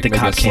No, get, but like, the maybe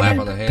a cop came slap in.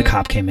 on the hand. The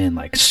cop came in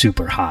like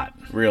super hot.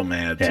 Real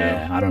mad, too.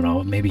 Yeah, I don't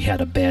know. Maybe he had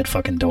a bad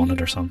fucking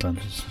donut or something.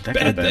 That Bad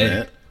could have been day.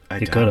 it. I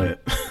He doubt coulda.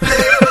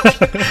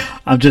 it.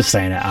 I'm just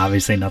saying it.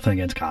 Obviously, nothing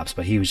against cops,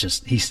 but he was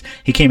just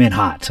he came in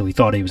hot, so we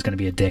thought he was going to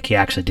be a dick. He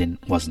actually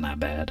wasn't that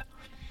bad.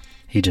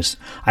 He just,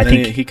 I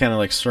Then think he kind of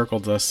like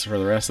circled us for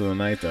the rest of the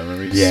night, though.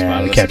 Remember, he Yeah,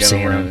 spotted we us kept again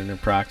seeing over him. in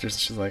Proctor's.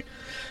 She's like,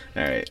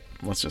 "All right,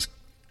 let's just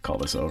call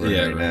this over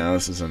Yeah, right right. now.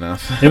 This is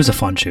enough." it was a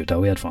fun shoot though.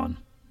 We had fun.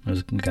 We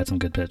got some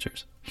good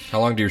pictures. How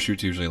long do your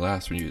shoots usually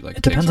last when you like?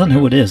 It depends on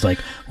who it is. Like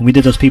when we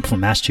did those people from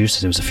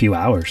Massachusetts, it was a few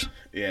hours.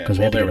 Yeah, 'Cause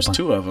we well, had to there get a was bunch-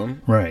 2 of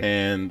them, Right.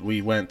 And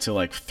we went to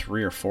like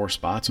 3 or 4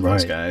 spots with Right.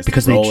 those guys,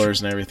 Because the they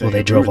rollers and everything. Well, they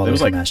We drove were- all it the way was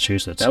from like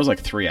Massachusetts. that was like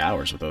 3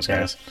 hours with those Yeah.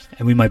 guys.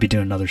 And we might be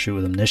doing another shoot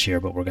with them this year,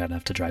 but we're gonna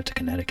have to drive to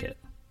Connecticut.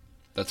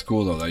 That's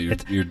cool though. That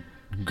It's- you're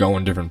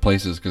going different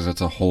places because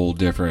it's a whole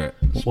different.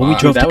 Well, we spot.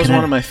 drove- That to was one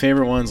Connecticut. of my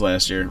favorite ones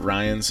last year.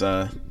 Ryan's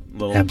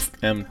little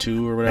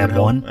M2 or whatever.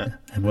 M1? the hell,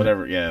 M1?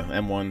 whatever. Yeah,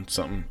 M1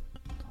 something.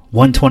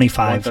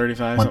 125,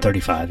 135,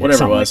 135, yeah, whatever it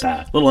something was.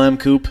 like that. Little M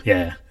coupe.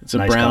 Yeah, It's a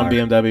nice brown car.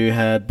 BMW we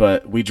had,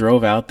 but we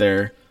drove out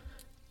there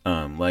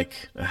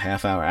like a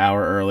half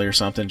hour early or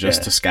something just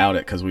Yeah. to scout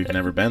it because we've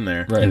never been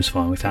there. Right. It was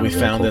fun. We found We a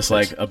really found cool this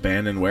place. like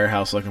abandoned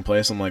warehouse looking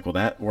place. I'm like, well,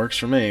 that works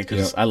for me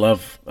because Yep. I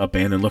love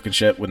abandoned looking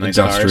shit with nice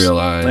cars.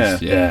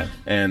 Industrialized. Yeah. Yeah.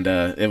 And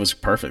it was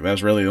perfect. That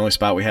was really the only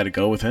spot we had to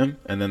go with him.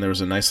 And then there was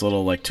a nice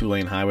little like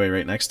 2-lane highway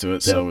right next to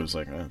it. So Yeah. it was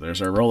like,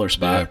 there's our roller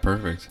spot. Yeah,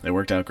 perfect. It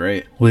worked out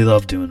great. We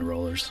love doing the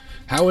rollers.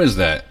 How is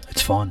that?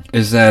 It's fun.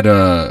 Is that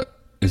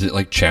is it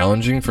like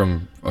challenging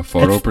from a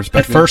photo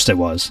perspective? At first, it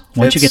was.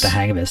 Once you get the It's-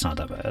 hang of it, it's not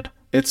that bad.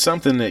 It's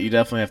something that you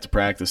definitely have to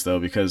practice though,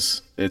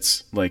 because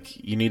it's like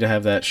you need to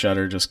have that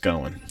shutter just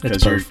going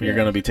because you're perfect, yeah.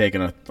 going to be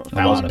taking a lot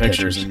thousand of pictures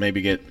pictures. and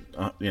maybe get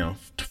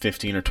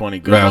 15 or 20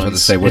 good Right, I was ones. about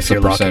to say, what's if the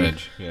you're lucky.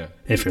 percentage? Yeah.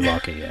 If you're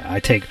lucky, yeah.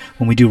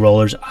 When we do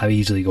rollers, I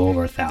usually go over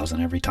 1,000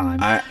 every time.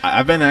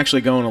 I've been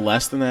actually going to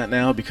less than that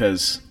now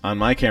because on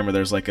my camera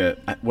there's like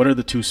what are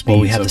the 2 speeds? well,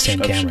 we have of the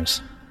same of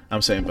cameras.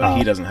 I'm saying, but Oh.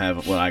 he doesn't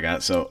have what I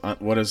got. So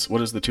what is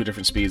the 2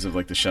 different speeds of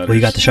like the shutters? Well, you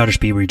got the shutter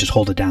speed where you just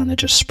hold it down and it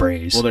just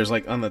sprays. Well, there's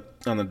like on the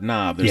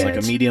knob. There's Yeah, like a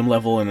it's- medium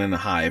level and then a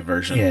high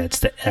version. yeah, it's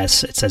the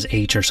S. It says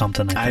H or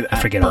something. I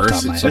forget off the top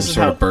burst, of my it's head. some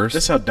sort of burst.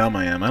 This is how dumb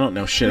I am. I don't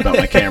know shit about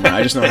my camera.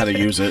 I just know how to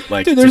use it.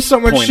 Like, Dude, there's to so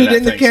much point shit it at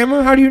in the things.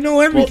 camera. How do you know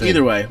everything? Well,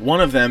 either way,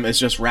 one of them is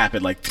just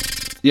rapid, like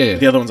Yeah.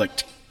 the other one's like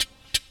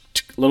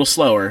a little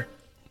slower,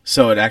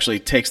 so it actually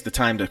takes the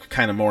time to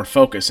kind of more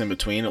focus in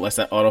between. It lets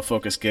that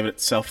autofocus give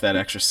itself that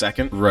extra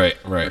second, Right.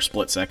 or Right.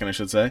 split second, I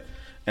should say.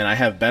 And I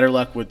have better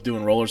luck with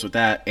doing rollers with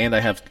that, and I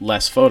have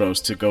less photos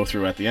to go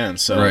through at the end.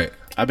 So Right.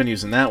 I've been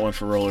using that one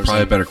for rollers.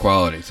 Probably and- better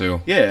quality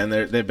too. Yeah, and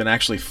they've been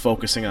actually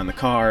focusing on the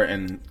car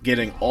and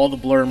getting all the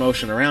blur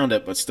motion around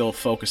it, but still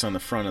focus on the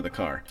front of the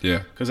car. Yeah.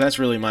 Because that's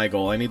really my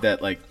goal. I need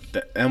that, like,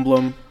 the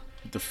emblem,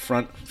 the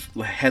front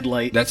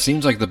headlight. That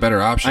seems like the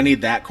better option. I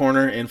need that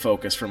corner in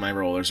focus for my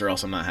rollers, or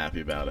else I'm not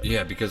happy about it.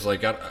 Yeah, because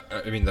like I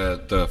mean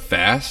the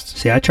fast.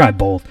 See, I tried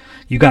both.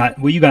 You got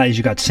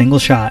single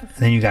shot, and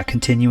then you got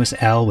continuous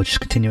L, which is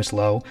continuous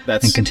low,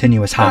 and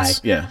continuous high.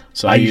 Yeah,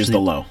 so I use usually- the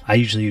low. I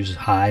usually use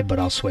high, but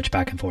I'll switch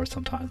back and forth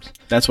sometimes.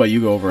 That's why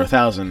you go over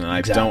 1,000, and I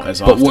Exactly. don't as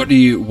But often.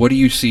 what do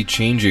you see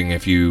changing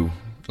if you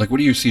like? What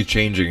do you see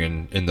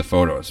changing in the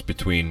photos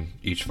between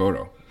each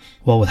photo?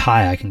 Well, with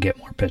high, I can get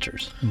more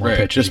pictures. More Right,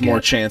 pictures. Just more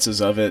get-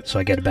 chances of it. so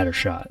I get a better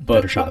shot. But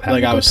better shot. having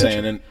like a I good was picture.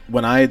 saying, and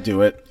when I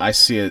do it, I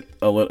see it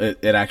a little.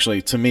 It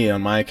actually, to me,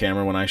 on my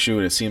camera, when I shoot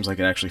it seems like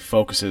it actually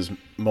focuses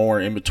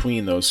more in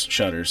between those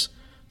shutters,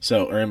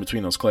 or in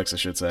between those clicks, I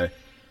should say.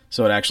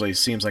 So it actually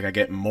seems like I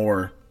get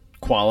more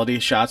quality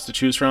shots to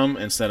choose from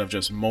instead of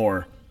just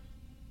more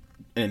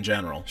in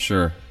general,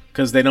 Sure.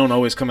 because they don't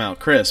always come out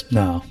crisp.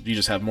 No. You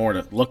just have more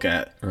to look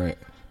at. Right.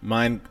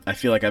 Mine, I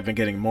feel like I've been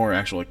getting more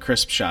actual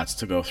crisp shots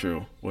to go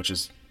through, which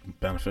is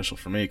beneficial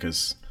for me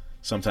because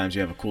sometimes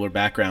you have a cooler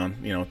background,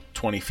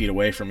 20 feet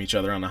away from each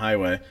other on the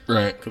highway.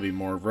 Right. Could be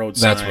more road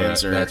That's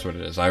signs what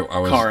it is. I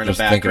was car in the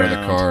just thinking of the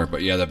background. car,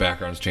 but yeah, the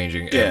background's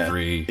changing yeah,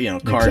 every.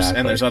 cars, Exactly.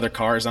 and there's other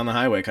cars on the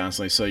highway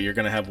constantly. So you're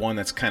going to have one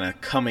that's kind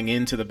of coming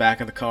into the back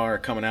of the car, or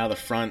coming out of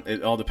the front.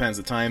 It all depends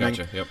the timing.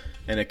 Gotcha. Yep.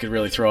 And it could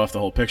really throw off the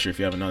whole picture if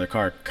you have another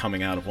car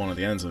coming out of one of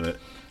the ends of it.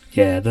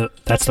 Yeah,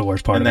 that's the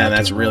worst part. And then about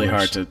that's doing really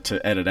rollers. hard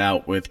to edit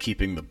out with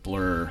keeping the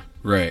blur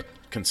Right.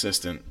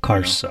 consistent. Cars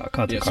you know? suck.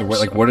 Other Yeah. So cars what,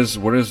 like, suck.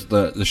 what is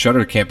the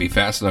shutter can't be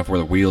fast enough where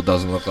the wheel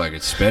doesn't look like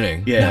it's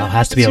spinning. Yeah, No, it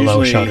has to be it's a low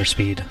usually shutter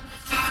speed.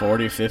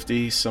 40,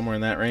 50, somewhere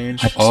in that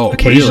range.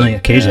 Occasionally,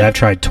 Yeah. I've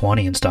tried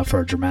 20 and stuff for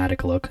a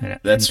dramatic look.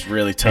 That's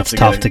really tough. It's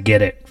tough to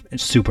get it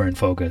super in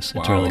focus.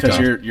 It's Wow. really because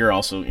tough. you're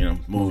also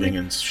moving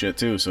and shit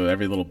too. So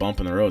every little bump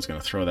in the road is going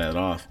to throw that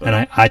off. But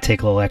And I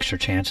take a little extra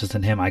chances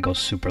than him. I go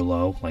super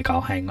low. Like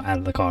I'll hang out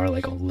of the car,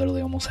 like I'm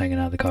literally almost hanging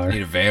out of the car. You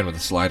need a van with a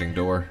sliding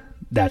door.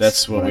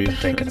 That's what we I've been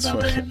thinking that's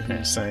about what doing. I'm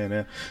Yeah. saying.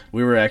 Yeah.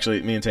 We were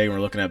actually, me and Tegan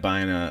were looking at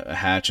buying a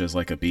hatch as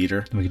like a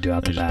beater. We could do out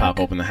And the just back. pop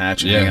open the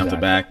hatch and Yeah, hang out the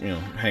exactly. back.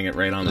 Hang it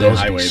right on the Those would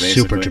highway. be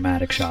Basically, super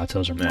dramatic shots.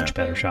 Those are Yeah. much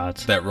better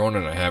shots. That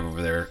Ronin I have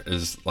over there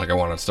is like I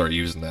want to start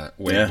using that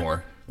way Yeah.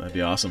 more. That'd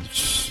be awesome.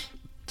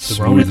 The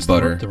Smooth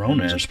butter. The Ronins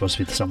Man. are supposed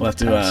to be some We'll of have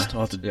the to best.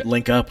 we'll have to Yeah.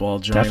 link up. We'll all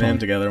join Definitely. in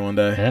together one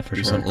day. Yeah, for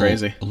do sure. something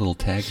crazy. A little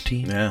tag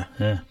team. Yeah.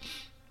 Yeah.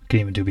 Can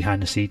even do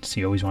behind the seats.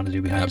 You always want to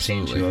do behind the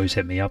scenes. Absolutely. You always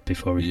hit me up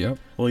before we. Yep.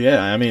 Well,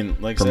 yeah. I mean,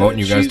 like I Promoting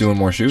said, you guys she's- doing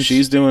more shoots.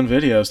 She's doing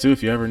videos too.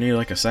 If you ever need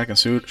like a second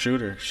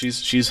shooter,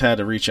 she's had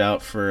to reach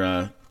out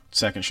for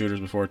second shooters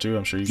before too.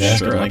 I'm sure you guys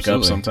Yeah. could link up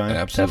absolutely. sometime.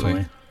 Absolutely.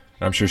 Definitely.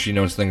 I'm sure she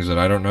knows things that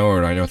I don't know,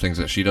 or I know things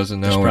that she doesn't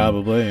know. Just and-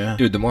 probably, yeah.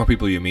 Dude, the more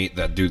people you meet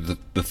that do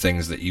the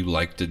things that you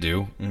like to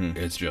do,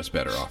 it's just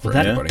better off for Well,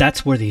 everybody.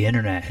 that's where the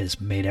internet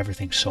has made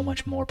everything so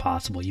much more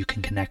possible. You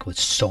can connect with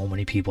so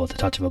many people at the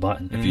touch of a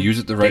button. if you use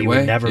it the that right you way,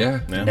 would never,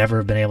 yeah. Yeah. never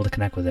have been able to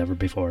connect with ever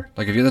before.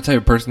 Like if you're the type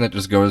of person that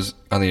just goes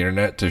on the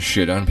internet to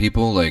shit on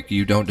people, like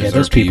you don't Yeah, deserve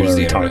those people to are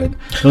use the retarded.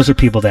 internet. Those are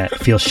people that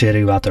feel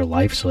shitty about their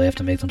life, so they have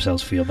to make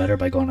themselves feel better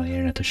by going on the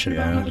internet to shit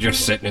Yeah. about other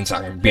Just people. sitting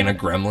inside, being a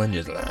gremlin,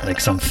 just Like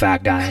some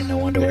fat guy in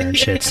no underwear and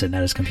shit sitting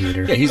at his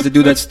computer. yeah, he's the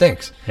dude that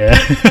stinks. Yeah.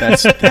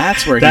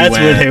 That's where he That's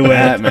went. where they went.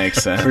 That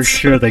makes sense. For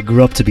sure, they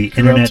grew up to be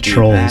Grew up internet to be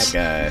trolls.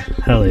 That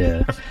guy. Hell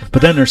yeah.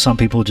 But then there's some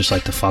people who just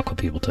like to fuck with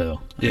people too.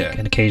 Yeah.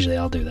 And occasionally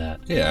I'll do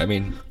that. Yeah, I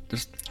mean,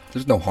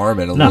 there's no harm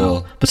in a No,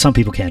 little. but some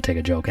people can't take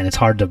a joke, and it's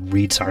hard to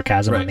read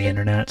sarcasm on Right. the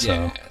internet.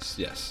 So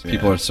Yes. Yeah.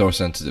 People are so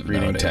sensitive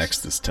Reading nowadays.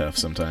 text is tough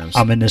sometimes.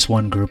 I'm in this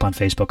one group on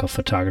Facebook, a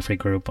photography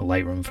group, a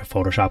Lightroom for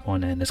Photoshop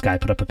one, and this guy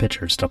put up a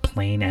picture, just a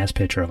plain ass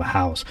picture of a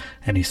house,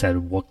 and he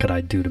said, "What could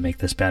I do to make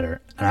this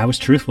better?" And I was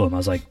truthful with him. I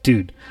was like,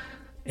 "Dude,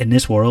 in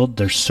this world,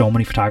 there's so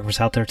many photographers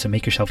out there. To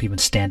make yourself even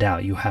stand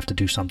out, you have to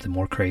do something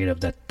more creative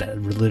that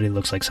literally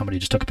looks like somebody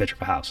just took a picture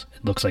of a house.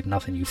 It looks like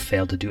nothing. You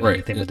failed to do Right.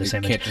 anything with this You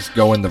image." can't just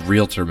go in the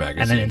Realtor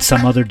magazine. And then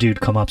some other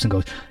dude come up and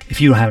goes,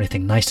 "If you don't have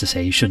anything nice to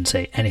say, you shouldn't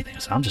say anything." I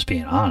said, "I'm just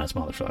being honest,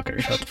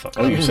 motherfucker. Shut the fuck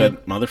Oh, up." you said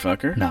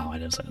motherfucker? No, I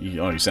didn't say that.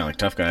 You sound like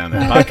tough guy on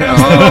that podcast.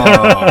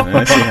 Oh.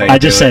 I see how you I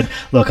just do it. said,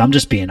 "Look, I'm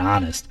just being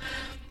honest.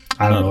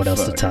 I don't know what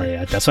else to Motherfucker. tell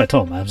you." That's what I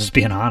told him. I was just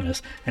being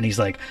honest. And he's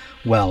like,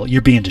 "Well,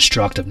 you're being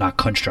destructive, not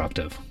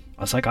constructive."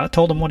 I was like, I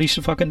told him what he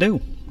should fucking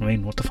do. I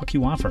mean, what the fuck you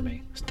want from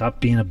me?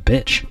 Stop being a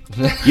bitch.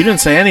 You didn't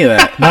say any of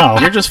that. No.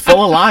 You're just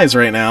full of lies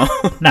right now.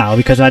 No,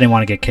 because I didn't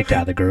want to get kicked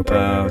out of the group or Oh,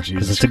 whatever. Because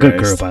Jesus it's a good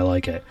Christ. group. I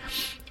like it.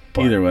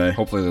 But Either way.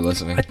 Hopefully they're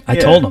listening. I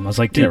Yeah. told him, I was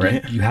like, dude, Yeah,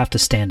 right. you have to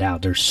stand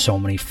out. There's so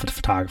many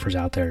photographers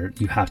out there.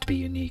 You have to be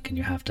unique, and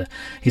you have to.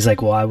 He's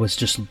like, well, I was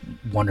just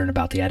wondering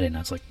about the edit. And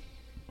I was like,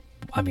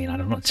 I mean, I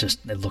don't know. It's just,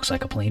 it looks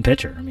like a plain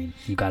picture. I mean,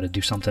 you got to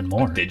do something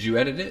more. Did you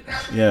edit it?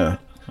 Yeah.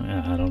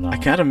 Yeah, I don't know. I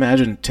can't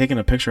imagine taking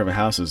a picture of a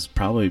house is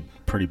probably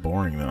pretty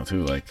boring though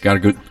too. Like Got to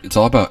go. It's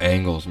all about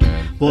angles,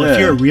 man. Well, Yeah. if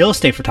you're a real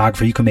estate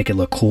photographer, you can make it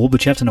look cool,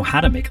 but you have to know how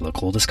to make it look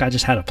cool. This guy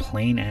just had a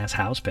plain ass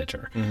house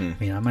picture. I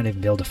mean, I might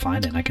even be able to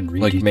find it. And I can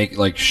read Like you.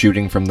 like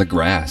shooting from the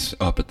grass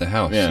up at the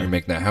house. Yeah. You're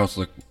making that house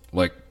look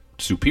like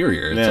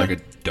superior. It's Yeah. like a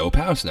dope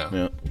house now.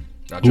 yeah.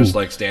 Not just Ooh.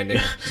 like standing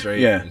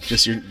straight. Yeah,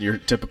 just your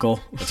typical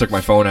I took my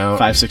phone out.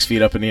 5-6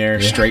 feet up in the air,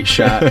 Yeah. straight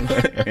shot.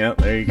 Yeah,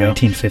 there you go.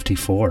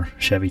 1954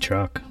 Chevy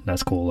truck.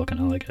 That's cool looking.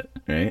 I like it.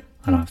 Right?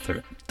 I don't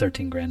have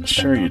 13 grand to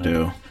spend. Sure on you it.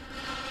 do.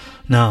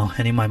 No,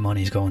 any of my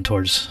money's going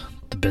towards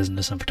the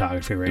business and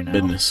photography right now.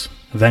 Business.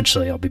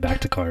 Eventually, I'll be back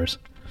to cars.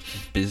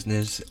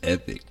 Business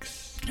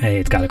ethics. Hey,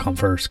 it's got to come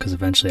first because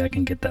eventually I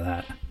can get to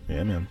that.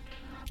 Yeah, man.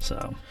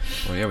 So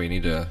Well, yeah, we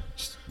need to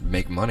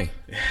make money.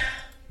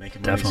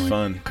 Making money's definitely,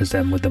 fun. because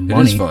then with the It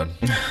money, is fun.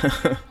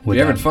 If with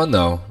you're having that- fun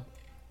though,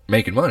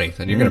 making money,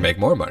 then you're gonna make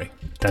more money.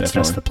 That's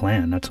Definitely. the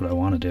plan. That's what I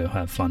want to do.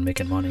 Have fun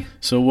making money.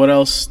 So what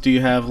else do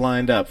you have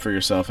lined up for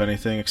yourself?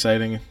 Anything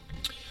exciting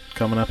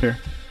coming up here?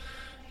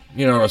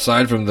 You know,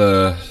 aside from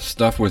the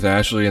stuff with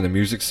Ashley and the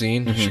music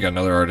scene, Mm-hmm. she got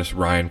another artist,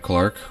 Ryan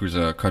Clark, who's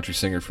a country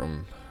singer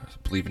from, I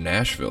believe,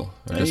 Nashville.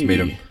 I just made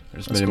him. Hey, I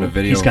just that's made him a cool.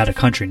 video. He's got a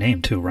country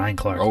name too, Ryan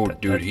Clark. Oh,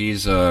 That- dude,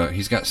 that-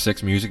 he's got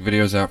 6 music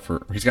videos out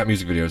for. He's got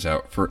music videos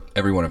out for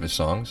every one of his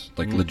songs,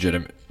 like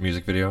legitimate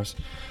music videos.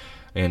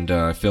 And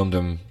I filmed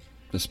him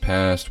this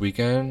past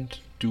weekend,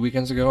 2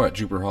 weekends ago, at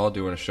Jupiter Hall,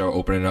 doing a show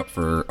opening up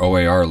for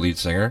OAR lead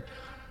singer.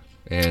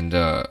 And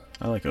I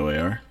like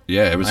OAR.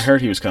 yeah, it was I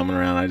heard he was coming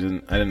around. I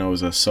didn't know it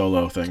was a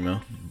solo thing though.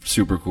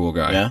 super cool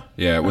guy. Yeah?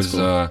 yeah. It That's was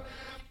cool.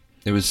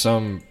 it was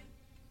some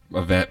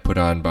event put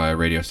on by a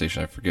radio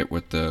station. I forget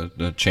what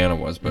the channel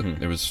was, but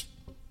it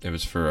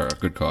was for a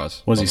good cause.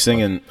 Mm-hmm. Was he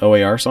singing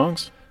OAR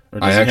songs? Or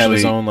does I he have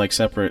his actually- own like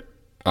separate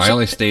I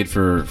only stayed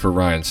for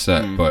Ryan's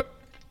set, but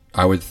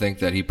I would think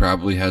that he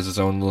probably has his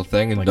own little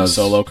thing and like a does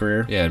solo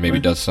career? Yeah, and maybe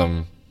Right. does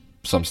some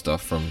some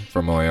stuff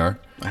from OAR.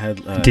 I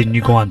had. Didn't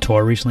you go on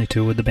tour recently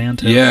too with the band?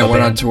 Too? Yeah, I A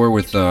went on band? tour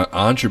with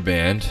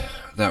Contraband.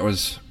 That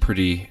was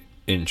pretty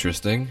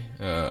interesting.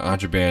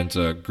 Contraband's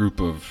a group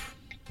of,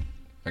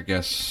 I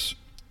guess,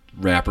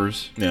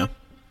 rappers Yeah.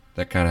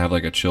 that kind of have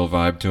like a chill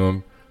vibe to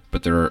them,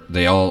 but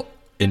they all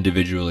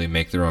individually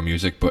make their own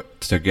music, but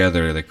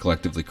together they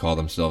collectively call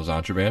themselves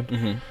Contraband.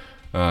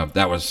 Mm-hmm.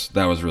 That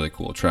was really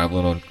cool.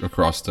 Traveling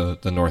across the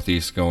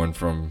Northeast, going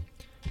from,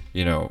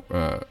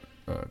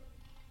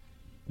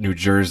 New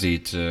Jersey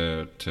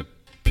to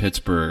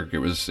Pittsburgh. It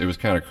was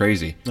kind of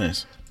crazy.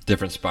 Nice.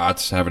 Different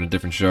spots, having a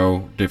different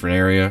show, different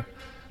area.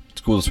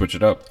 It's cool to switch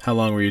it up. How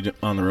long were you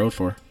on the road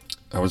for?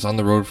 I was on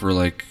the road for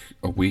like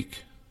a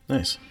week,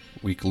 Nice.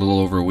 a little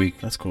over a week.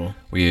 That's cool.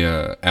 We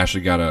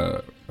actually got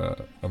a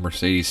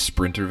Mercedes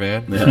Sprinter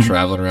van. Yeah.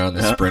 Traveling around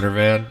the Yeah. Sprinter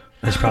van.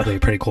 It's probably a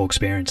pretty cool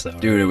experience though.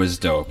 Dude, it was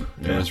dope.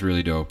 Yeah. It was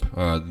really dope.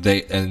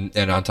 They and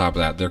on top of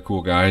that, they're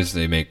cool guys.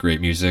 They make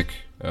great music.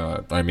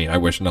 I mean, I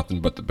wish nothing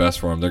but the best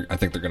for them. I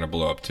think they're gonna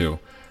blow up too.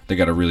 They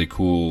got a really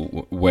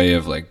cool way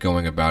of like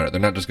going about it.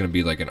 They're not just gonna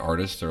be like an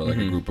artist or like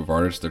a group of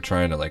artists. They're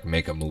trying to like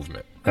make a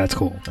movement. That's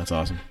cool. That's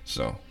awesome.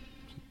 So,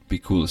 be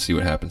cool to see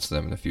what happens to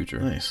them in the future.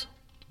 Nice.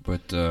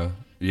 But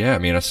yeah, I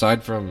mean,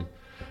 aside from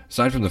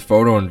the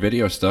photo and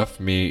video stuff,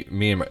 me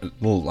and my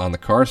little on the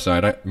car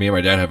side, me and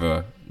my dad have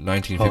a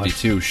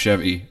 1952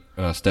 Chevy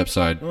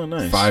stepside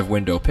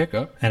 5-window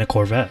pickup And a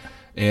Corvette.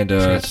 and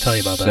forgot to tell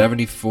you about that.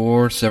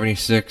 74,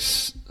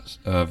 76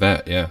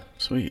 Vet. Yeah,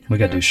 Sweet. We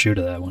got to do a shoot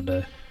of that one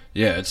day.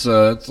 yeah. It's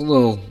a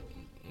little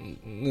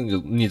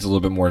needs a little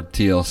bit more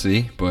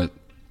TLC, but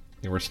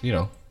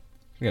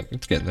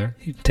it's getting there.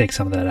 You can take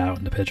some of that out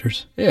in the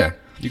pictures. Yeah,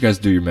 you guys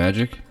do your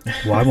magic.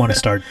 Well, I want to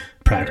start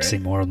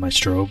practicing more with my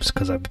strobes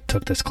because I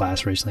took this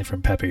class recently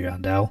from Pepe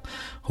Yandel,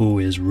 who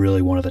is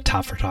really one of the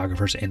top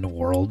photographers in the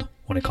world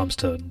when it comes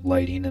to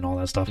lighting and all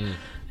that stuff.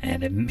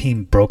 And he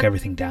broke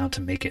everything down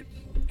to make it.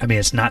 I mean,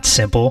 it's not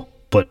simple,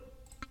 but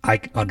I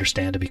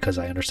understand it because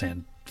I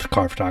understand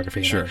car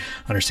photography. And Sure.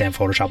 I understand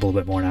Photoshop a little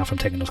bit more now from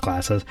taking those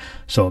classes,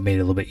 so it made it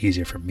a little bit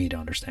easier for me to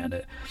understand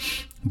it.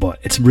 But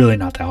it's really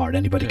not that hard.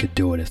 Anybody could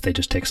do it if they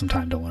just take some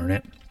time to learn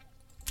it.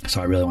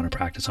 So I really want to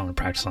practice. I want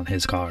to practice on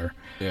his car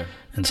Yeah.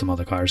 and some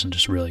other cars and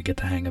just really get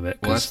the hang of it.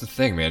 Well, that's the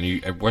thing,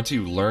 man. Once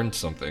you learn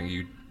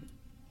something,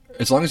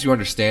 as long as you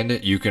understand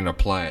it, you can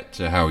apply it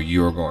to how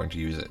you're going to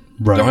use it.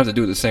 Right. Don't have to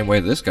do it the same way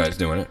that this guy's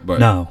doing it, but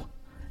No.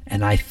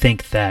 And I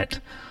think that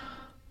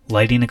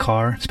lighting a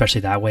car,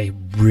 especially that way,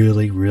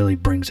 really, really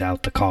brings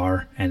out the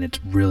car, and it's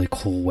a really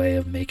cool way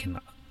of making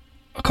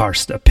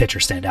a picture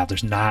stand out.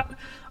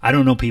 I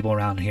don't know people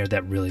around here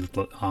that really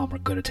are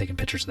good at taking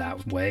pictures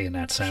that way in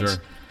that sense.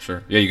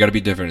 Sure. Yeah, you got to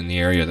be different in the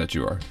area that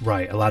you are.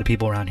 Right. A lot of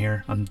people around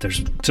here,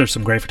 there's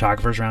some great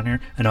photographers around here,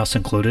 and us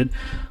included.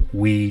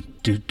 We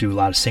do a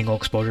lot of single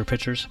exposure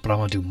pictures, but I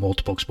want to do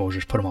multiple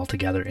exposures, put them all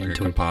together Like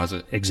into a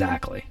composite.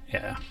 Exactly.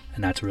 Yeah.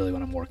 And that's really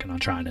what I'm working on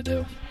trying to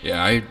do.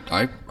 Yeah,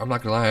 I'm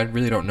not gonna lie, I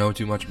really don't know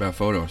too much about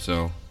photo,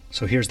 so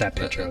So here's that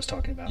picture I was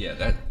talking about.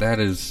 yeah, that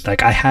is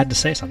Like I had to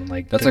say something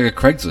like that's like a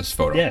Craigslist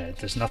photo. yeah,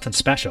 there's nothing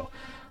special.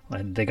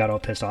 And they got all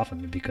pissed off at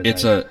me because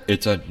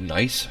It's a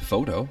nice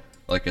photo,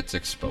 like it's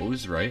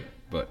exposed, right?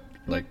 But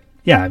like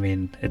yeah, I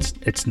mean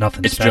it's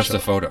nothing it's special. just a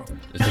photo.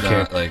 It's Okay.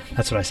 not like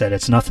That's what I said.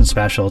 It's nothing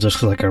special,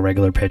 just like a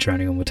regular picture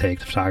anyone would take.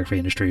 The photography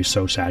industry is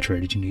so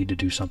saturated. You need to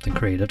do something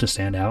creative to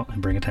stand out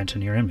and bring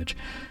attention to your image.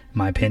 In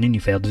my opinion, you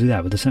failed to do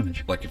that with this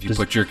image. if you Does-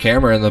 put your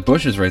camera in the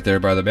bushes right there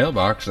by the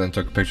mailbox and then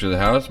took a picture of the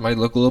house, it might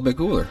look a little bit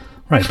cooler.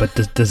 Right, but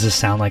does this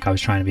sound like I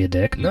was trying to be a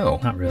dick? No.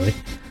 Not really.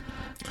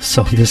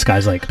 So this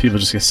guy's like, People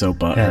just get so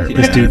butthurt. yeah,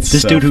 man. this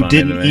It's so dude who funny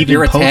didn't to me.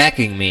 even post,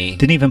 me.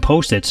 didn't even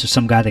post it. So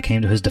some guy that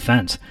came to his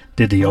defense.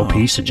 Did the OP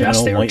you got suggest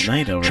old they were white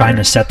knight over trying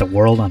there. to set the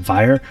world on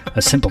fire?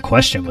 A simple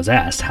question was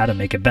asked: how to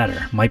make it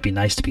better? Might be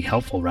nice to be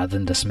helpful rather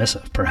than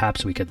dismissive.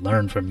 Perhaps we could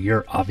learn from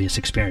your obvious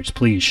experience.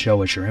 Please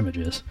show us your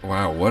images.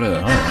 Wow, what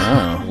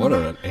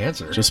an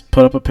answer. Just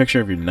put up a picture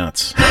of your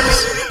nuts.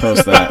 Just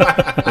post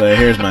that.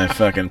 Here's my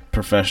fucking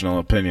professional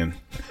opinion.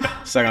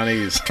 Suck on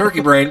these.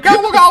 turkey brain.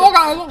 Gobble, gobble,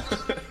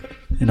 gobble.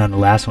 And on the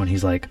last one,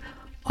 he's like,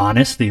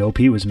 honest, the OP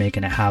was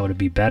making it how to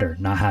be better,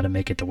 not how to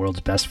make it the world's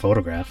best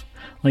photograph.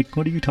 Like,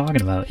 what are you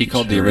talking about? He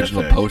called the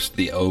original Terrific. post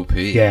the OP.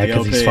 Yeah,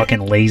 because he's OP.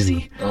 fucking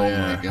lazy. Oh Yeah.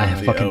 my I god. have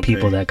the fucking OP.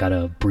 people that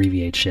gotta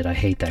abbreviate shit. I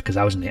hate that because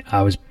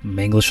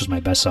English was my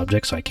best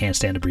subject, so I can't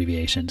stand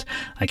abbreviations.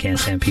 I can't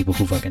stand people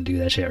who fucking do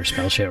that shit or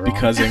spell shit wrong.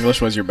 Because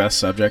English was your best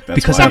subject, that's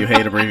Because why I'm- you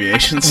hate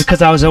abbreviations.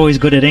 Because I was always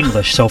good at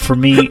English. So for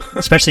me,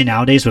 especially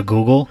nowadays with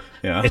Google,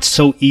 Yeah. it's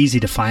so easy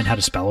to find how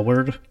to spell a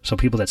word. So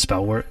people that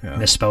Yeah.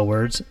 misspell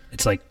words,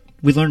 it's like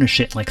we learned this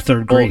shit in like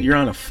third Well, grade. you're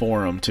on a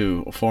forum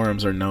too.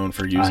 Forums are known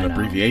for using I know.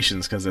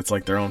 abbreviations because it's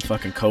like their own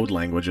fucking code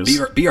languages.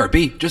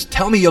 BRB. Just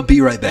tell me you'll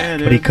be right back.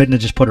 Yeah, But he dude. couldn't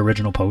have just put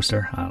original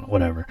poster. I don't know,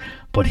 whatever.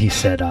 But he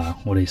said,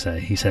 what did he say?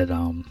 He said,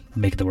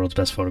 make it the world's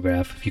best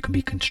photograph. If you can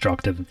be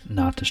constructive,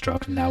 not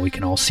destructive. Now we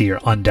can all see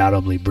your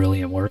undoubtedly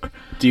brilliant work.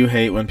 Do you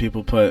hate when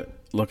people put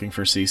looking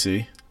for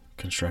CC?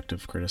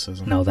 Constructive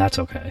criticism. No, that's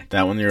okay.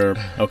 That one you're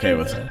okay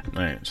with. All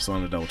right, just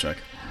wanted to double check.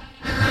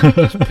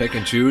 Pick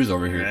and choose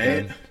over here, Right?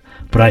 Ken.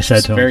 But I said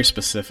It's to him, very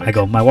specific. I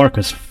go, my work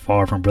is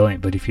far from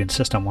brilliant, but if you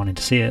insist on wanting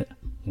to see it,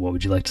 what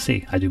would you like to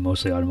see? I do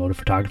mostly automotive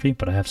photography,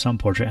 but I have some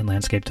portrait and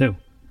landscape too.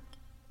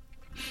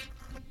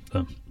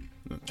 So,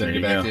 There Didn't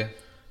you get back go. to you?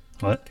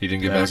 what? He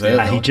didn't get That back was to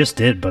it? you? He just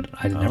did, but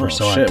I never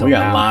saw it shit. till We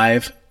got now.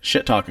 live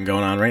shit talking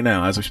going on right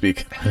now as we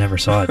speak. I never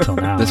saw it till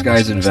now. This I guy's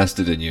must-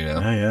 invested in you now.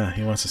 Oh yeah,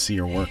 he wants to see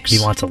your works. He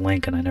wants a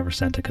link, and I never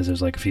sent it because it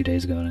was like a few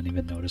days ago, and I didn't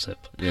even notice it.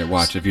 Yeah,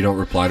 watch. If you don't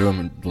reply to him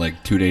in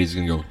like 2 days,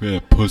 he's going to go, yeah,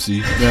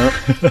 pussy. Yep.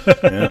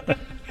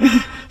 Yeah.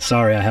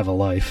 Sorry, I have a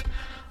life.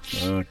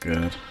 Oh,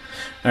 good.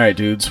 All right,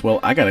 dudes. Well,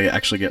 I gotta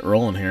actually get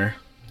rolling here.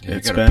 Yeah, I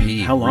It's gotta been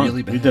pee how long?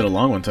 really We bad. did a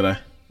long one today.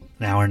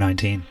 An hour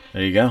 19.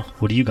 There you go.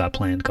 What do you got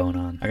planned going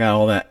on? I got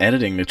all that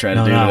editing to try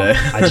to No, do no. today.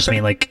 I just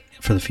mean like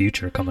for the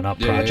future, coming up,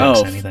 Yeah, yeah, yeah. projects,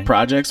 oh, anything.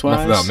 projects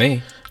wise. Enough about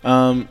me.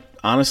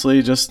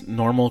 Honestly, just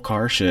normal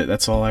car shit.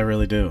 That's all I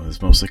really do.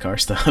 Is mostly car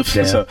stuff.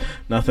 Yeah. So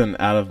nothing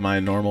out of my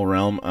normal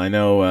realm. I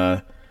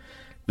know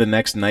the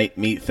next night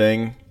meet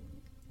thing.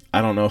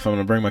 I don't know if I'm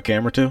gonna bring my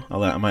camera to.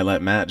 I might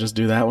let Matt just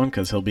do that one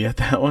because he'll be at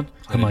that one.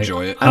 I might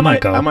enjoy it. I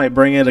might go. I might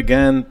bring it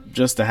again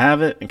just to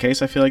have it in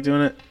case I feel like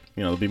doing it.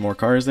 You know, there'll be more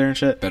cars there and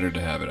shit. Better to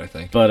have it, I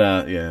think.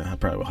 But yeah, I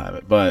probably will have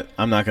it. But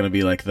I'm not gonna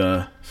be like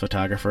the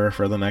photographer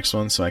for the next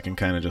one, so I can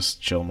kind of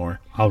just chill more.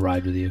 I'll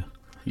ride with you.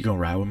 You gonna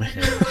ride with me?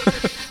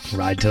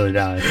 Ride till I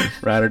die.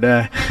 Ride or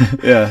die.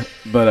 Yeah.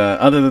 But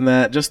other than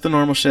that, just the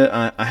normal shit.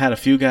 I had a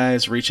few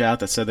guys reach out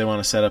that said they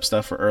want to set up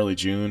stuff for early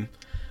June.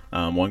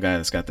 One guy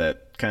that's got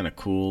that kind of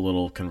cool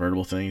little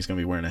convertible thing. He's gonna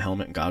be wearing a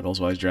helmet and goggles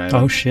while he's driving.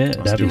 Oh shit, Wants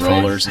to that'd do be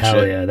fun. rollers and Hell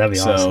shit. yeah, that'd be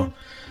So,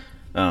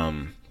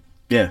 awesome.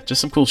 yeah,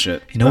 just some cool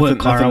shit. You know what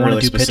car I wanna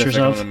really do specific pictures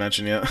I of? want to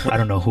mention yet. I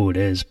don't know who it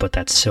is, but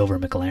that silver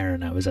McLaren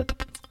that was at the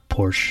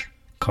Porsche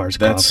Cars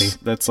Coffee.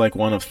 That's like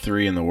one of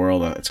 3 in the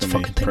world. It's gonna be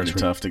Fucking thing pretty is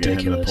tough to get him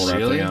to ridiculous. pull that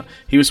Really? thing out.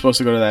 He was supposed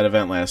to go to that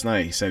event last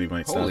night. He said he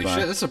might Holy stop by.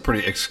 shit, this is a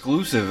pretty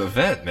exclusive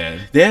event, man.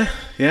 Yeah.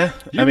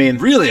 I mean,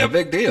 really a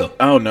big deal.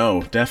 oh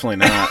no, definitely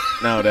not.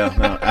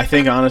 No. I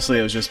think honestly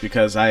it was just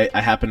because I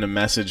happened to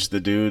message the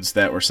dudes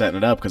that were setting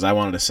it up because I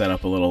wanted to set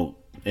up a little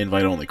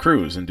invite only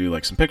cruise and do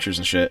like some pictures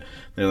and shit.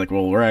 They're like,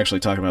 well, we're actually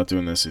talking about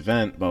doing this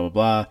event, blah blah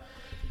blah,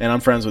 and I'm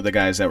friends with the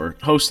guys that were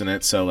hosting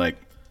it, so like,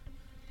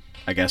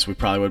 I guess we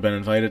probably would have been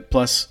invited.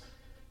 Plus,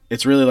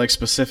 it's really like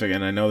specific,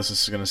 and I know this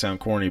is gonna sound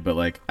corny, but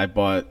like I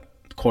bought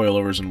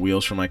coilovers and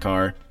wheels for my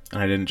car.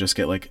 And I didn't just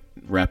get like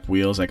rep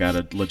wheels. I got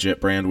a legit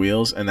brand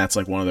wheels, and that's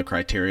like one of the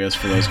criterias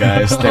for those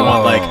guys. They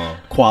want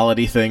like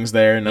quality things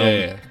there, no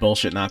Yeah.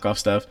 bullshit knockoff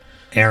stuff.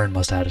 Aaron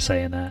must have had a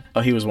say in that.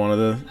 Oh, he was one of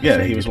the he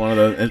figured. was one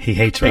of the He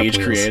hates rep page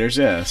wheels. creators.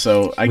 Yeah,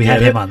 so I We get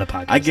had it. him on the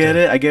podcast, I get too.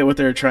 it. I get what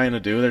they're trying to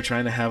do. They're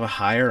trying to have a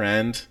higher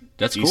end.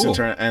 That's decent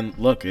cool. and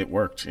look, it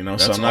worked. You know,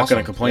 so That's I'm not going awesome.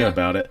 to complain Yeah.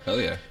 about it. Hell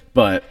yeah.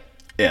 But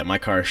yeah, my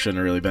car shouldn't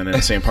have really been in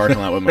the same parking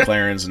lot with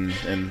McLarens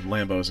and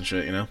Lambos and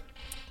shit. You know.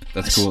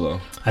 That's cool,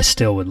 though. I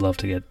still would love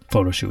to get a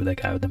photo shoot with that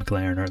guy with the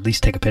McLaren, or at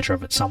least take a picture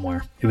of it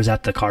somewhere. It was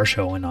at the car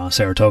show in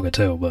Saratoga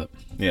too, but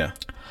Yeah.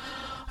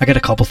 I got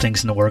a couple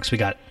things in the works. I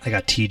got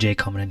TJ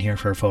coming in here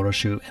for a photo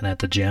shoot and at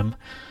the gym.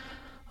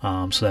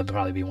 So that'd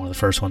probably be one of the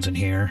first ones in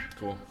here.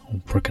 Cool.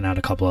 Working out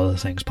a couple other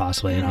things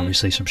possibly, and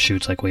obviously some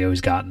shoots like we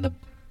always got in the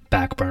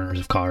back burners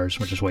of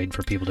cars. We're just waiting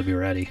for people to be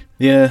ready.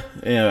 Yeah.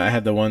 I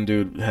had the one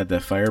dude had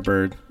that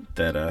Firebird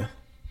that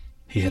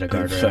He hit a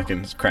guardrail.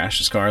 fucking crashed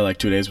his car like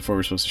 2 days before we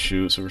were supposed to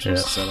shoot, so we're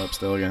supposed Yeah. to set up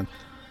still again.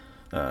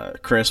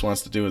 Chris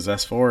wants to do his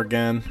S4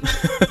 again.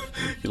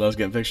 He loves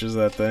getting pictures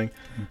of that thing.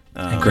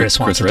 And Chris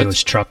wants to Chris do Ritz?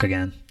 his truck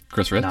again.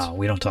 Chris Ritz? No,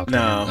 we don't talk to No,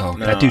 him. Oh,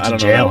 no, that dude's I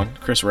don't in know that jail. one.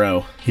 Chris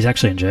Rowe. He's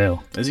actually in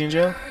jail. Is he in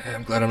jail?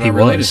 I'm glad I'm not He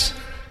related. was.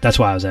 That's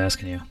why I was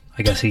asking you.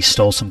 I guess he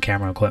stole some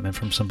camera equipment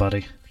from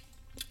somebody.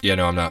 Yeah,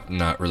 no, I'm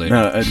not related.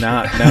 No,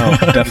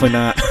 definitely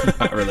not.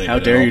 Not related How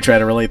at dare all. you try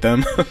to relate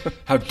them?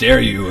 How dare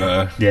you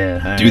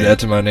Yeah. do that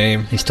to my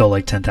name? He stole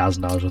like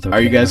 $10,000 worth of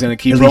Are you guys camera. going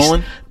to keep At least-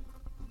 rolling?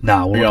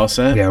 No. Are you all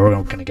set? Yeah, we're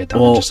going to get done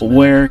in Well, just a minute.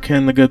 where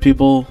can the good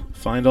people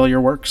find all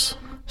your works?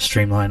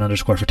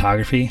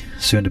 Streamline_photography.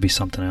 Soon to be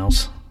something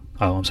else.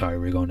 Oh, I'm sorry.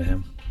 We're going to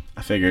him.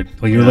 I figured.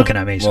 Well, you were know. looking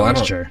at me, so Well, I I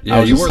wasn't don't. sure. Yeah, I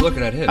was you just- were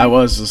looking at him. I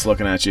was just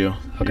looking at you.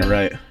 Okay. You're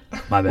right.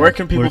 My bad. Where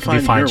can people we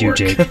find your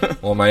you, work?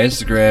 Jake? Well, my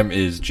Instagram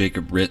is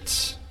Jacob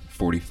Ritz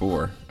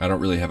 44. I don't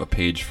really have a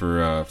page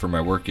for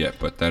my work yet,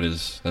 but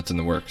that's in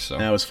the works. So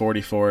Now is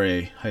 44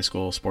 a high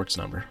school sports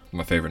number?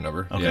 my favorite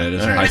number. Okay. Yeah, it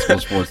is All a high right. school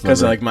sports number.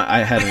 Because like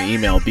I had an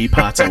email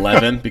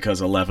bpots11 because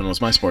 11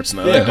 was my sports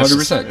number. Yeah, Like, this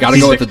is- 100%. Gotta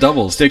go with the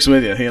doubles. Sticks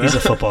with you. You know. He's a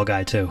football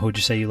guy, too. Who'd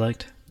you say you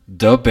liked?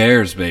 The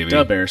Bears, baby.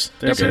 The Bears.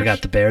 They're So we good.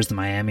 got the Bears, the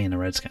Miami, and the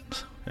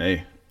Redskins.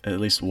 Hey, at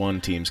least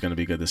one team's going to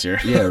be good this year.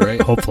 Yeah, right.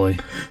 Hopefully.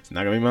 It's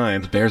not going to be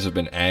mine. Bears have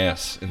been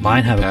ass. In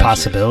Mine the have a past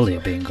possibility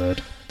years, of being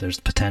good. There's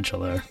potential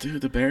there.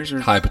 Dude, the Bears are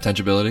so. High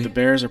potentiality. the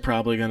Bears are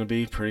probably going to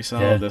be pretty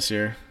solid Yeah. this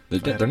year. They're,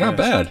 If I had they're to not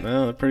guess. bad.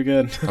 No, they're pretty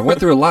good. I went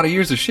through a lot of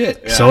years of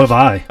shit. Yeah. So have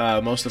I.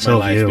 Most of So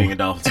my have life you. being a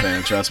Dolphins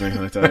fan, trust me,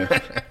 I tell you.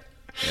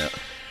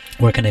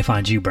 Where can they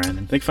find you,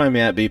 Brandon? They can find me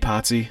at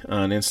bpotsy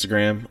on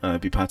Instagram,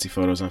 bpotsy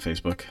photos on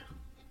Facebook.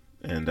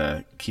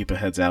 and keep a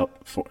heads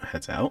up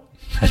Heads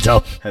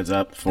up.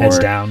 for Heads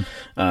down.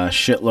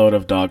 Shitload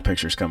of dog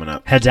pictures coming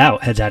up. Heads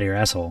out. Heads out of your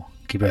asshole.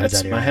 Keep your heads out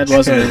of your My ass. head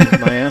wasn't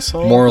in my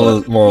asshole. Moral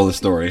of the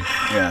story.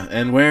 Yeah,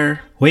 and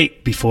where?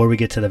 Wait, before we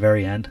get to the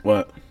very end,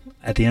 What?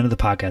 at the end of the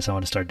podcast, I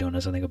want to start doing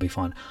this. I think it'll be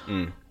fun.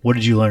 What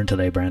did you learn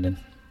today, Brandon?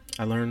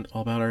 I learned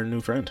all about our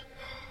new friend.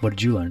 What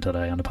did you learn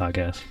today on the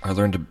podcast? I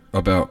learned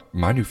about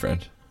my new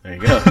friend. There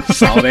you go.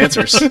 Solid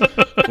answers.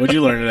 What'd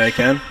you learn today,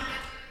 Ken?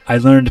 I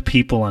learned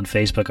people on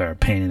Facebook are a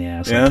pain in the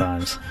ass Yeah?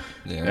 sometimes.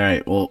 Yeah. All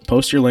right, well,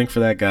 post your link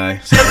for that guy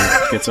so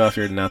he gets off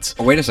your nuts.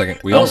 Oh, wait a second.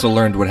 We also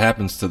learned what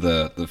happens to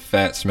the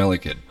fat, smelly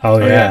kid. Oh,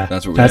 yeah. yeah.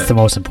 That's what we That's had. the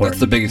most important. That's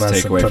the biggest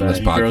lesson takeaway from today. this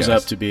He podcast. grows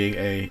up to be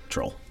a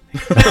troll.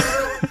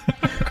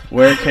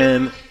 Where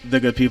can the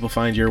good people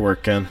find your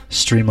work, Ken?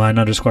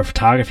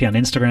 Streamline_photography on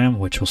Instagram,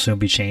 which will soon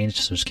be changed,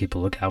 so just keep a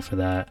lookout for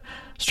that.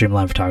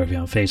 Streamline Photography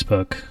on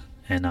Facebook,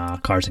 and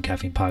Cars and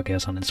Caffeine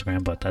Podcast on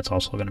Instagram, but that's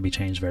also going to be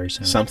changed very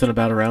soon. Something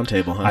about a round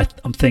table, huh?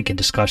 I'm thinking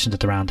discussions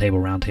at the round table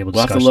We'll have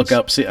discussions. to look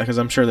up, see, because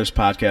I'm sure there's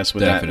podcasts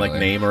with that Definitely.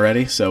 name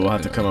already, so we'll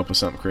have to come up with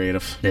something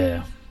creative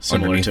Yeah,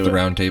 similar Underneath to the it.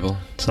 round table.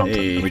 something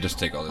Hey. We just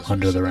take all this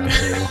under the round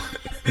table.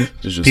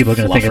 There's just People are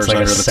going to think it's fluffers like a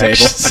under the sex,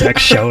 table.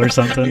 sex show or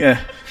something. Yeah.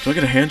 Do I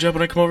get a hand job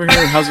when I come over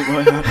here?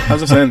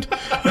 How's this end?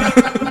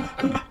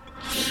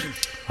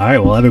 All right,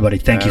 well, everybody,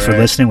 thank you All for right.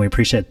 listening. We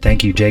appreciate it.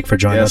 Thank you, Jake, for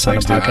joining Yes, us on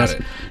the thanks, dude. podcast.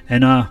 Got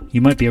it. And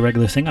you might be a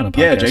regular thing on the podcast,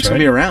 Yeah, Jake's right? going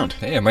to be around.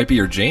 Hey, it might be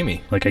your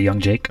Jamie. Like a young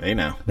Jake. Hey,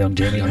 now. Young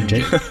Jamie, young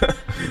Jake.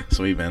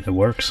 Sweet, man. It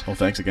works. Well,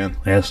 thanks again.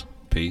 Yes.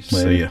 Peace.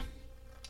 Later. See ya.